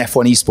hosting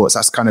F1 esports,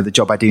 that's kind of the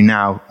job I do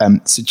now.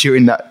 So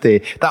during that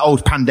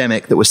old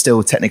pandemic that we're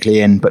still technically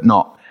in, but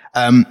not,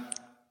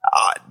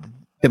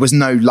 there was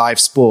no live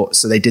sport.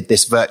 So they did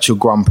this virtual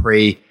Grand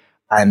Prix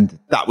and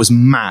that was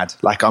mad.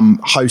 Like I'm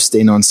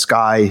hosting on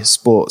Sky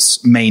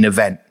Sports main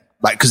event,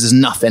 like, cause there's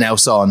nothing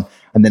else on.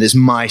 And then as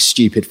my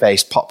stupid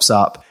face pops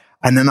up,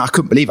 and then I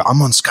couldn't believe it. I'm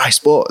on Sky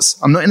Sports.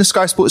 I'm not in a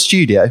Sky Sports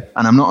studio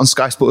and I'm not on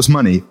Sky Sports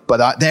money,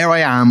 but there I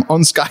am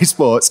on Sky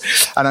Sports.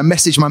 And I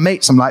messaged my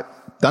mates. I'm like,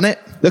 done it.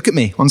 Look at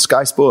me on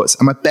Sky Sports.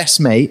 And my best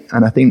mate,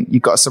 and I think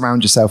you've got to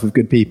surround yourself with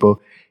good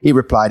people. He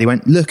replied, he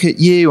went, look at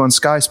you on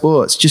Sky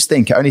Sports. Just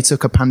think, it only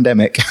took a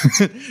pandemic.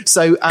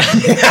 So,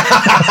 think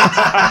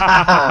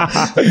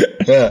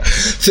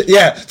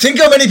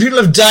how many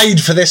people have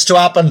died for this to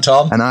happen,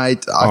 Tom. And I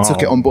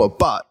took it on board,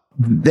 but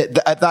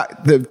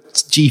the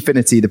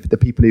Gfinity, the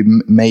people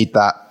who made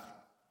that,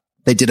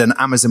 they did an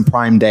Amazon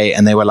Prime Day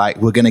and they were like,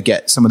 we're going to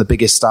get some of the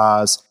biggest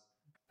stars.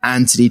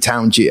 Anthony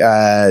Town,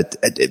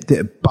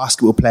 the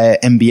basketball player,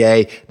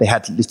 NBA. They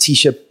had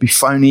Letitia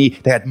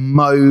Buffoni. They had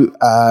Mo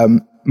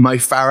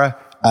Farah,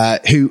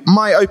 who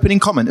my opening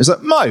comment is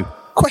like, Mo,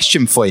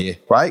 question for you,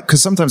 right?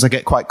 Because sometimes I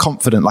get quite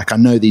confident, like I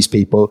know these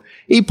people.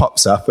 He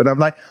pops up and I'm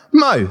like,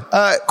 Mo,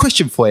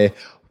 question for you.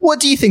 What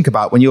do you think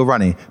about when you're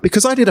running?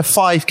 Because I did a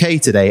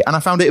 5K today and I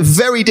found it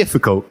very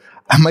difficult.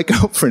 And my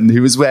girlfriend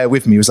who was there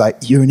with me was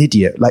like, you're an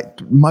idiot. Like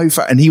Mo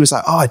Farah. And he was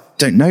like, oh, I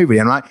don't know really.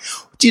 I'm like,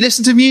 do you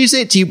listen to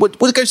music? What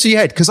goes through your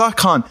head? Because I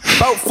can't.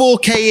 About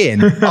 4K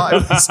in,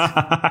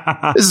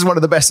 this is one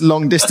of the best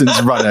long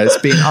distance runners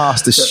being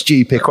asked a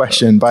stupid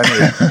question by me.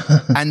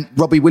 And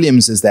Robbie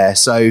Williams is there.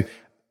 So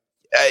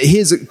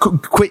here's a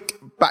quick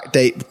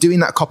backdate. Doing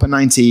that Copper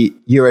 90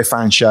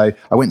 Eurofan show,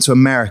 I went to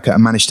America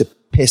and managed to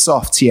piss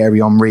off Thierry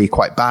Henry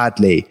quite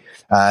badly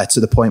to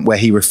the point where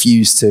he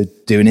refused to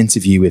do an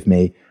interview with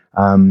me.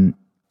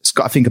 It's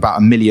got, I think, about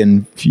 1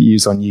 million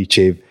views on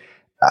YouTube.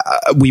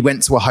 We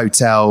went to a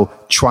hotel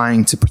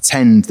trying to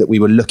pretend that we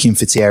were looking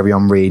for Thierry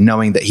Henry,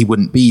 knowing that he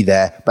wouldn't be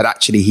there, but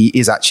actually he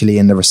is actually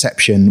in the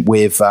reception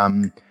with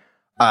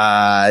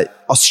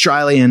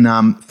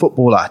Australian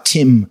footballer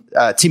Tim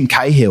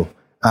Cahill,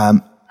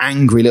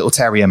 angry little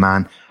terrier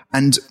man.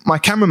 And my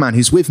cameraman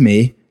who's with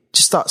me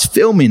just starts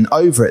filming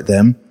over at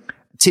them.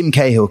 Tim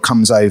Cahill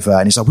comes over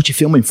and he's like, what you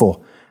filming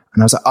for?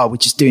 And I was like, oh, we're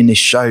just doing this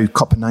show,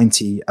 Copper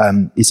 90.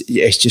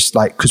 It's just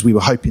like, because we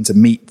were hoping to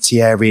meet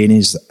Thierry and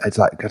he's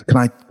like, can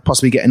I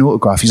possibly get an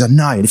autograph? He's like,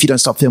 no. And if you don't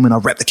stop filming,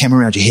 I'll wrap the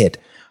camera around your head.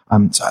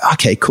 So,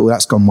 okay, cool.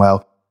 That's gone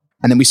well.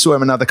 And then we saw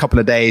him another couple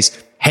of days,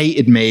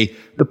 hated me.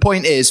 The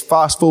point is,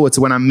 fast forward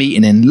to when I'm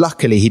meeting him.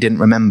 Luckily, he didn't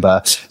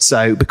remember.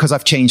 So because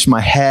I've changed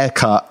my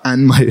haircut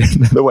and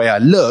the way I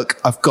look,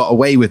 I've got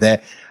away with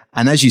it.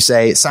 And as you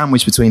say, it's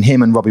sandwiched between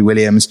him and Robbie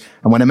Williams.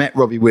 And when I met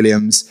Robbie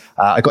Williams,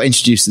 I got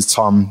introduced as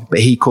Tom, but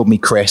he called me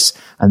Chris.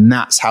 And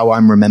that's how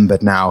I'm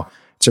remembered now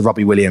to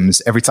Robbie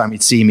Williams. Every time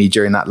he'd see me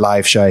during that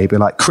live show, he'd be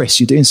like, Chris,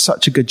 you're doing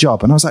such a good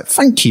job. And I was like,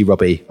 thank you,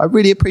 Robbie. I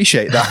really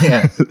appreciate that.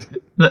 Yeah.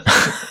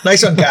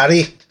 Nice one,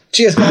 Gary.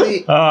 Cheers,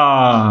 Gary.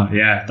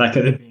 Yeah, that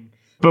could have been.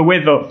 But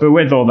with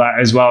all that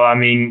as well, I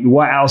mean,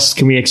 what else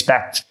can we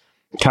expect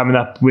coming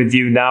up with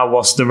you now?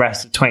 What's the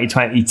rest of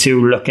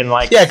 2022 looking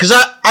like? Yeah, because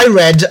I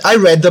read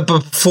that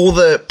before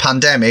the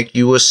pandemic,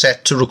 you were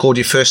set to record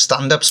your first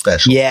stand-up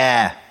special.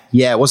 Yeah,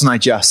 wasn't I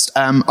just?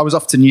 I was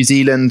off to New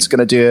Zealand, going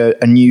to do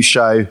a new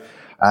show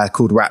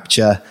called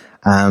Rapture.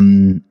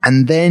 And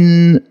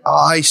then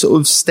I sort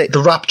of stayed.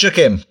 The Rapture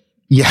came?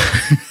 Yeah.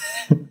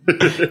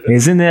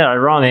 Isn't it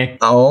ironic?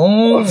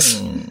 Oh,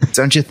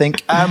 don't you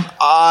think? So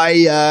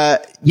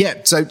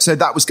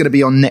that was going to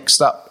be on Next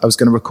Up. I was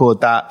going to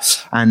record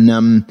that.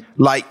 And,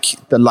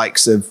 like the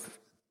likes of,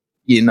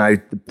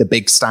 the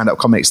big stand-up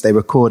comics, they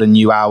record a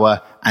new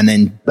hour and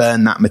then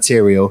burn that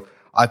material.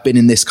 I've been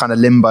in this kind of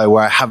limbo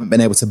where I haven't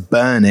been able to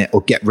burn it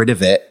or get rid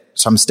of it.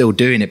 So I'm still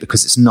doing it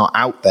because it's not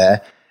out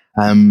there.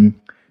 I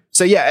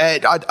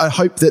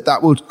hope that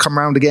will come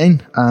around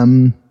again.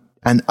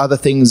 And other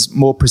things,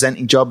 more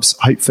presenting jobs,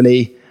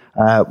 hopefully,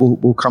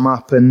 will come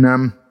up.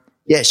 And,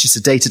 yeah, it's just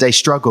a day-to-day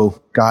struggle,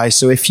 guys.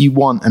 So if you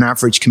want an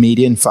average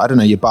comedian for, I don't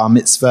know, your bar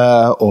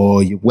mitzvah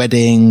or your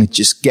wedding,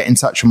 just get in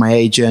touch with my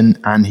agent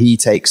and he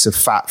takes a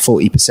fat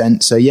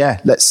 40%. So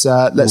yeah, let's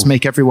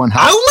make everyone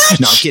happy. How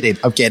much? No, I'm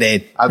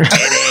kidding.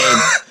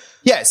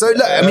 Yeah. So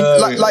look, I mean,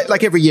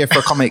 like every year for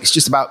a comic, it's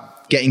just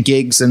about getting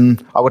gigs,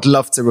 and I would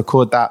love to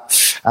record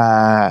that,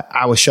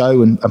 our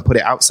show and put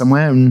it out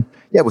somewhere, and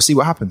yeah, we'll see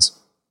what happens.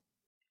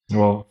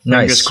 Well,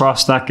 fingers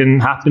crossed that can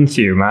happen for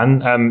you,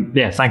 man.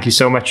 Yeah, thank you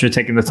so much for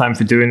taking the time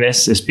for doing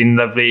this. It's been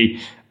lovely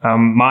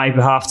on my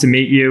behalf to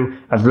meet you.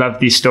 I've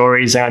loved these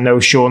stories, and I know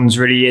Sean's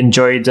really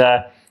enjoyed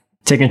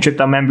taking a trip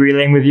down memory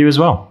lane with you as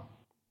well.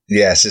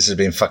 Yes, this has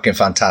been fucking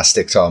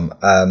fantastic, Tom.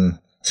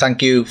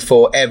 Thank you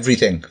for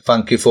everything.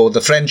 Thank you for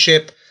the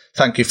friendship.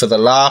 Thank you for the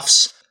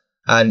laughs.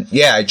 And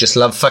yeah, I just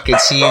love fucking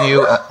seeing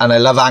you, and I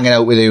love hanging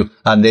out with you.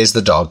 And there's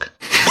the dog.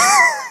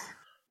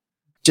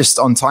 Just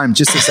on time,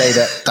 just to say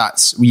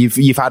that's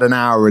you've had an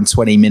hour and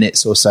 20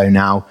 minutes or so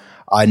now.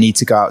 I need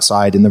to go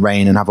outside in the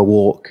rain and have a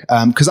walk,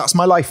 because that's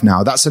my life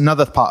now. That's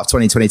another part of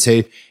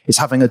 2022 is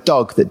having a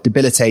dog that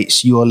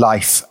debilitates your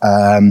life.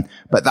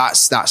 But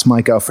that's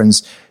my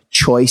girlfriend's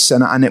choice,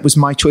 and it was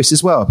my choice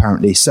as well,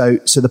 apparently. So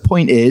the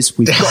point is,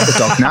 we've got the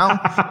dog now,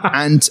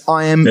 and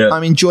I'm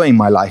enjoying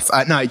my life.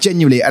 No,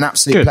 genuinely an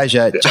absolute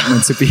pleasure,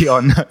 gentlemen, to be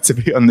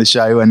on the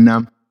show,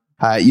 and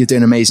you're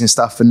doing amazing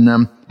stuff.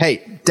 And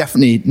hey,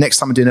 definitely next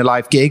time I'm doing a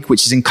live gig,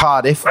 which is in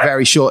Cardiff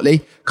very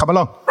shortly, come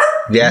along.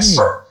 Yes,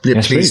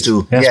 please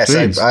do. Yes,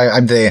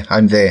 I'm there.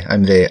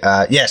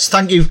 Yes,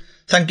 thank you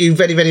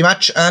very, very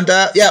much, and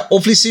yeah,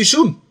 hopefully see you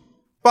soon.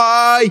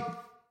 Bye.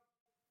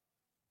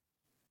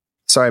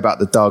 Sorry about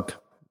the dog.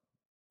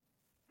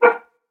 You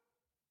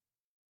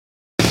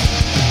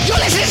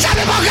listen to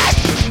Something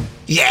Podcast.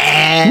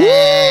 Yes.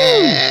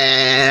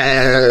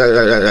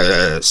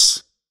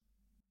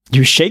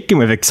 You were shaking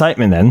with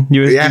excitement then.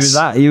 You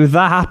were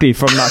that happy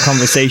from that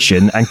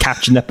conversation and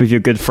catching up with your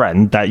good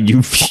friend that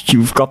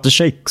you've got the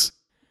shakes.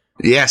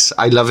 Yes,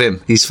 I love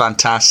him. He's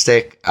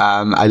fantastic.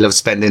 I love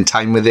spending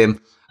time with him.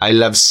 I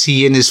love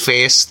seeing his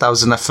face. That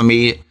was enough for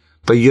me.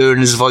 But hearing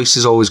his voice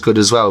is always good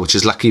as well, which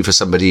is lucky for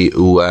somebody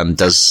who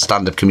does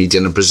stand-up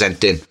comedian and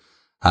presenting.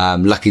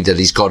 Lucky that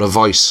he's got a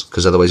voice,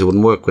 because otherwise it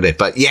wouldn't work with it.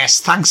 But yes,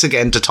 thanks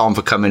again to Tom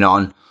for coming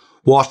on.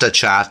 What a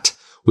chat.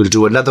 We'll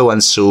do another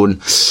one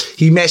soon.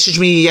 He messaged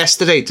me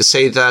yesterday to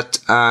say that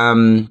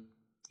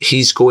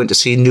he's going to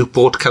see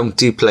Newport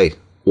County play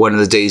one of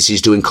the days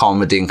he's doing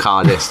comedy in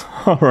Cardiff.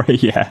 All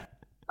right, yeah.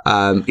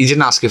 He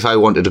didn't ask if I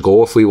wanted to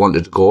go, if we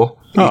wanted to go.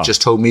 He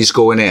just told me he's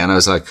going in, and I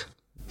was like,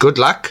 good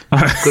luck.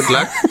 Good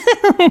luck.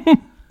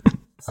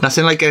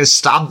 Nothing like getting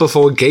stabbed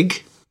before a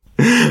gig.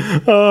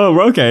 Oh,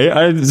 okay.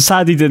 I'm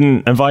sad he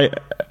didn't invite...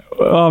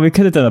 Oh, we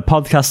could have done a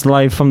podcast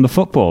live from the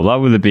football. That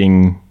would have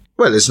been...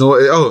 Well, there's no...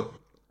 Oh,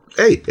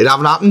 hey, it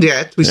haven't happened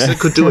yet. We still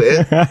could do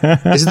it.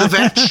 Is it the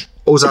Vetch?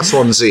 Or is that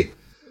Swansea?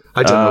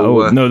 I don't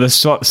know. No,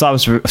 that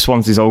was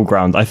Swansea's old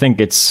ground. I think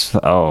it's...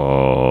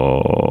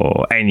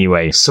 Oh,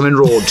 anyway. Something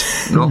Road.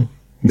 No?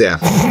 Yeah.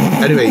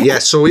 Anyway, yeah.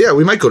 So, yeah,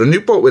 we might go to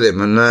Newport with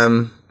him,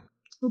 and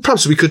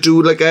perhaps we could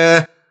do like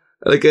a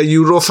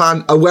Euro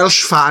fan, a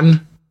Welsh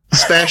fan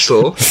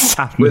special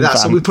with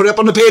us. So we'll put it up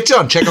on the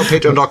Patreon. Check out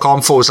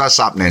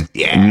patreon.com/sappening.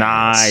 Yeah.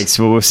 Nice.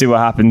 Well, we'll see what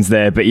happens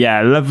there. But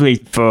yeah, lovely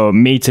for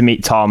me to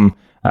meet Tom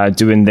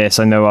doing this.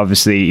 I know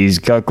obviously he's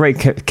got a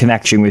great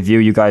connection with you.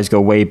 You guys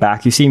go way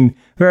back. You seem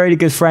very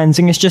good friends,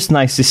 and it's just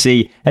nice to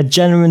see a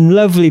genuine,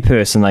 lovely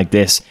person like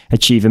this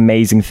achieve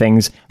amazing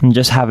things and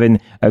just having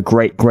a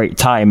great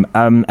time.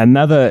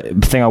 Another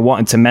thing I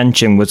wanted to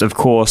mention was, of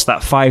course,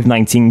 that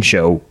 519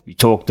 show we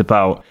talked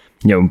about,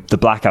 you know, the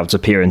Blackouts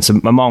appearance,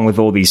 along with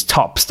all these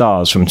top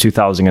stars from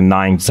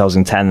 2009,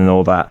 2010 and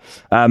all that.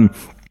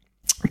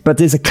 But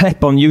there's a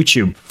clip on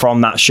YouTube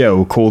from that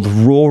show called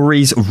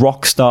Rory's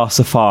Rockstar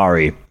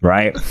Safari,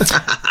 right?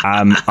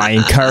 I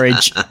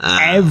encourage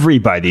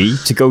everybody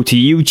to go to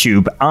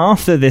YouTube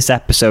after this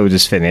episode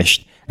is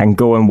finished and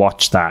go and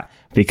watch that,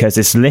 because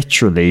it's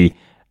literally,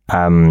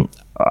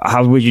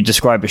 how would you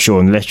describe it,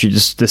 Sean? Literally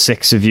just the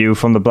six of you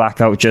from the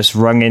Blackout just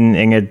running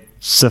in a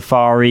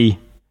safari.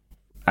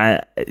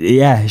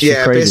 Crazy.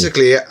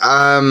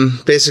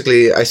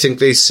 Basically, I think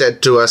they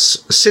said to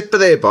us, sit by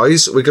there,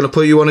 boys, we're going to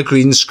put you on a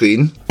green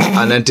screen,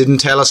 and then didn't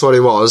tell us what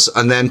it was,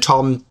 and then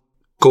Tom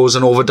goes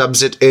and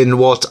overdubs it in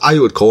what I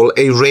would call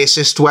a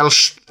racist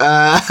Welsh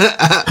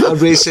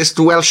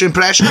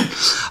impression.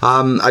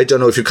 I don't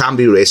know if you can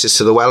be racist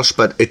to the Welsh,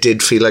 but it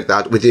did feel like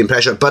that with the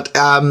impression. But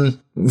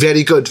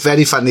very good,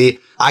 very funny.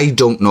 I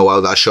don't know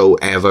how that show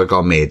ever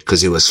got made,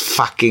 because it was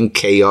fucking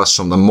chaos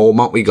from the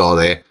moment we got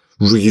there,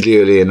 really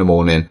early in the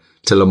morning,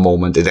 till the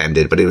moment it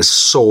ended. But it was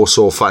so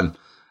fun.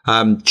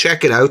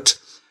 Check it out.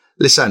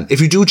 Listen, if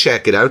you do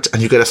check it out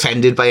and you get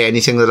offended by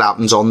anything that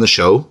happens on the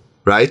show,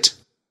 right?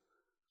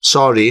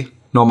 Sorry,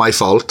 not my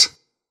fault.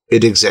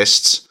 It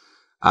exists.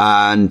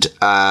 And,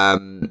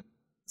 times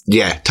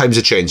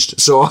have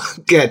changed. So,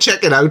 yeah,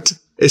 check it out.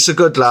 It's a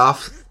good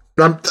laugh.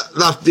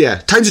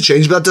 times have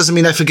changed, but that doesn't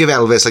mean I forgive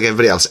Elvis like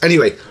everybody else.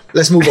 Anyway,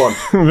 let's move on.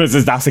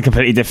 That's a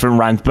completely different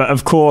rant, but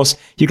of course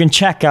you can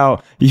check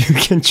out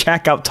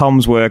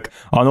Tom's work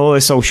on all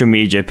his social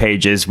media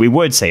pages. We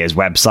would say his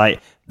website,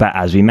 but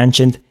as we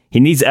mentioned, he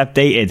needs it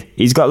updated.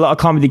 He's got a lot of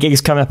comedy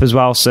gigs coming up as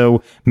well,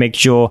 so make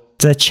sure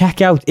to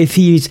check out if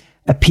he's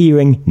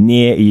appearing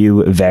near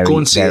you very, Go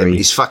and see him.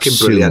 He's fucking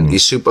brilliant. soon.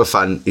 He's super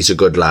fun. He's a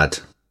good lad.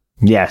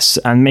 Yes,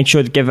 and make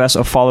sure to give us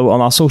a follow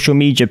on our social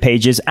media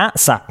pages at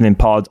Sappening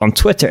Pod on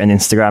Twitter and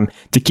Instagram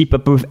to keep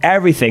up with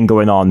everything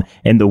going on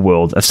in the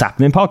world of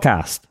Sappening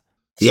Podcast.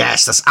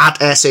 Yes, that's at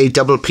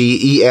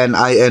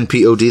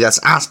SAPPENINPOD. That's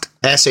at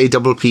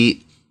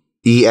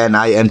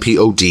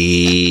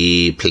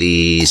SAPPENINPOD.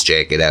 Please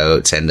check it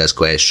out. Send us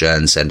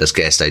questions, send us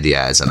guest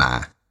ideas and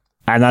that.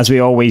 And as we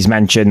always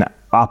mention,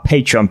 our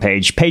Patreon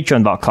page,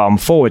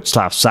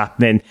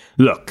 patreon.com/Sappening.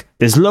 Look,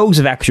 there's loads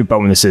of extra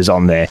bonuses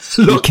on there.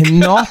 We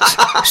cannot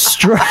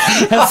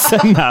stress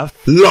enough.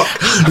 Look.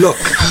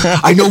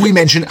 I know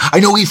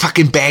we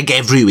fucking beg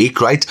every week,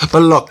 right?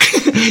 But look,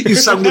 you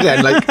sounded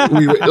then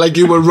like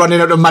you were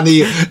running out of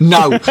money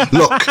now.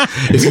 Look,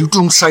 if you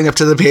don't sign up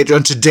to the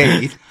Patreon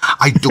today,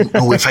 I don't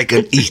know if I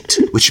can eat,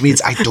 which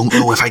means I don't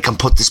know if I can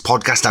put this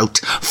podcast out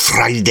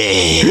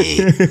Friday.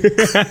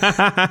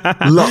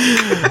 Look.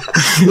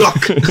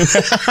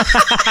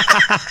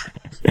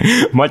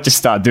 Might just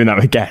start doing that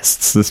with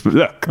guests.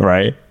 Look,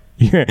 right?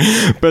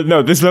 But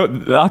no,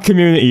 our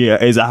community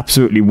is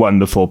absolutely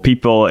wonderful.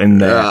 People in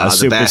there are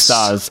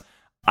superstars.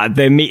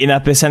 They're meeting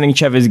up, they're sending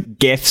each other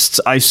gifts.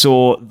 I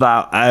saw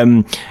that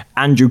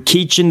Andrew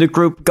Keach in the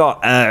group got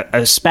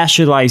a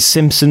specialized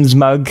Simpsons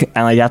mug,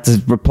 and I had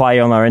to reply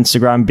on our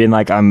Instagram being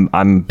like, I'm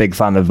a big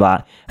fan of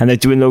that. And they're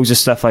doing loads of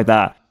stuff like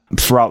that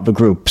throughout the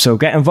group. So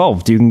get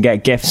involved. You can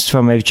get gifts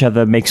from each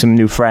other, make some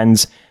new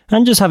friends,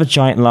 and just have a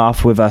giant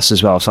laugh with us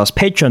as well. So that's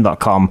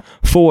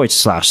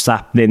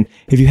patreon.com/Sappening.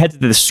 If you head to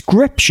the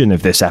description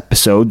of this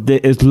episode,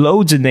 there's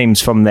loads of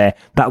names from there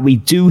that we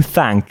do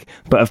thank.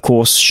 But of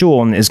course,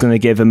 Sean is going to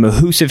give a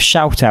mahoosive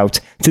shout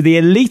out to the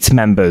elite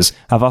members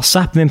of our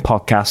Sappening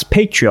Podcast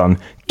Patreon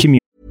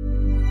community.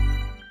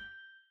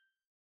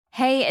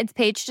 Hey, it's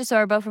Paige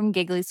DeSorbo from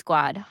Giggly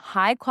Squad.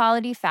 High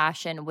quality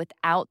fashion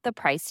without the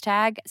price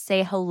tag.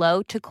 Say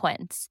hello to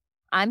Quince.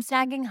 I'm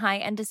snagging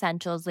high-end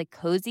essentials like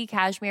cozy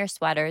cashmere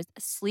sweaters,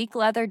 sleek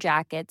leather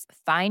jackets,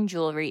 fine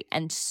jewelry,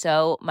 and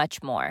so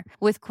much more.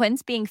 With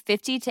Quince being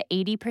 50 to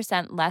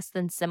 80% less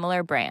than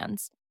similar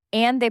brands.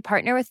 And they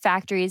partner with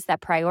factories that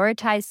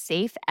prioritize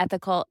safe,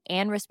 ethical,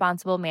 and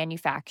responsible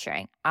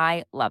manufacturing.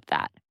 I love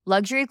that.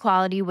 Luxury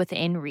quality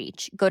within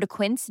reach. Go to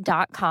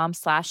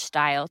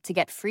quince.com/style to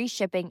get free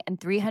shipping and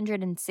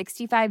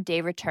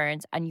 365-day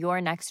returns on your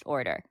next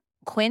order.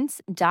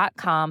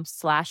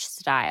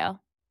 Quince.com/style.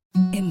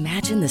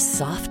 Imagine the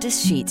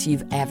softest sheets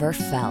you've ever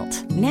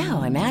felt.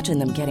 Now imagine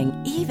them getting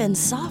even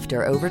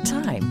softer over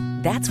time.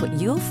 That's what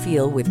you'll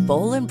feel with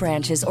Boll &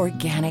 Branch's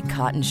organic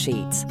cotton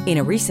sheets. In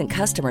a recent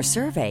customer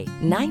survey,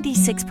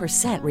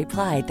 96%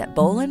 replied that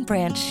Boll &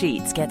 Branch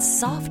sheets get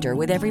softer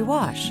with every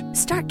wash.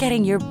 Start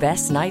getting your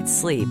best night's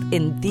sleep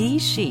in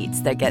these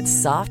sheets that get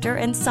softer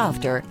and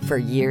softer for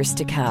years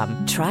to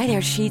come. Try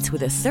their sheets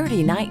with a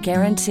 30-night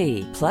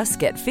guarantee. Plus,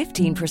 get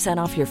 15%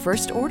 off your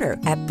first order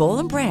at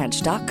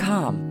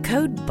bollandbranch.com.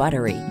 Code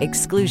BUTTERY.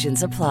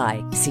 Exclusions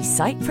apply. See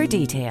site for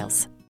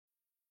details.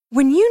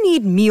 When you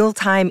need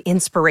mealtime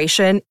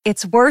inspiration,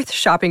 it's worth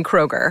shopping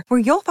Kroger, where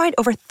you'll find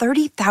over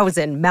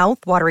 30,000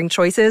 mouth-watering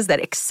choices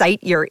that excite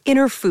your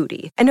inner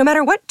foodie. And no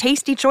matter what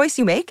tasty choice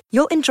you make,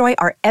 you'll enjoy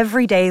our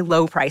everyday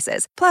low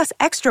prices, plus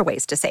extra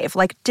ways to save,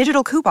 like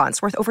digital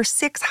coupons worth over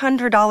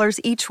 $600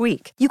 each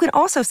week. You can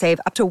also save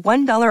up to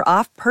 $1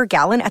 off per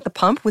gallon at the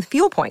pump with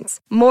fuel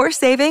points. More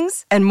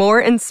savings and more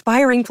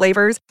inspiring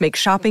flavors make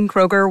shopping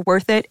Kroger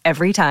worth it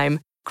every time.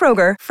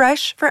 Kroger,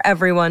 fresh for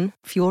everyone.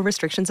 Fuel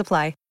restrictions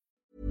apply.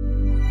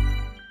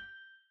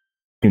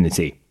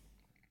 Unity.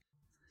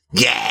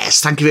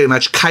 Yes, thank you very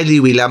much. Kylie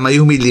Wheeler,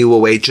 Mayumi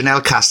Liu-Away,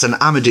 Janelle Caston,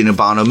 Amadina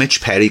Barno,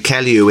 Mitch Perry,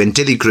 Kelly Ewan,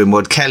 Dilly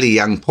Grimwood, Kelly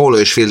Young, Paul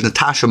Hirschfield,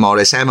 Natasha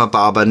Morris, Emma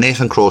Barber,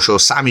 Nathan Croshaw,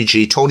 Sammy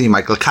G, Tony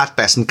Michael, Kat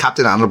Besson,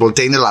 Captain Honourable,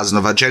 Dana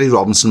Lasnova, Jerry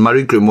Robinson,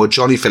 Murray Grimwood,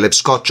 Johnny Phillips,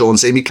 Scott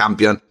Jones, Amy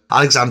Campion,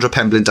 Alexandra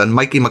Pemberton,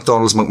 Mikey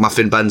McDonald's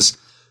McMuffin Buns,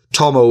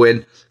 Tom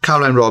Owen,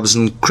 Caroline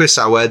Robinson, Chris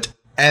Howard,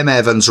 M.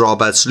 Evans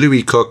Roberts,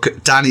 Louis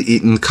Cook, Danny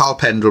Eaton, Carl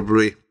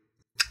Pendlebury,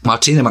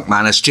 Martina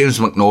McManus, James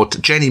McNaught,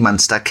 Jenny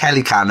Munster,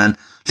 Kelly Cannon,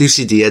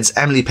 Lucy Diaz,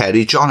 Emily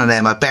Perry, John and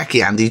Emma,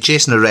 Becky Andy,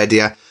 Jason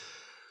Heredia,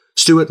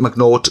 Stuart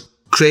McNaught,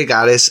 Craig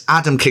Harris,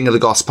 Adam King of the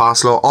Goss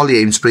Parslow,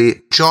 Ollie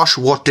Amesbury, Josh,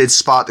 what did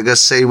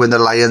Spartacus say when the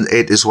lion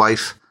ate his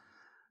wife?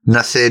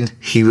 Nothing,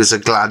 he was a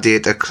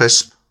gladiator,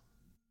 Crisp.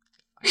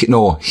 He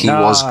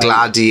was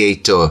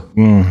Gladiator.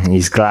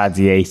 He's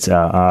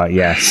Gladiator,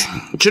 yes.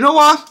 Do you know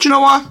what?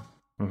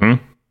 Mm-hmm.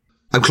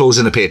 I'm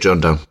closing the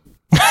Patreon down.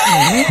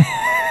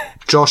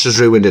 Josh has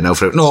ruined it now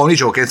for it. No, only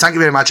joking. Thank you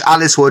very much.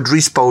 Alice Wood,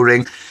 Rhys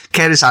Bowring,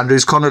 Keris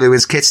Andrews, Connor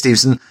Lewis, Kit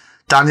Stevenson.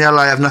 Danielle,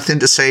 I have nothing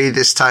to say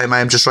this time.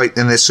 I am just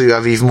writing this so you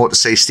have even more to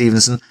say,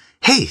 Stevenson.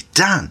 Hey,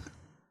 Dan.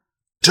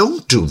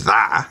 Don't do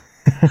that.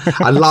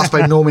 And last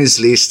but no means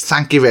least,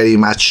 thank you very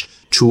much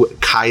to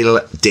Kyle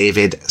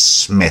David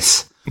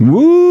Smith.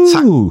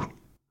 Woo!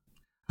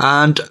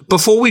 And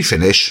before we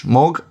finish,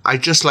 Morg,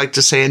 I'd just like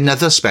to say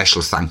another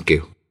special thank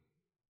you.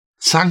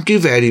 Thank you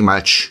very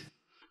much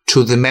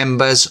to the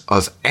members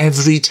of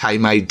Every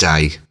Time I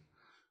Die,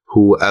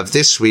 who have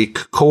this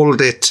week called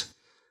it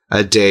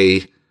a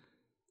day.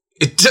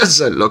 It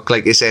doesn't look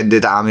like it's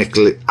ended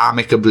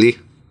amicably.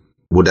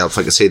 Would help if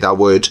I could say that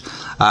word.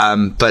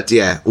 But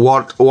yeah,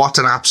 what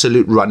an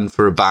absolute run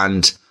for a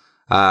band.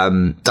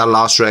 That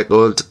last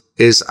record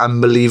is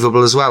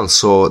unbelievable as well.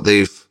 So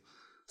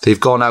they've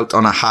gone out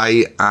on a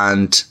high,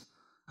 and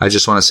I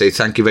just want to say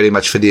thank you very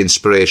much for the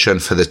inspiration,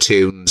 for the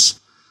tunes,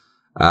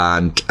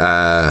 and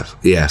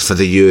for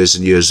the years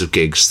and years of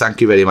gigs.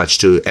 Thank you very much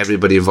to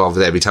everybody involved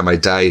with Every Time I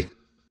Die.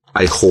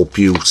 I hope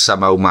you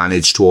somehow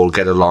manage to all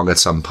get along at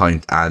some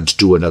point and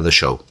do another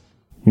show.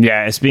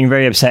 Yeah, it's been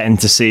very upsetting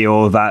to see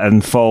all of that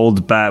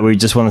unfold, but we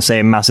just want to say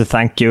a massive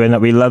thank you and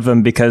that we love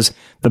them because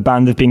the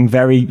band have been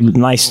very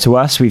nice to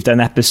us. We've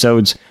done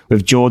episodes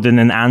with Jordan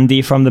and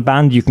Andy from the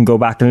band you can go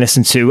back and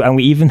listen to, and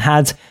we even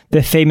had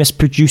the famous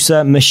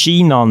producer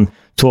Machine on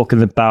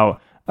talking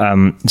about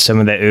some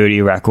of their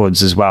early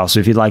records as well. So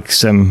if you'd like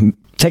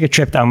take a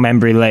trip down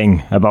memory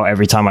lane about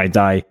Every Time I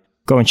Die,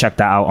 go and check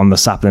that out on the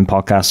Sapling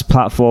Podcast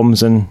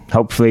platforms, and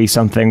hopefully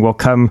something will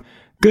come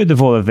good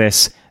of all of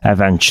this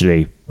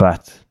eventually.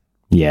 But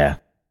yeah,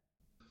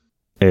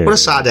 what a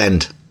sad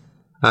end.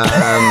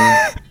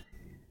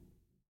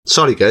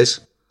 Sorry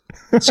guys,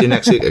 see you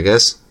next week, I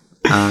guess.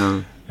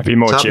 Be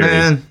more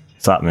cheery.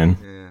 What's happening?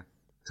 Yeah.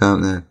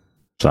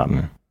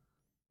 Something.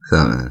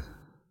 Yeah.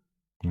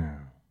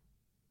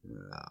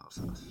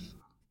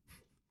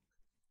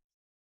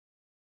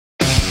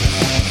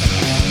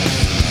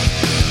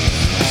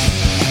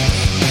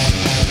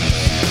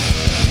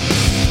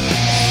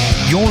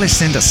 You're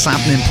listening to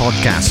Sapling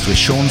Podcast with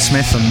Sean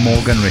Smith and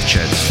Morgan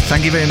Richards.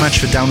 Thank you very much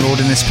for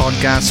downloading this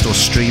podcast or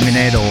streaming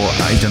it, or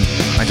I don't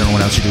know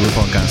what else you do with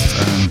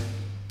podcasts.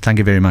 Thank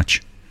you very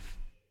much.